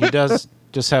it here. He does.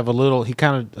 Just have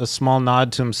a small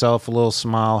nod to himself, a little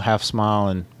smile, half smile,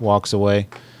 and walks away.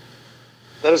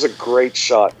 That is a great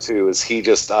shot, too, as he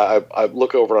just, I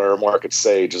look over at our Market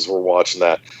Sage as we're watching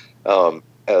that,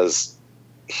 as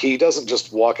he doesn't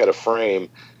just walk out of frame,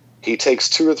 he takes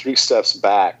 2 or 3 steps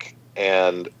back,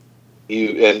 and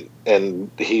he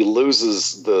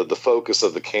loses the focus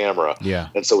of the camera. Yeah.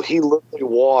 And so he literally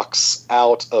walks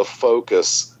out of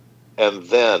focus, and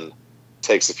then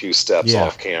takes a few steps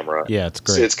off camera. Yeah, it's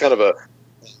great. So it's kind of a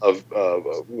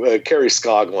Kerry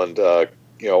Scogland, or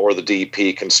the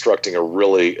DP constructing a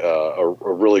really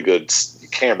good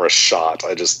camera shot.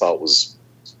 I just thought was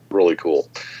really cool.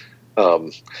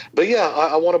 But yeah,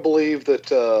 I want to believe that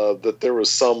there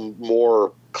was some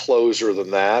more closure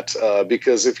than that,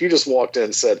 because if you just walked in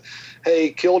and said, "Hey,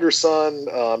 killed your son.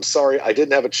 I'm sorry, I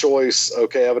didn't have a choice.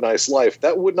 Okay, have a nice life,"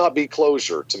 that would not be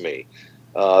closure to me.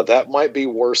 That might be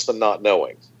worse than not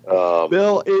knowing.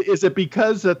 Bill, is it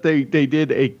because that they did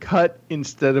a cut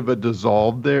instead of a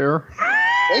dissolve there?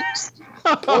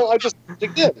 Well,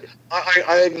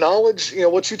 I acknowledge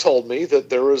what you told me, that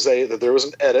there was an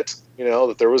edit,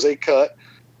 that there was a cut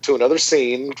to another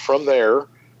scene from there.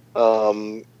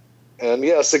 And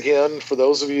yes, again, for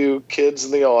those of you kids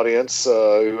in the audience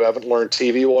who haven't learned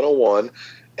TV 101.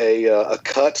 A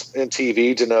cut in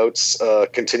TV denotes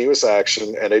continuous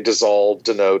action, and a dissolve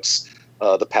denotes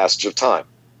the passage of time.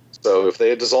 So if they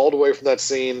had dissolved away from that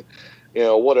scene,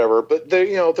 whatever, but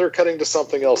they're cutting to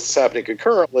something else that's happening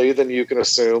concurrently, then you can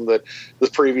assume that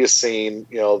the previous scene,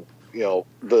 the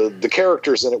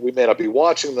characters in it, we may not be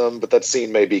watching them, but that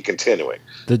scene may be continuing.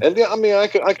 I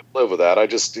could live with that. I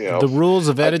just the rules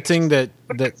of editing that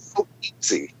so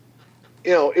easy.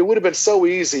 It would have been so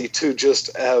easy to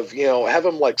just have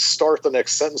him like start the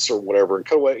next sentence or whatever and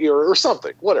cut away or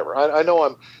something, whatever. I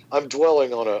know I'm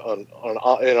dwelling on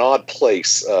an odd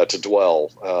place to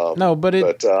dwell. No, but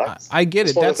I get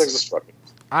it. One of the things that struck me.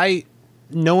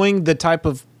 Knowing the type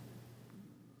of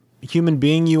human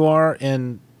being you are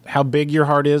and how big your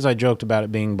heart is. I joked about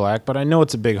it being black, but I know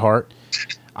it's a big heart.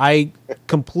 I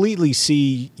completely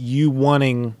see you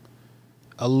wanting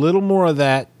a little more of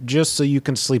that just so you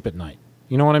can sleep at night.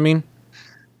 You know what I mean?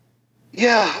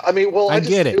 Yeah, I mean, well, I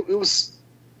get it. It was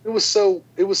It was so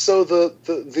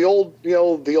the old,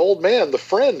 the old man, the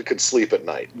friend, could sleep at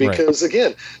night. Because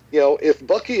again, if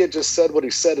Bucky had just said what he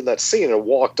said in that scene and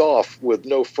walked off with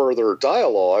no further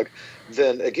dialogue,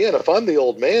 then again, if I'm the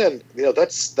old man,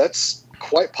 that's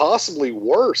quite possibly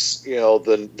worse,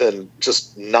 than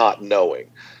just not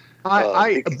knowing.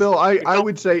 Bill, I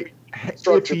would say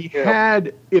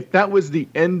if that was the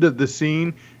end of the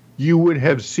scene, you would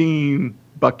have seen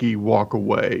Bucky walk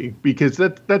away, because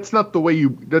that's not the way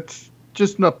that's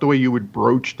just not the way you would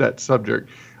broach that subject.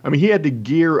 I mean, he had to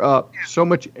gear up so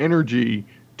much energy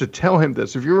to tell him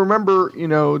this. If you remember,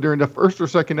 during the first or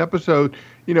second episode,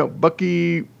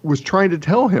 Bucky was trying to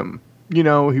tell him, he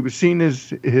was seeing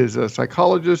his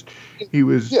psychologist. He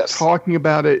was talking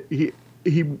about it.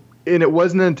 And it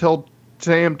wasn't until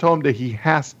Sam told him that he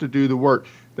has to do the work,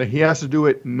 that he has to do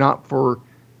it not for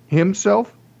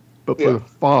himself, but for the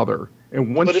father.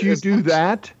 And once you do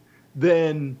that,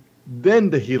 then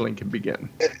the healing can begin.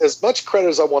 As much credit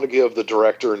as I want to give the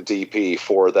director and DP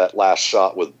for that last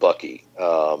shot with Bucky,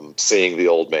 seeing the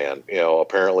old man,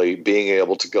 apparently being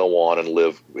able to go on and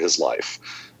live his life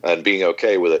and being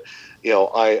okay with it.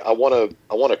 I want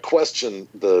to question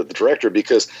the director,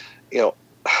 because,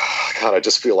 God, I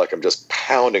just feel like I'm just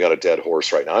pounding on a dead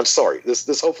horse right now. I'm sorry.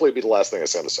 This hopefully will be the last thing I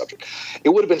say on the subject. It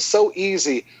would have been so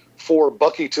easy for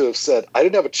Bucky to have said, I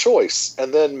didn't have a choice.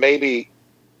 And then maybe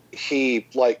he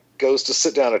goes to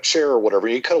sit down in a chair or whatever.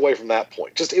 You cut away from that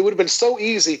point. It would have been so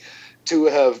easy to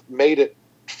have made it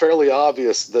fairly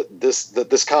obvious that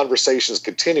this conversation is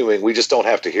continuing. We just don't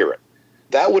have to hear it.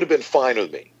 That would have been fine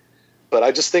with me. But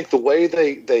I just think the way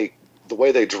they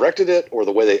directed it, or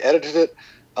the way they edited it,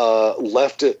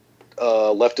 left it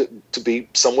to be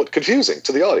somewhat confusing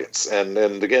to the audience. And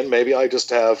again, maybe I just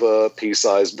have a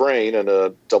pea-sized brain and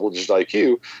a double-digit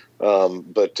IQ,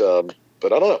 but I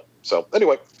don't know. So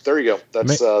anyway, there you go.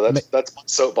 That's my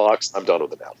soapbox. I'm done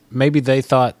with it now. Maybe they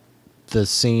thought the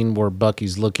scene where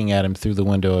Bucky's looking at him through the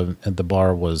window at the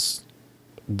bar was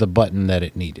the button that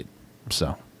it needed.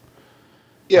 So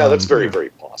yeah, that's very, very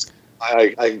possible.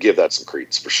 I can give that some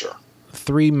credence for sure.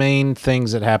 3 main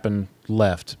things that happen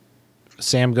left.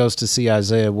 Sam goes to see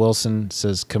Isaiah Wilson,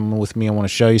 says, come with me, I want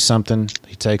to show you something.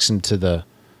 He takes him to the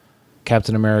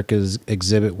Captain America's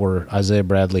exhibit, where Isaiah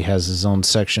Bradley has his own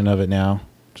section of it now,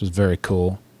 which is very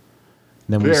cool.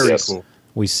 And then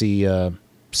we see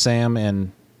Sam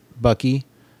and Bucky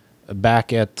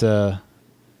back at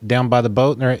down by the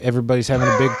boat, and everybody's having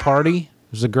a big party.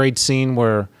 There's a great scene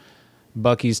where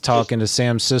Bucky's talking to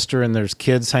Sam's sister, and there's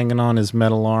kids hanging on his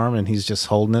metal arm, and he's just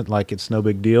holding it like it's no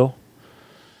big deal.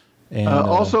 And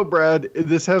also, Brad,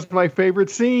 this has my favorite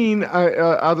scene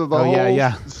out of the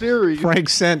whole series. Frank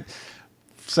sent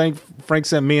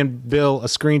me and Bill a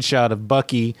screenshot of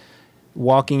Bucky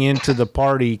walking into the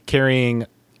party carrying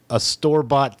a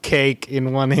store-bought cake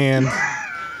in one hand.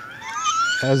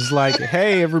 As like,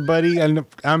 hey everybody, and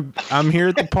I'm here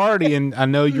at the party, and I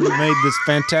know you made this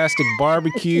fantastic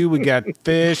barbecue. We got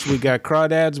fish, we got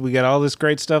crawdads, we got all this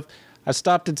great stuff. I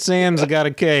stopped at Sam's, I got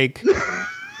a cake.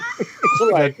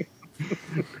 Right.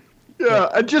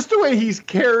 Yeah, just the way he's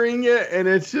carrying it, and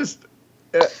it's just,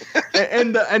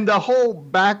 and the whole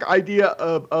back idea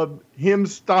of him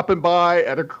stopping by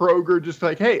at a Kroger, just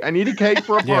like, hey, I need a cake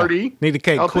for a party. Need a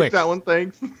cake, I'll quick. Take that one,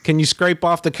 thanks. Can you scrape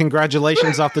off the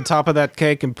congratulations off the top of that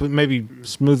cake and maybe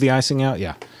smooth the icing out?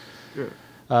 Yeah.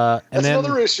 That's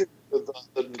another issue with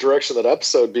the direction of that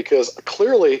episode, because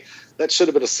clearly that should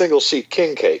have been a single sheet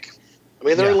king cake. I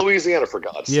mean, they're in Louisiana, for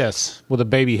God's sake. Yes, with a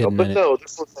baby hidden in it. But no,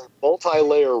 this was a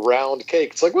multi-layer round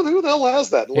cake. It's like, well, who the hell has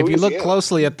that in Louisiana? If you look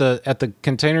closely at the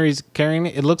container he's carrying,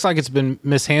 it looks like it's been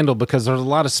mishandled, because there's a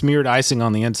lot of smeared icing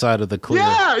on the inside of the clear.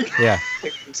 Yeah.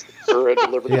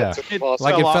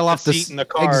 Like it fell off the seat in the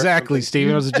car. Exactly,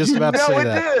 Steven. I was just about to say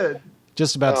that. Did.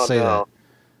 Just about to say that.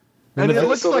 And it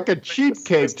looks like a cheap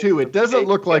cake, too. It doesn't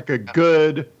look like a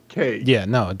good cake. Yeah,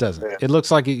 no, it doesn't. Yeah. It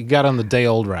looks like it got on the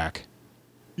day-old rack.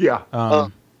 Yeah.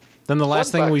 Then the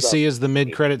last thing we see is the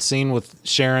mid-credit scene with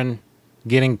Sharon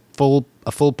getting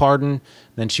a full pardon.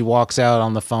 Then she walks out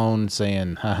on the phone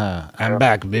saying, haha, I'm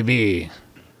back, baby.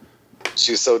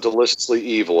 She's so deliciously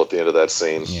evil at the end of that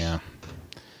scene. Yeah.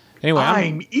 Anyway,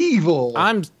 I'm evil.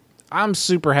 I'm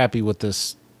super happy with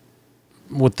this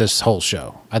whole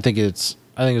show. I think it's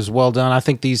well done. I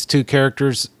think these 2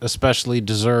 characters especially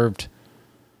deserved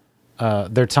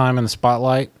their time in the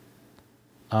spotlight.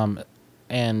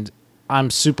 And I'm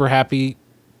super happy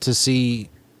to see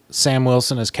Sam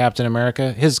Wilson as Captain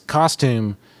America. His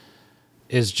costume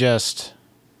is just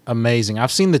amazing. I've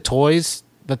seen the toys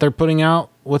that they're putting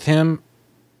out with him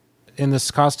in this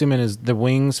costume, and the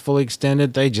wings fully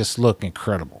extended. They just look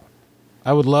incredible.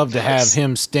 I would love to have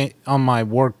him on my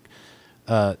work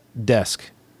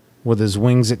desk with his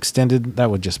wings extended. That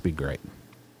would just be great.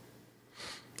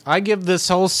 I give this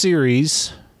whole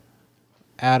series,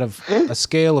 out of a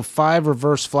scale of 5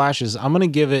 reverse flashes, I'm gonna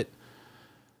give it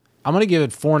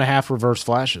 4.5 reverse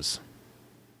flashes.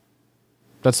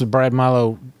 That's the Brad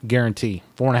Milo guarantee.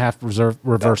 4.5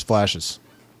 reverse flashes.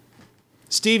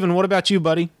 Steven, what about you,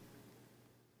 buddy?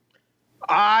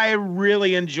 I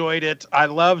really enjoyed it. I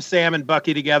love Sam and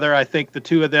Bucky together. I think the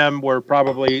two of them were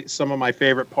probably some of my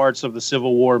favorite parts of the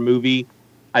Civil War movie.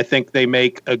 I think they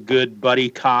make a good buddy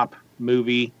cop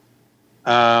movie.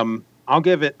 I'll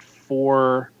give it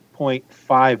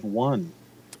 4.51.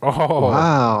 Oh,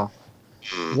 wow.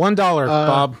 $1,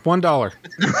 Bob. $1.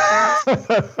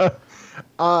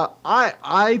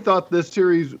 I thought this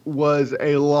series was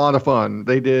a lot of fun.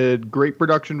 They did great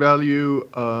production value,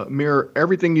 mirror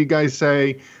everything you guys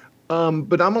say.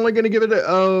 But I'm only going to give it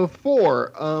a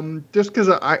 4, just because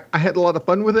I had a lot of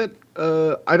fun with it.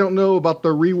 I don't know about the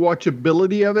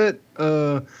rewatchability of it.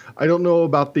 I don't know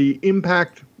about the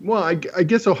impact. Well, I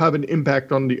guess it'll have an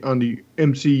impact on the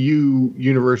MCU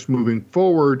universe moving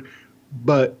forward.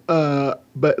 But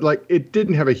like, it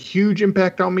didn't have a huge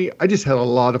impact on me. I just had a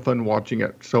lot of fun watching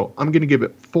it. So I'm going to give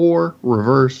it 4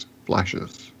 reverse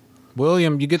flashes.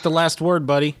 William, you get the last word,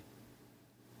 buddy.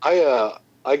 I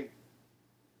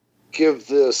give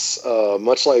this,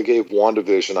 much like I gave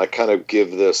WandaVision, I kind of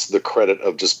give this the credit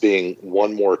of just being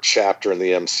one more chapter in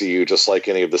the MCU, just like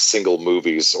any of the single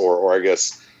movies, or I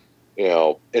guess,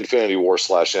 Infinity War /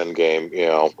 Endgame,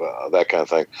 that kind of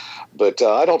thing. But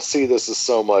I don't see this as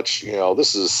so much,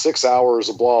 this is 6 hours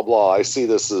of blah, blah. I see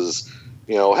this as,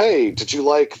 hey, did you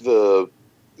like the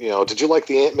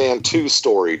Ant-Man 2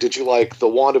 story? Did you like the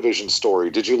WandaVision story?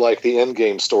 Did you like the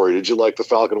Endgame story? Did you like the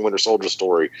Falcon and Winter Soldier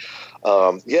story?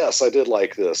 Yes, I did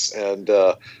like this. And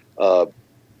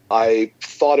I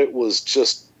thought it was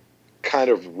just kind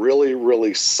of really,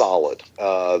 really solid.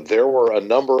 There were a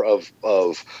number of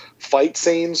fight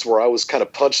scenes where I was kind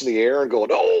of punching the air and going,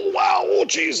 oh, wow, oh,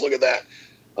 geez, look at that.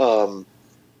 I'm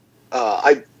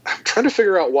trying to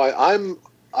figure out why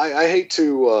I hate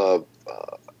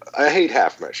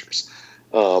half measures.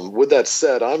 With that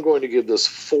said, I'm going to give this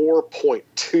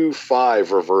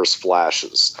 4.25 reverse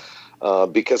flashes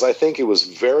because I think it was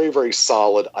very, very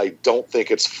solid. I don't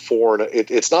think it's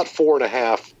it's not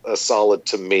 4.5 solid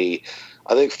to me.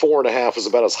 I think 4.5 is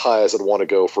about as high as I'd want to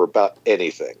go for about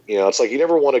anything. It's like you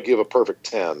never want to give a perfect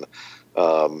 10.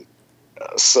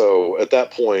 So at that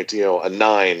point, a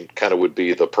 9 kind of would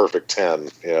be the perfect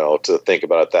 10, to think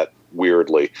about it that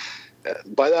weirdly.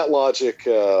 By that logic,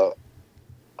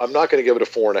 I'm not going to give it a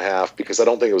 4.5 because I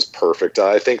don't think it was perfect.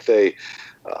 I think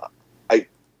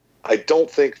I don't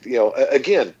think,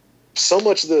 again, so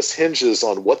much of this hinges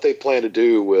on what they plan to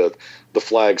do with the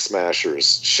Flag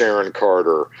Smashers, Sharon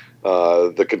Carter,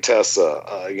 the Contessa.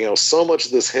 So much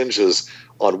of this hinges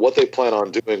on what they plan on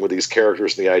doing with these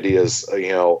characters and the ideas,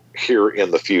 here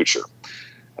in the future.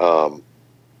 And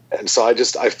so I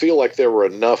feel like there were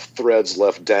enough threads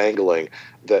left dangling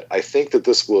that I think that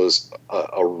this was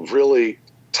a really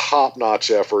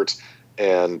top-notch effort,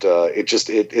 and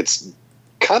it's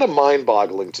kind of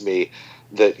mind-boggling to me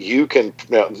that you can.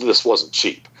 Now, this wasn't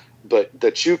cheap, but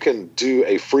that you can do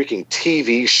a freaking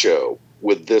TV show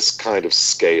with this kind of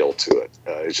scale to it.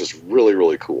 It's just really,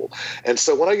 really cool. And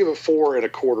so when I give it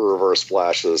 4.25 reverse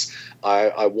flashes,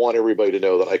 I want everybody to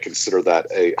know that I consider that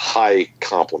a high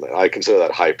compliment. I consider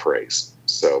that high praise.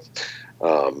 So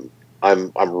I'm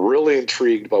really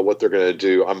intrigued by what they're going to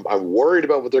do. I'm worried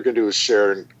about what they're going to do with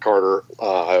Sharon Carter.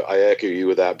 I echo you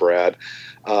with that, Brad.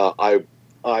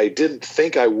 I didn't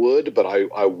think I would, but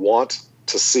I want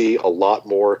to see a lot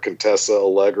more Contessa,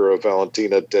 Allegra,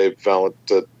 Valentina, Dave,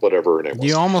 whatever her name was.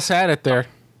 You almost had it there.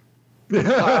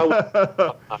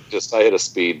 I hit a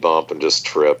speed bump and just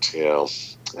tripped,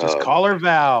 Just call her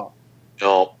Val.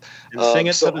 No. And sing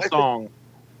it to the song.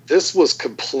 This was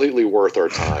completely worth our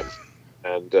time.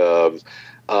 And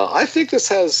I think this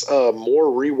has more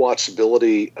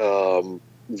rewatchability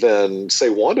than, say,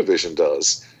 WandaVision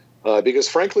does. Because,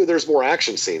 frankly, there's more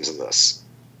action scenes in this.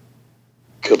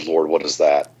 Good Lord, what is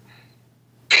that?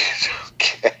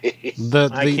 Okay.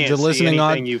 The listening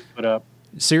on you've put up.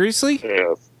 Seriously?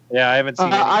 Yeah, I haven't seen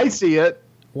it. I see it.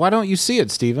 Why don't you see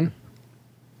it, Steven?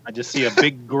 I just see a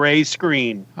big gray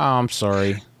screen. Oh, I'm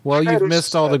sorry. Well, you've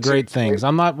missed all the great things.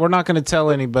 We're not going to tell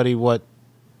anybody what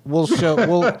we'll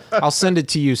show. I'll send it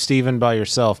to you, Steven, by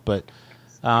yourself, but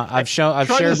I've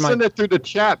shared my. Send it through the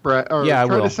chat, Brett. Yeah, I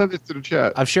will. Try to send it through the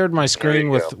chat. I've shared my screen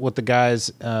with the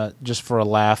guys just for a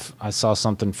laugh. I saw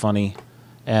something funny,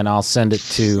 and I'll send it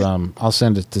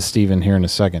to Steven here in a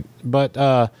second. But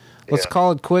let's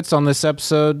call it quits on this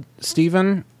episode,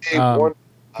 Steven.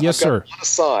 Yes, sir.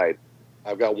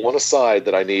 I've got one aside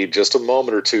that I need just a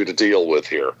moment or two to deal with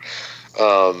here.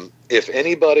 If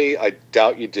anybody, I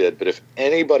doubt you did, but if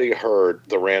anybody heard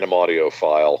the random audio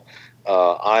file,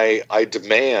 I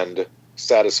demand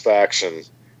satisfaction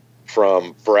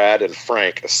from Brad and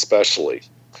Frank especially,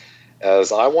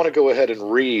 as I want to go ahead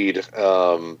and read.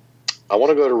 I want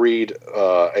to go to read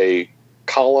a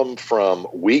column from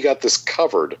We Got This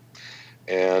Covered,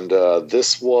 and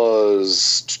this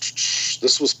was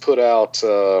put out.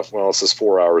 Well, it says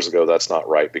 4 hours ago. That's not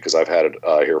right because I've had it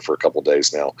here for a couple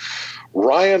days now.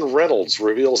 Ryan Reynolds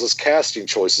reveals his casting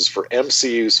choices for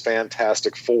MCU's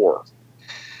Fantastic Four,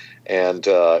 and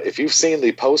if you've seen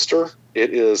the poster,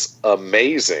 it is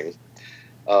amazing.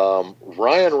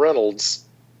 Ryan Reynolds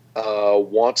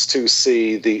wants to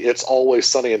see the It's Always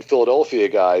Sunny in Philadelphia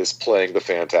guys playing the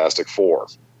Fantastic Four.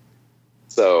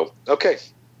 So, okay.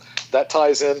 That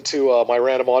ties into my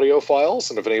random audio files,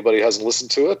 and if anybody hasn't listened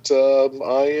to it,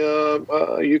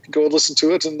 you can go and listen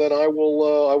to it, and then I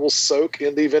will soak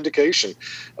in the vindication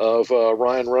of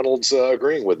Ryan Reynolds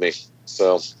agreeing with me.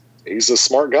 So he's a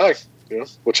smart guy. You know,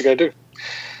 what you gonna do?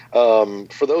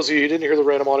 For those of you who didn't hear the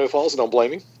random audio files, don't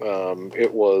blame me.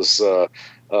 It was the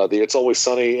It's Always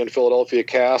Sunny in Philadelphia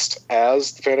cast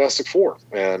as the Fantastic Four,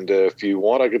 and if you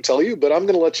want, I could tell you, but I'm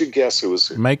going to let you guess who was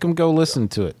who. Make them go listen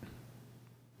to it.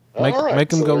 Make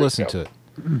them go listen to it.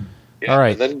 Yeah, all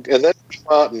right, and then come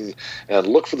out and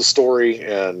look for the story,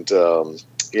 and and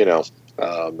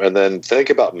then think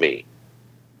about me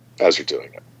as you're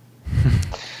doing it.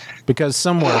 Because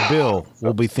somewhere Bill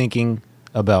will be thinking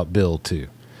about Bill too.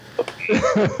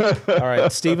 All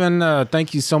right, Steven,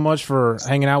 thank you so much for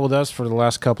hanging out with us for the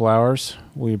last couple hours.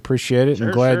 We appreciate it,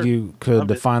 and glad you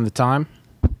could find the time.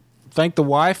 Thank the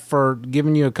wife for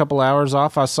giving you a couple hours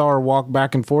off. I saw her walk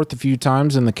back and forth a few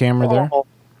times in the camera there.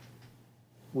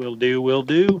 Will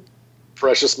do.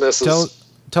 Precious Mrs.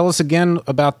 Tell us again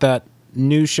about that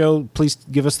new show. Please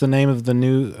give us the name of the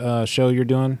new show you're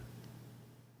doing.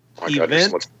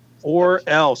 Event or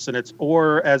Else, and it's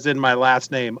or as in my last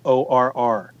name,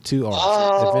 ORR. 2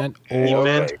 R's.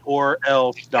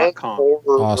 Eventorelse.com.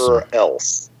 Awesome.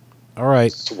 Else. All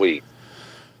right. Sweet.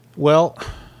 Well,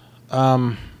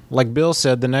 like Bill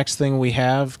said, the next thing we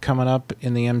have coming up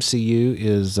in the MCU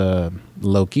is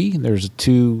Loki. There's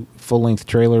 2 full-length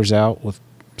trailers out with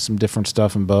some different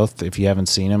stuff in both. If you haven't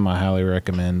seen them, I highly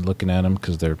recommend looking at them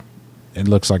because it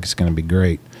looks like it's going to be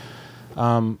great.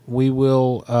 We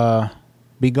will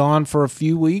be gone for a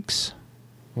few weeks.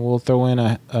 We'll throw in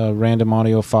a random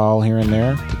audio file here and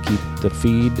there to keep the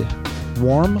feed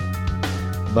warm.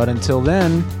 But until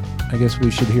then, I guess we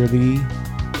should hear the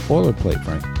boilerplate,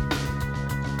 Frank.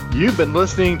 You've been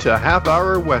listening to Half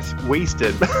Hour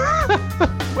Wasted.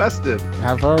 Wested.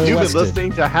 Half Hour You've Wasted. been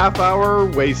listening to Half Hour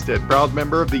Wasted, proud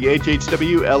member of the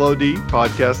HHW LOD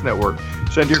Podcast Network.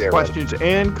 Send your questions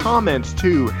and comments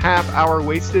to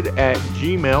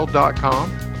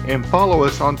halfhourwasted@gmail.com and follow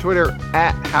us on Twitter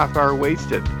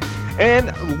 @halfhourwasted.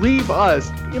 And leave us,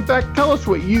 in fact, tell us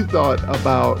what you thought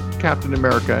about Captain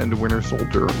America and the Winter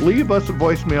Soldier. Leave us a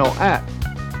voicemail at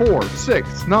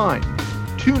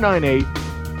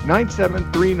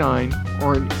 469-298-9739,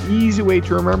 or an easy way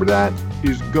to remember that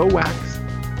is GoWax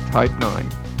Type 9.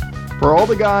 For all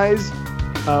the guys,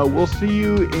 we'll see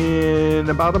you in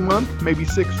about a month, maybe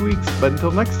 6 weeks. But until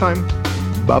next time,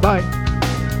 bye-bye.